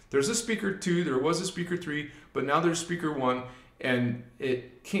information. There's a Speaker 2, there was a Speaker 3, but now there's Speaker 1, and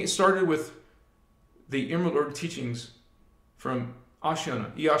it started with the Emerald Order teachings from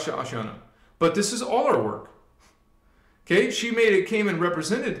Ashiana, Iyasha Ashiana. But this is all our work. Okay, she came and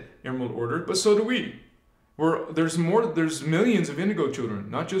represented Emerald Order, but so do we. There's millions of indigo children,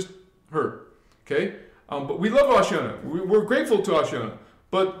 not just her. Okay? But we love Ashiana. We're grateful to Ashiana.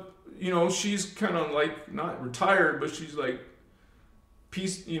 But, she's kind of like, not retired, but she's like,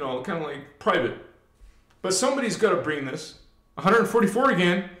 kind of like private. But somebody's got to bring this. 144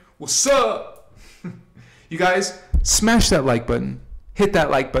 again. What's up? You guys, smash that like button. Hit that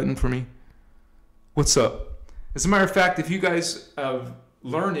like button for me. What's up? As a matter of fact, if you guys have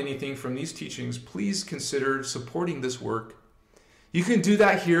learned anything from these teachings, please consider supporting this work. You can do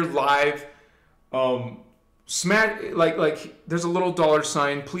that here live. Smash, like there's a little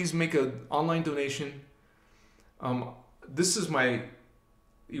 $sign. Please make an online donation. This is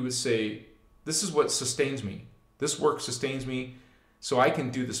this is what sustains me. This work sustains me, so I can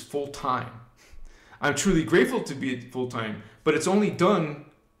do this full time. I'm truly grateful to be full-time, but it's only done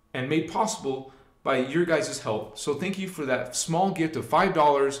and made possible by your guys' help. So thank you for that small gift of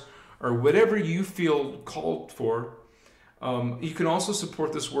 $5 or whatever you feel called for. You can also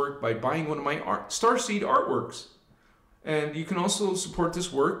support this work by buying one of my Starseed artworks. And you can also support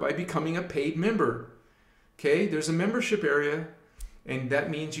this work by becoming a paid member. Okay, there's a membership area, and that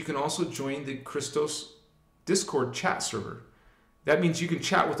means you can also join the Christos Discord chat server. That means you can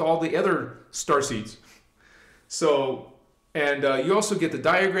chat with all the other Starseeds. So, and you also get the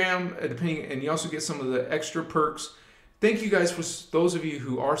diagram, and you also get some of the extra perks. Thank you guys for those of you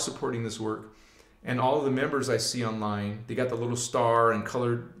who are supporting this work, and all of the members I see online. They got the little star and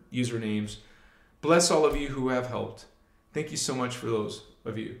colored usernames. Bless all of you who have helped. Thank you so much for those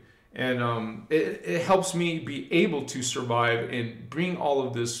of you. And it helps me be able to survive and bring all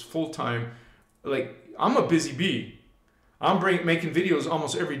of this full-time. Like, I'm a busy bee. I'm making videos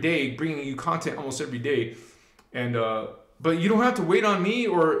almost every day, bringing you content almost every day. And but you don't have to wait on me,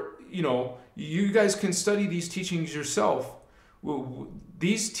 or, you know, you guys can study these teachings yourself.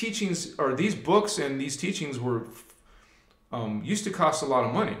 These teachings, or these books and these teachings were used to cost a lot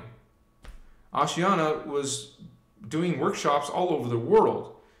of money. Ashiana was doing workshops all over the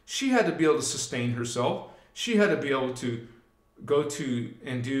world. She had to be able to sustain herself. She had to be able to go to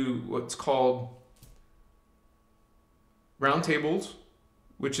and do what's called roundtables,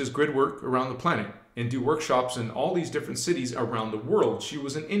 which is grid work around the planet, and do workshops in all these different cities around the world. She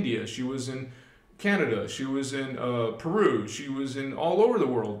was in India. She was in Canada. She was in Peru. She was in all over the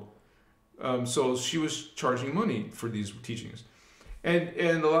world. So she was charging money for these teachings.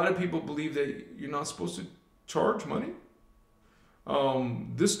 And a lot of people believe that you're not supposed to charge money.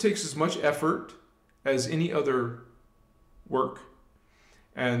 This takes as much effort as any other work.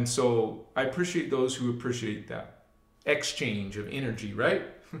 And so I appreciate those who appreciate that exchange of energy, right?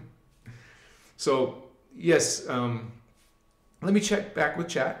 So, yes, let me check back with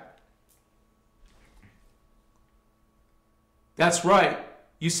chat. That's right.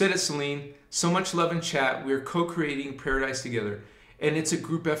 You said it, Celine. So much love in chat. We're co-creating paradise together. And it's a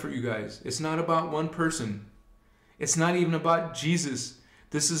group effort, you guys. It's not about one person. It's not even about Jesus.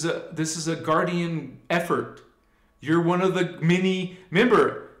 This is a guardian effort. You're one of the many.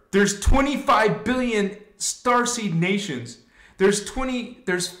 Remember, there's 25 billion starseed nations. There's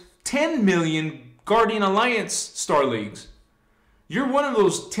 10 million Guardian Alliance star leagues. You're one of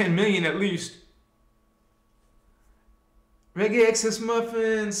those 10 million at least. Reggae Excess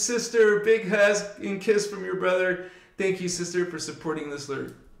Muffin, sister, big hug and kiss from your brother. Thank you, sister, for supporting this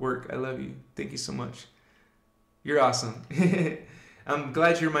work. I love you. Thank you so much. You're awesome. I'm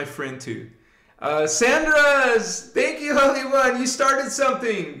glad you're my friend too. Sandra's, thank you, Holy One. You started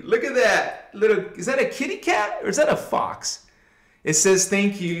something. Look at that. Is that a kitty cat or is that a fox? It says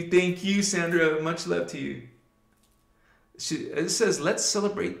thank you, Sandra. Much love to you. It says let's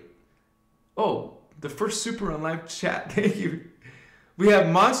celebrate. Oh, the first super on live chat. Thank you. We have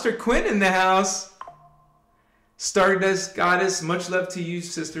Monster Quinn in the house. Stardust Goddess, much love to you,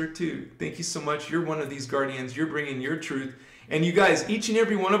 sister, too. Thank you so much. You're one of these guardians. You're bringing your truth. And you guys, each and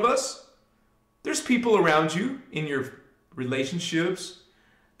every one of us, there's people around you in your relationships,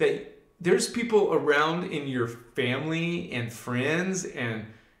 that there's people around in your family and friends and,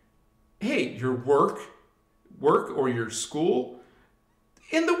 hey, your work or your school,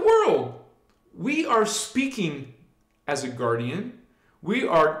 in the world. We are speaking as a guardian. We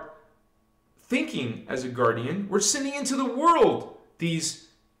are thinking as a guardian. We're sending into the world these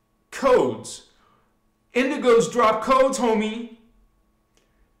codes. Indigos drop codes, homie.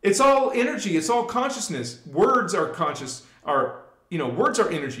 It's all energy. It's all consciousness. Words are conscious. Words are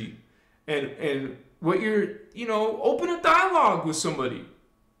energy. And what you're, open a dialogue with somebody.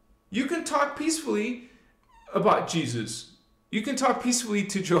 You can talk peacefully about Jesus. You can talk peacefully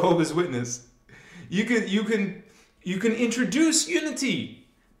to Jehovah's Witness. You can introduce unity.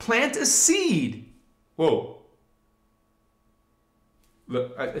 Plant a seed. Whoa.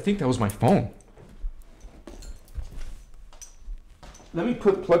 Look, I think that was my phone. Let me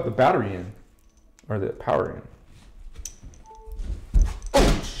plug the battery in, or the power in.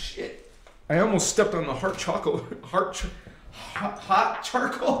 Oh shit! I almost stepped on the hot charcoal.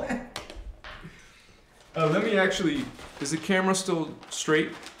 Let me actually. Is the camera still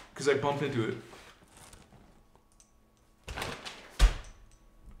straight? Because I bumped into it.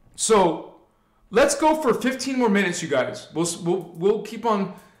 So let's go for 15 more minutes, you guys. We'll keep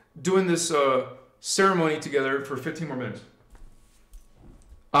on doing this ceremony together for 15 more minutes.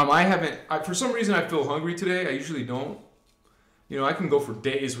 For some reason I feel hungry today. I usually don't. I can go for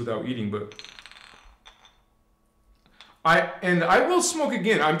days without eating, but I will smoke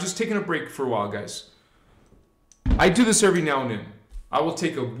again. I'm just taking a break for a while, guys. I do this every now and then. I will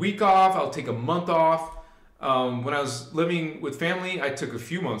take a week off. I'll take a month off. When I was living with family, I took a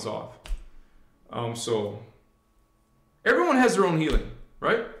few months off. So everyone has their own healing,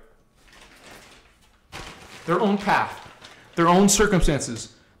 right? Their own path, their own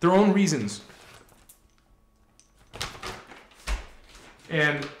circumstances, their own reasons.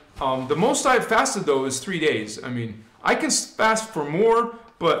 And the most I've fasted, though, is 3 days. I mean, I can fast for more,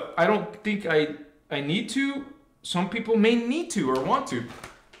 but I don't think I need to. Some people may need to or want to.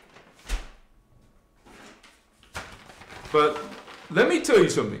 But let me tell you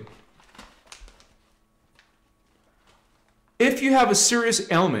something. If you have a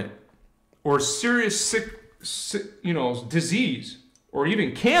serious ailment or serious sick, disease or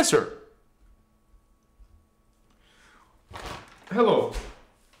even cancer, hello.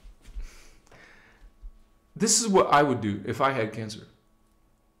 This is what I would do if I had cancer.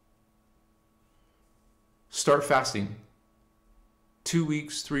 Start fasting. 2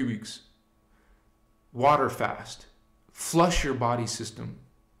 weeks, 3 weeks. Water fast. Flush your body system.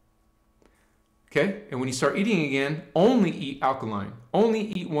 Okay? And when you start eating again, only eat alkaline. Only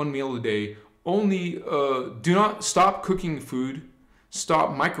eat 1 meal a day. Only do not stop cooking food. Stop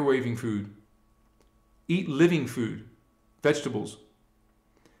microwaving food. Eat living food. Vegetables.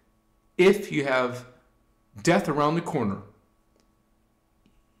 If you have death around the corner,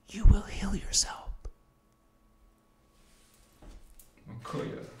 you will heal yourself.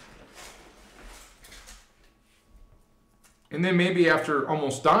 And then maybe after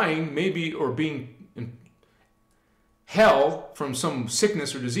almost dying, or being in hell from some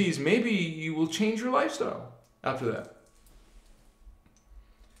sickness or disease, maybe you will change your lifestyle after that.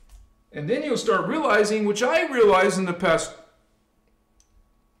 And then you'll start realizing, which I realized in the past,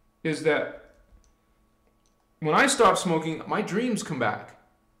 is that when I stop smoking, my dreams come back.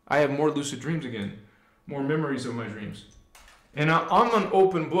 I have more lucid dreams again, more memories of my dreams. And I'm an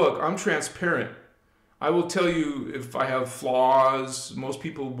open book. I'm transparent. I will tell you if I have flaws. Most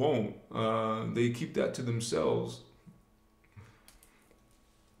people won't. They keep that to themselves.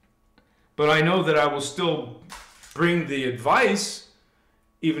 But I know that I will still bring the advice,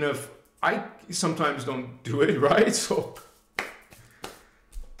 even if I sometimes don't do it, right? So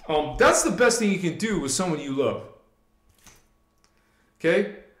that's the best thing you can do with someone you love.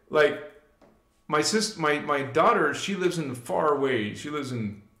 Okay? Like my daughter, she lives in far away. She lives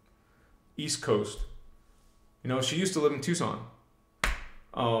in East Coast. She used to live in Tucson.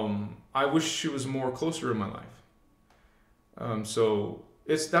 I wish she was more closer in my life. So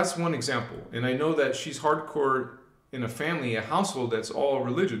that's one example. And I know that she's hardcore in a household that's all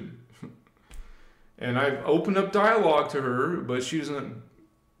religion. And I've opened up dialogue to her, but she doesn't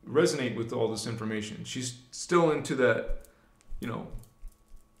resonate with all this information. She's still into that,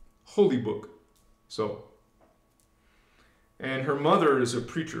 holy book. So, and her mother is a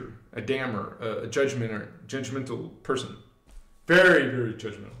preacher, a dammer, a judgmental person. Very, very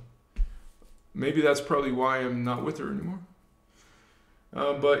judgmental. Maybe that's probably why I'm not with her anymore.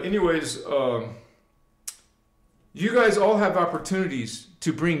 But anyways, you guys all have opportunities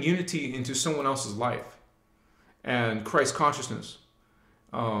to bring unity into someone else's life and Christ consciousness.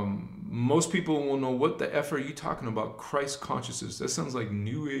 Most people will know, what the F are you talking about, Christ consciousness? That sounds like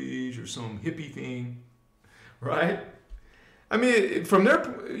New Age or some hippie thing, right? I mean, from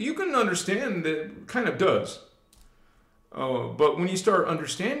there, you can understand that it kind of does. But when you start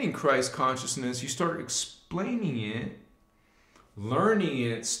understanding Christ consciousness, you start explaining it, learning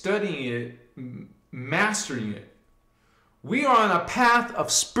it, studying it, mastering it. We are on a path of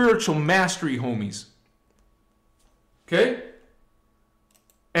spiritual mastery, homies. Okay?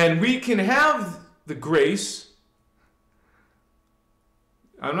 And we can have the grace.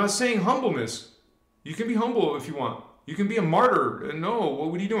 I'm not saying humbleness. You can be humble if you want. You can be a martyr. No,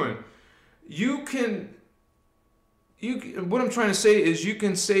 what are you doing? What I'm trying to say is, you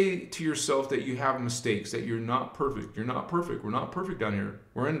can say to yourself that you have mistakes, that you're not perfect. You're not perfect. We're not perfect down here.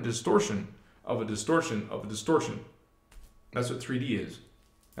 We're in a distortion of a distortion of a distortion. That's what 3D is.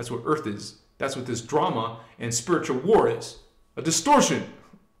 That's what Earth is. That's what this drama and spiritual war is. A distortion.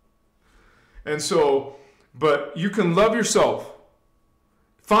 And so, but you can love yourself.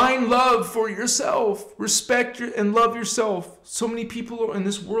 Find love for yourself. Respect and love yourself. So many people in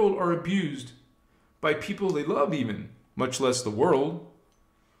this world are abused by people they love even, much less the world.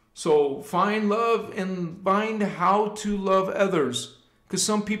 So find love and find how to love others. Because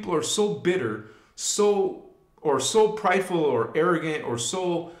some people are so bitter, so prideful or arrogant or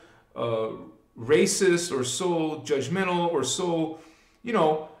so racist or so judgmental or so,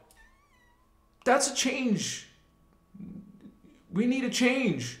 that's a change. we need a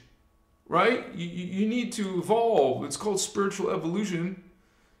change, right? You need to evolve. It's called spiritual evolution.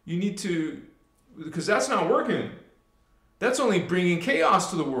 You need to, because that's not working. That's only bringing chaos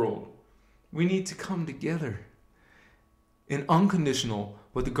to the world. We need to come together in unconditional,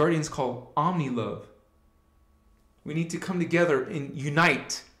 what the Guardians call omni-love. We need to come together and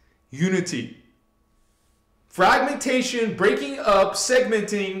unite, unity. Fragmentation, breaking up,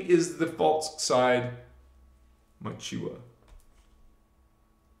 segmenting is the false side. Machiwa.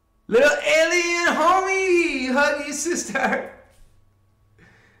 Little alien homie, hug you, sister.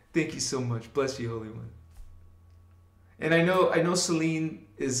 Thank you so much. Bless you, Holy One. And I know Celine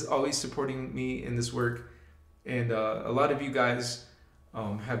is always supporting me in this work, and a lot of you guys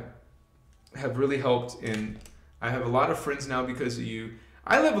have really helped, and I have a lot of friends now because of you.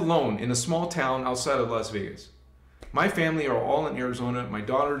 I live alone in a small town outside of Las Vegas. My family are all in Arizona. My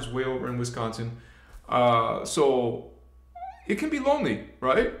daughter's way over in Wisconsin. So it can be lonely,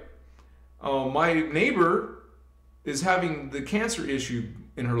 right? My neighbor is having the cancer issue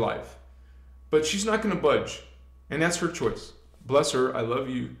in her life, but she's not going to budge, and that's her choice. Bless her. I love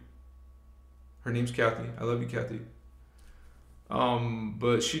you. Her name's Kathy. I love you, Kathy.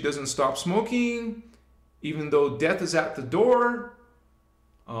 But she doesn't stop smoking, even though death is at the door.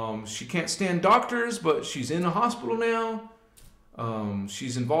 She can't stand doctors, but she's in a hospital now.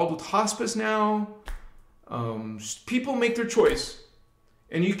 She's involved with hospice now. People make their choice,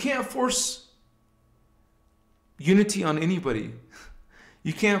 and you can't force unity on anybody.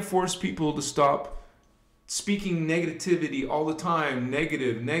 You can't force people to stop speaking negativity all the time.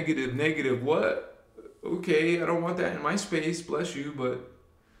 Negative, negative, negative. What? Okay, I don't want that in my space. Bless you, but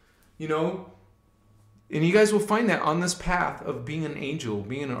you know. And you guys will find that on this path of being an angel,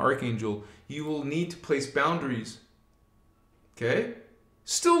 being an archangel, you will need to place boundaries. Okay?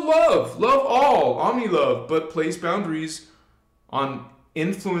 Still love all, omni-love, but place boundaries on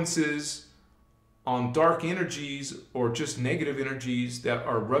influences, on dark energies, or just negative energies that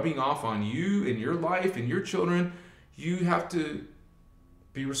are rubbing off on you and your life and your children. You have to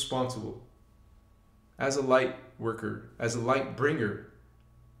be responsible as a light worker, as a light bringer.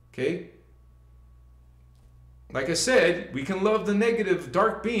 Okay? Like I said, we can love the negative,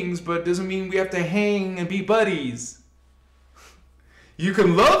 dark beings, but it doesn't mean we have to hang and be buddies. You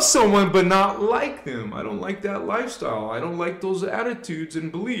can love someone, but not like them. I don't like that lifestyle. I don't like those attitudes and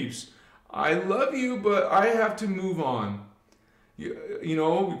beliefs. I love you, but I have to move on. You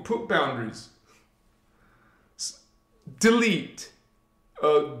know, we put boundaries. Delete,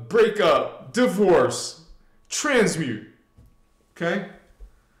 break up, divorce, transmute. Okay?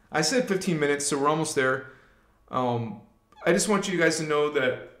 I said 15 minutes, so we're almost there. I just want you guys to know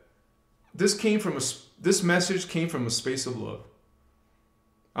that this message came from a space of love.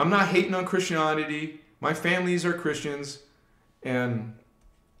 I'm not hating on Christianity. My families are Christians, and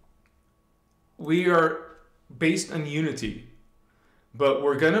we are based on unity. But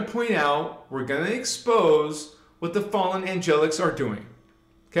we're going to point out, we're going to expose what the fallen angelics are doing.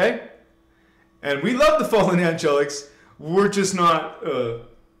 Okay? And we love the fallen angelics. We're just not,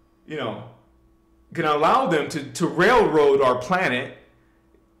 going to allow them to railroad our planet,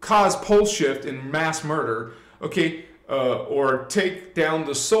 cause pole shift and mass murder, okay, or take down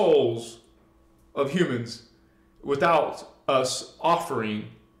the souls of humans without us offering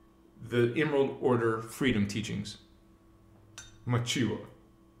the Emerald Order freedom teachings. Machiwa.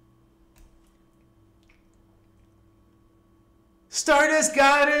 Stardust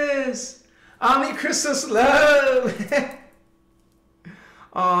Goddess! Inerchristos love!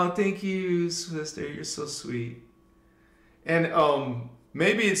 Oh, thank you, sister. You're so sweet. And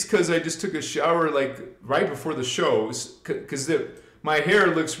maybe it's because I just took a shower like right before the show, because my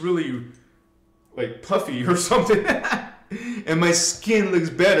hair looks really like puffy or something, and my skin looks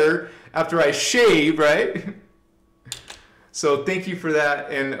better after I shave, right? So thank you for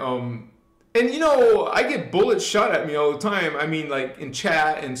that. And you know, I get bullets shot at me all the time. I mean, like in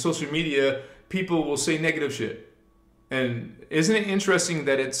chat and social media, people will say negative shit. And isn't it interesting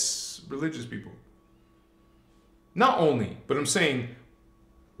that it's religious people? Not only, but I'm saying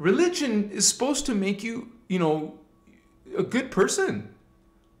religion is supposed to make you, a good person,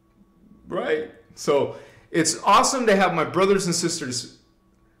 right? So it's awesome to have my brothers and sisters,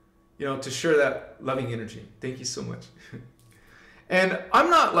 to share that loving energy. Thank you so much. And I'm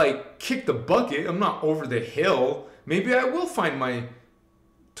not like kick the bucket. I'm not over the hill. Maybe I will find my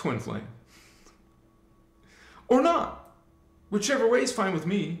twin flame. Or not. Whichever way is fine with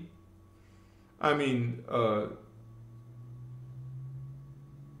me. I mean,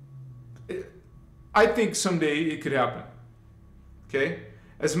 I think someday it could happen. Okay?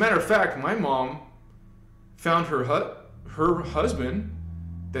 As a matter of fact, my mom found her hut her husband,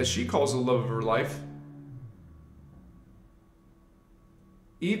 that she calls the love of her life,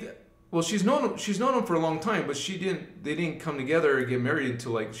 she's known him for a long time, but they didn't come together and get married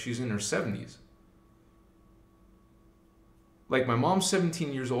until like she's in her 70s. Like my mom's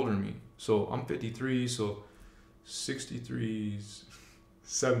 17 years older than me, so I'm 53, so 63,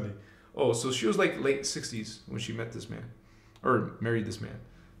 70. Oh, so she was like late 60s when she met this man, or married this man.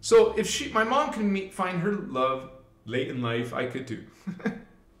 So if my mom can find her love late in life, I could too.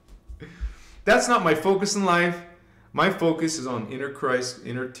 That's not my focus in life. My focus is on inner Christ,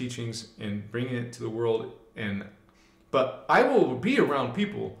 inner teachings, and bringing it to the world. But I will be around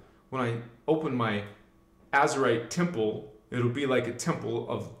people when I open my Azurite temple. It'll be like a temple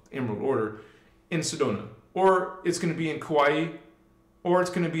of Emerald Order in Sedona, or it's going to be in Kauai, or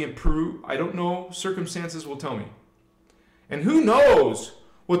it's going to be in Peru. I don't know. Circumstances will tell me. And who knows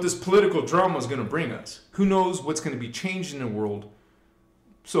what this political drama is going to bring us? Who knows what's going to be changed in the world?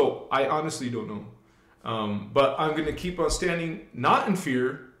 So I honestly don't know. But I'm going to keep on standing, not in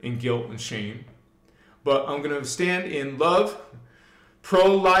fear and guilt and shame, but I'm going to stand in love,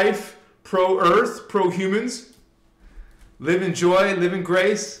 pro-life, pro-earth, pro-humans, live in joy, live in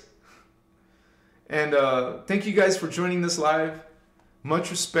grace. And thank you guys for joining this live.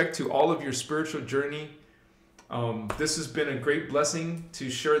 Much respect to all of your spiritual journey. This has been a great blessing to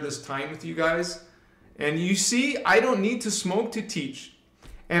share this time with you guys. And you see, I don't need to smoke to teach.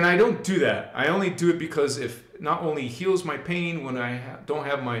 And I don't do that. I only do it because it not only heals my pain when I don't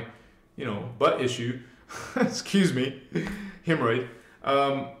have my, butt issue, excuse me, hemorrhoid.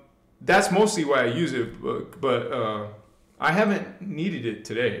 That's mostly why I use it, but I haven't needed it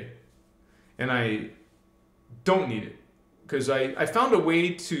today. And I don't need it. Because I found a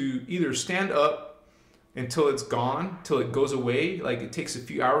way to either stand up until it's gone, till it goes away, like it takes a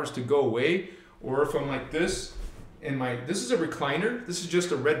few hours to go away, or if I'm like this, this is a recliner. This is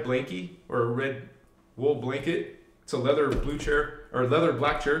just a red blankie or a red wool blanket. It's a leather blue chair or leather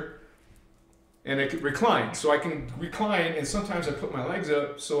black chair, and it can recline. So I can recline, and sometimes I put my legs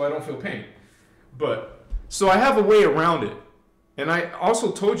up so I don't feel pain. So I have a way around it. And I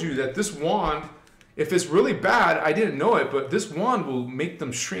also told you that this wand, if it's really bad, I didn't know it, but this wand will make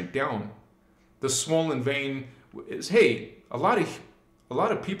them shrink down. The swollen vein is, hey, a lot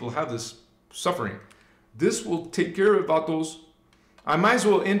of people have this suffering. This will take care about those. I might as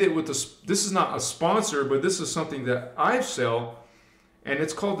well end it with this. This is not a sponsor, but this is something that I sell, and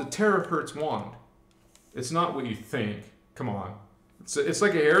it's called the Terahertz Wand. It's not what you think. Come on. It's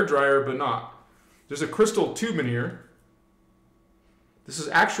like a hair dryer, but not. There's a crystal tube in here.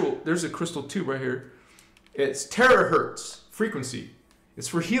 There's a crystal tube right here. It's terahertz frequency. It's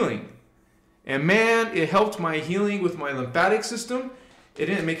for healing. And man, it helped my healing with my lymphatic system. It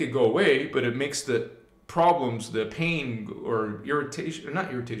didn't make it go away, but it makes the problems, the pain or irritation, or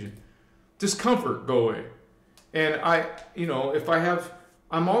not irritation, discomfort go away. And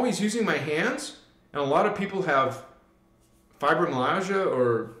I'm always using my hands, and a lot of people have fibromyalgia,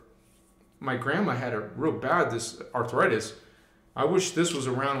 or my grandma had a real bad, this arthritis. I wish this was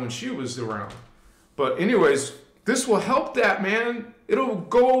around when she was around. But anyways, this will help that, man. It'll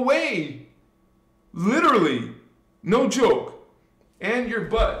go away. Literally. No joke. And your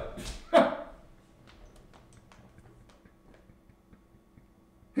butt.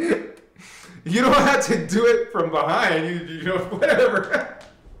 You don't have to do it from behind. Whatever.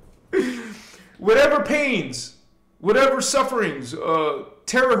 Whatever pains, whatever sufferings,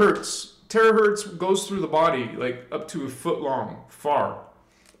 terahertz goes through the body, like up to a foot long, far.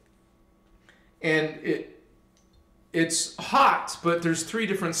 And it's hot, but there's 3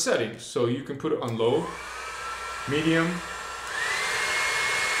 different settings. So you can put it on low, medium,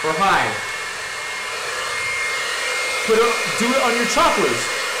 or high. Do it on your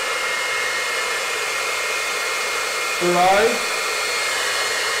chakras. Third eye,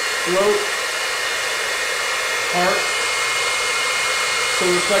 throat, heart,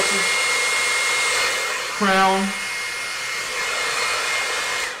 solar plexus, crown.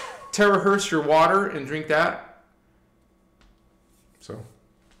 Terahertz your water and drink that. So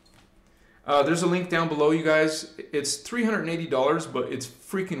there's a link down below, you guys. It's $380, but it's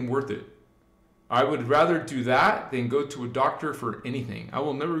freaking worth it. I would rather do that than go to a doctor for anything. I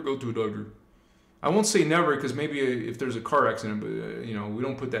will never go to a doctor. I won't say never, because maybe if there's a car accident, but we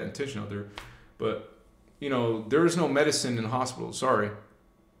don't put that intention out there. But there is no medicine in hospitals. Sorry,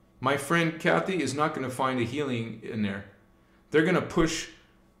 my friend Kathy is not going to find a healing in there. They're going to push.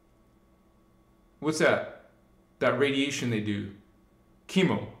 What's that? That radiation they do,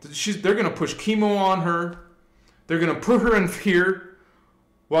 chemo. They're going to push chemo on her. They're going to put her in here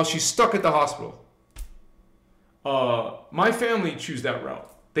while she's stuck at the hospital.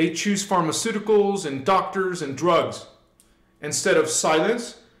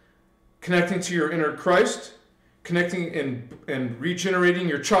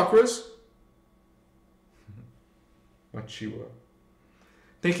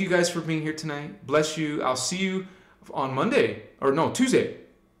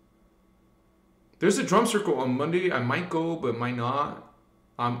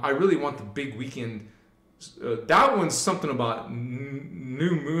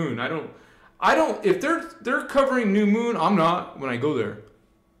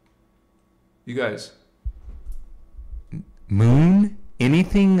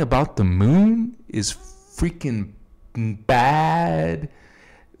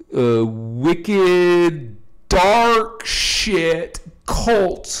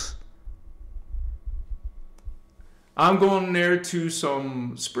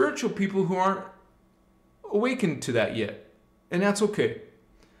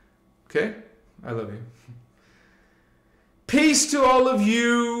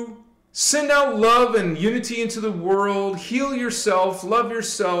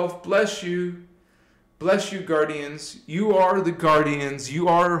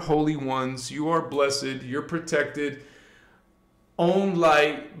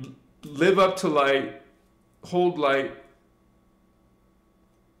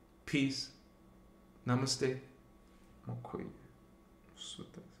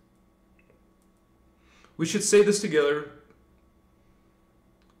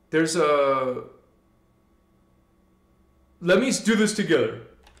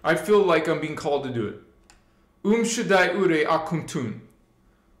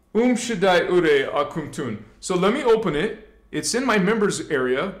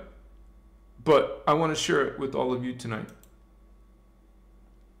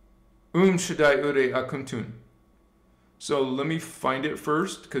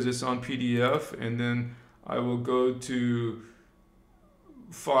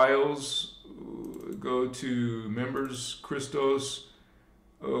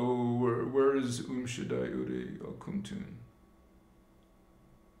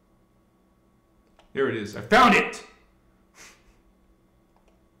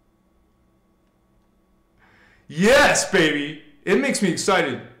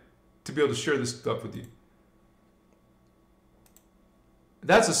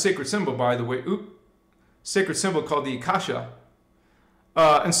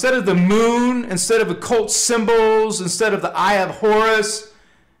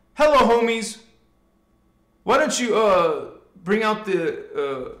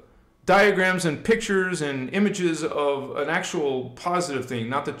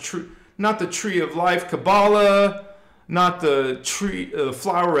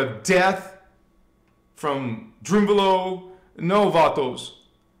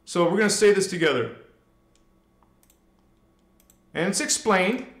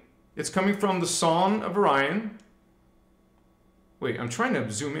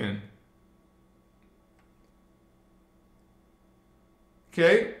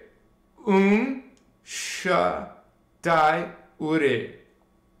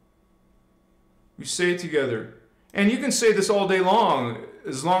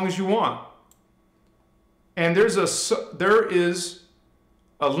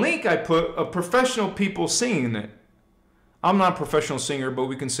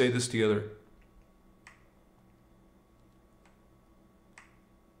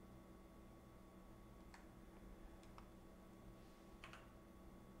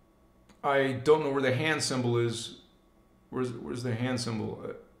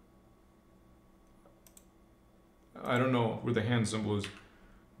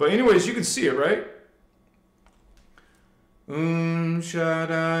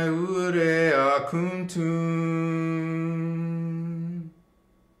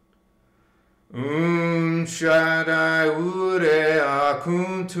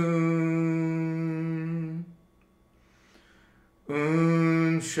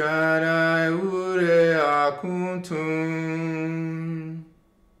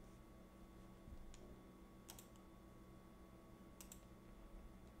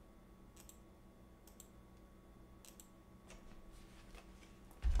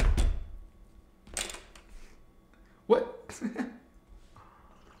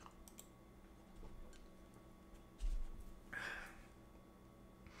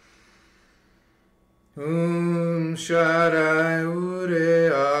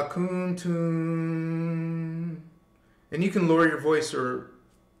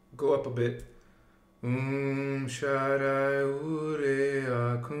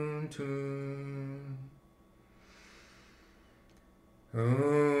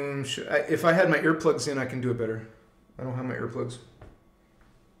 If I had my earplugs in, I can do it better. I don't have my earplugs.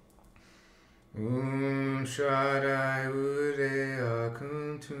 Shaddai Udaya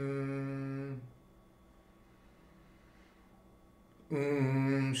Kuntum.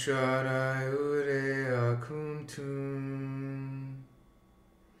 Shaddai Udaya Kuntum.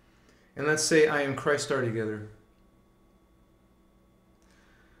 And let's say I am Christ star together.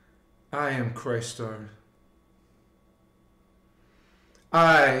 I am Christ star.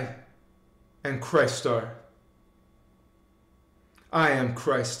 I am Christ star. I am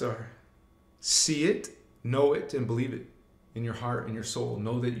Christ star. See it, know it, and believe it in your heart and your soul.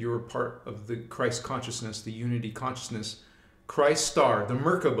 Know that you're a part of the Christ consciousness, the unity consciousness. Christ star, the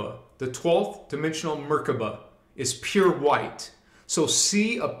Merkaba, the 12th dimensional Merkaba, is pure white. So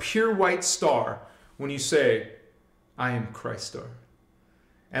see a pure white star when you say, I am Christ star.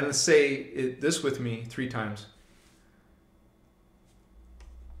 And let's say this with me 3 times.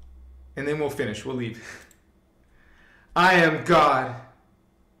 And then we'll finish. We'll leave. I am God.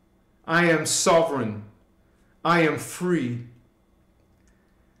 I am sovereign. I am free.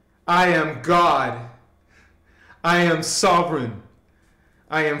 I am God. I am sovereign.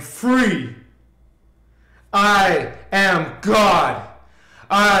 I am free. I am God.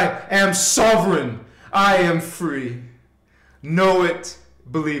 I am sovereign. I am free. Know it.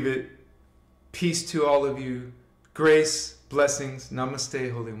 Believe it. Peace to all of you. Grace, blessings.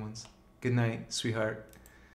 Namaste, holy ones. Good night, sweetheart.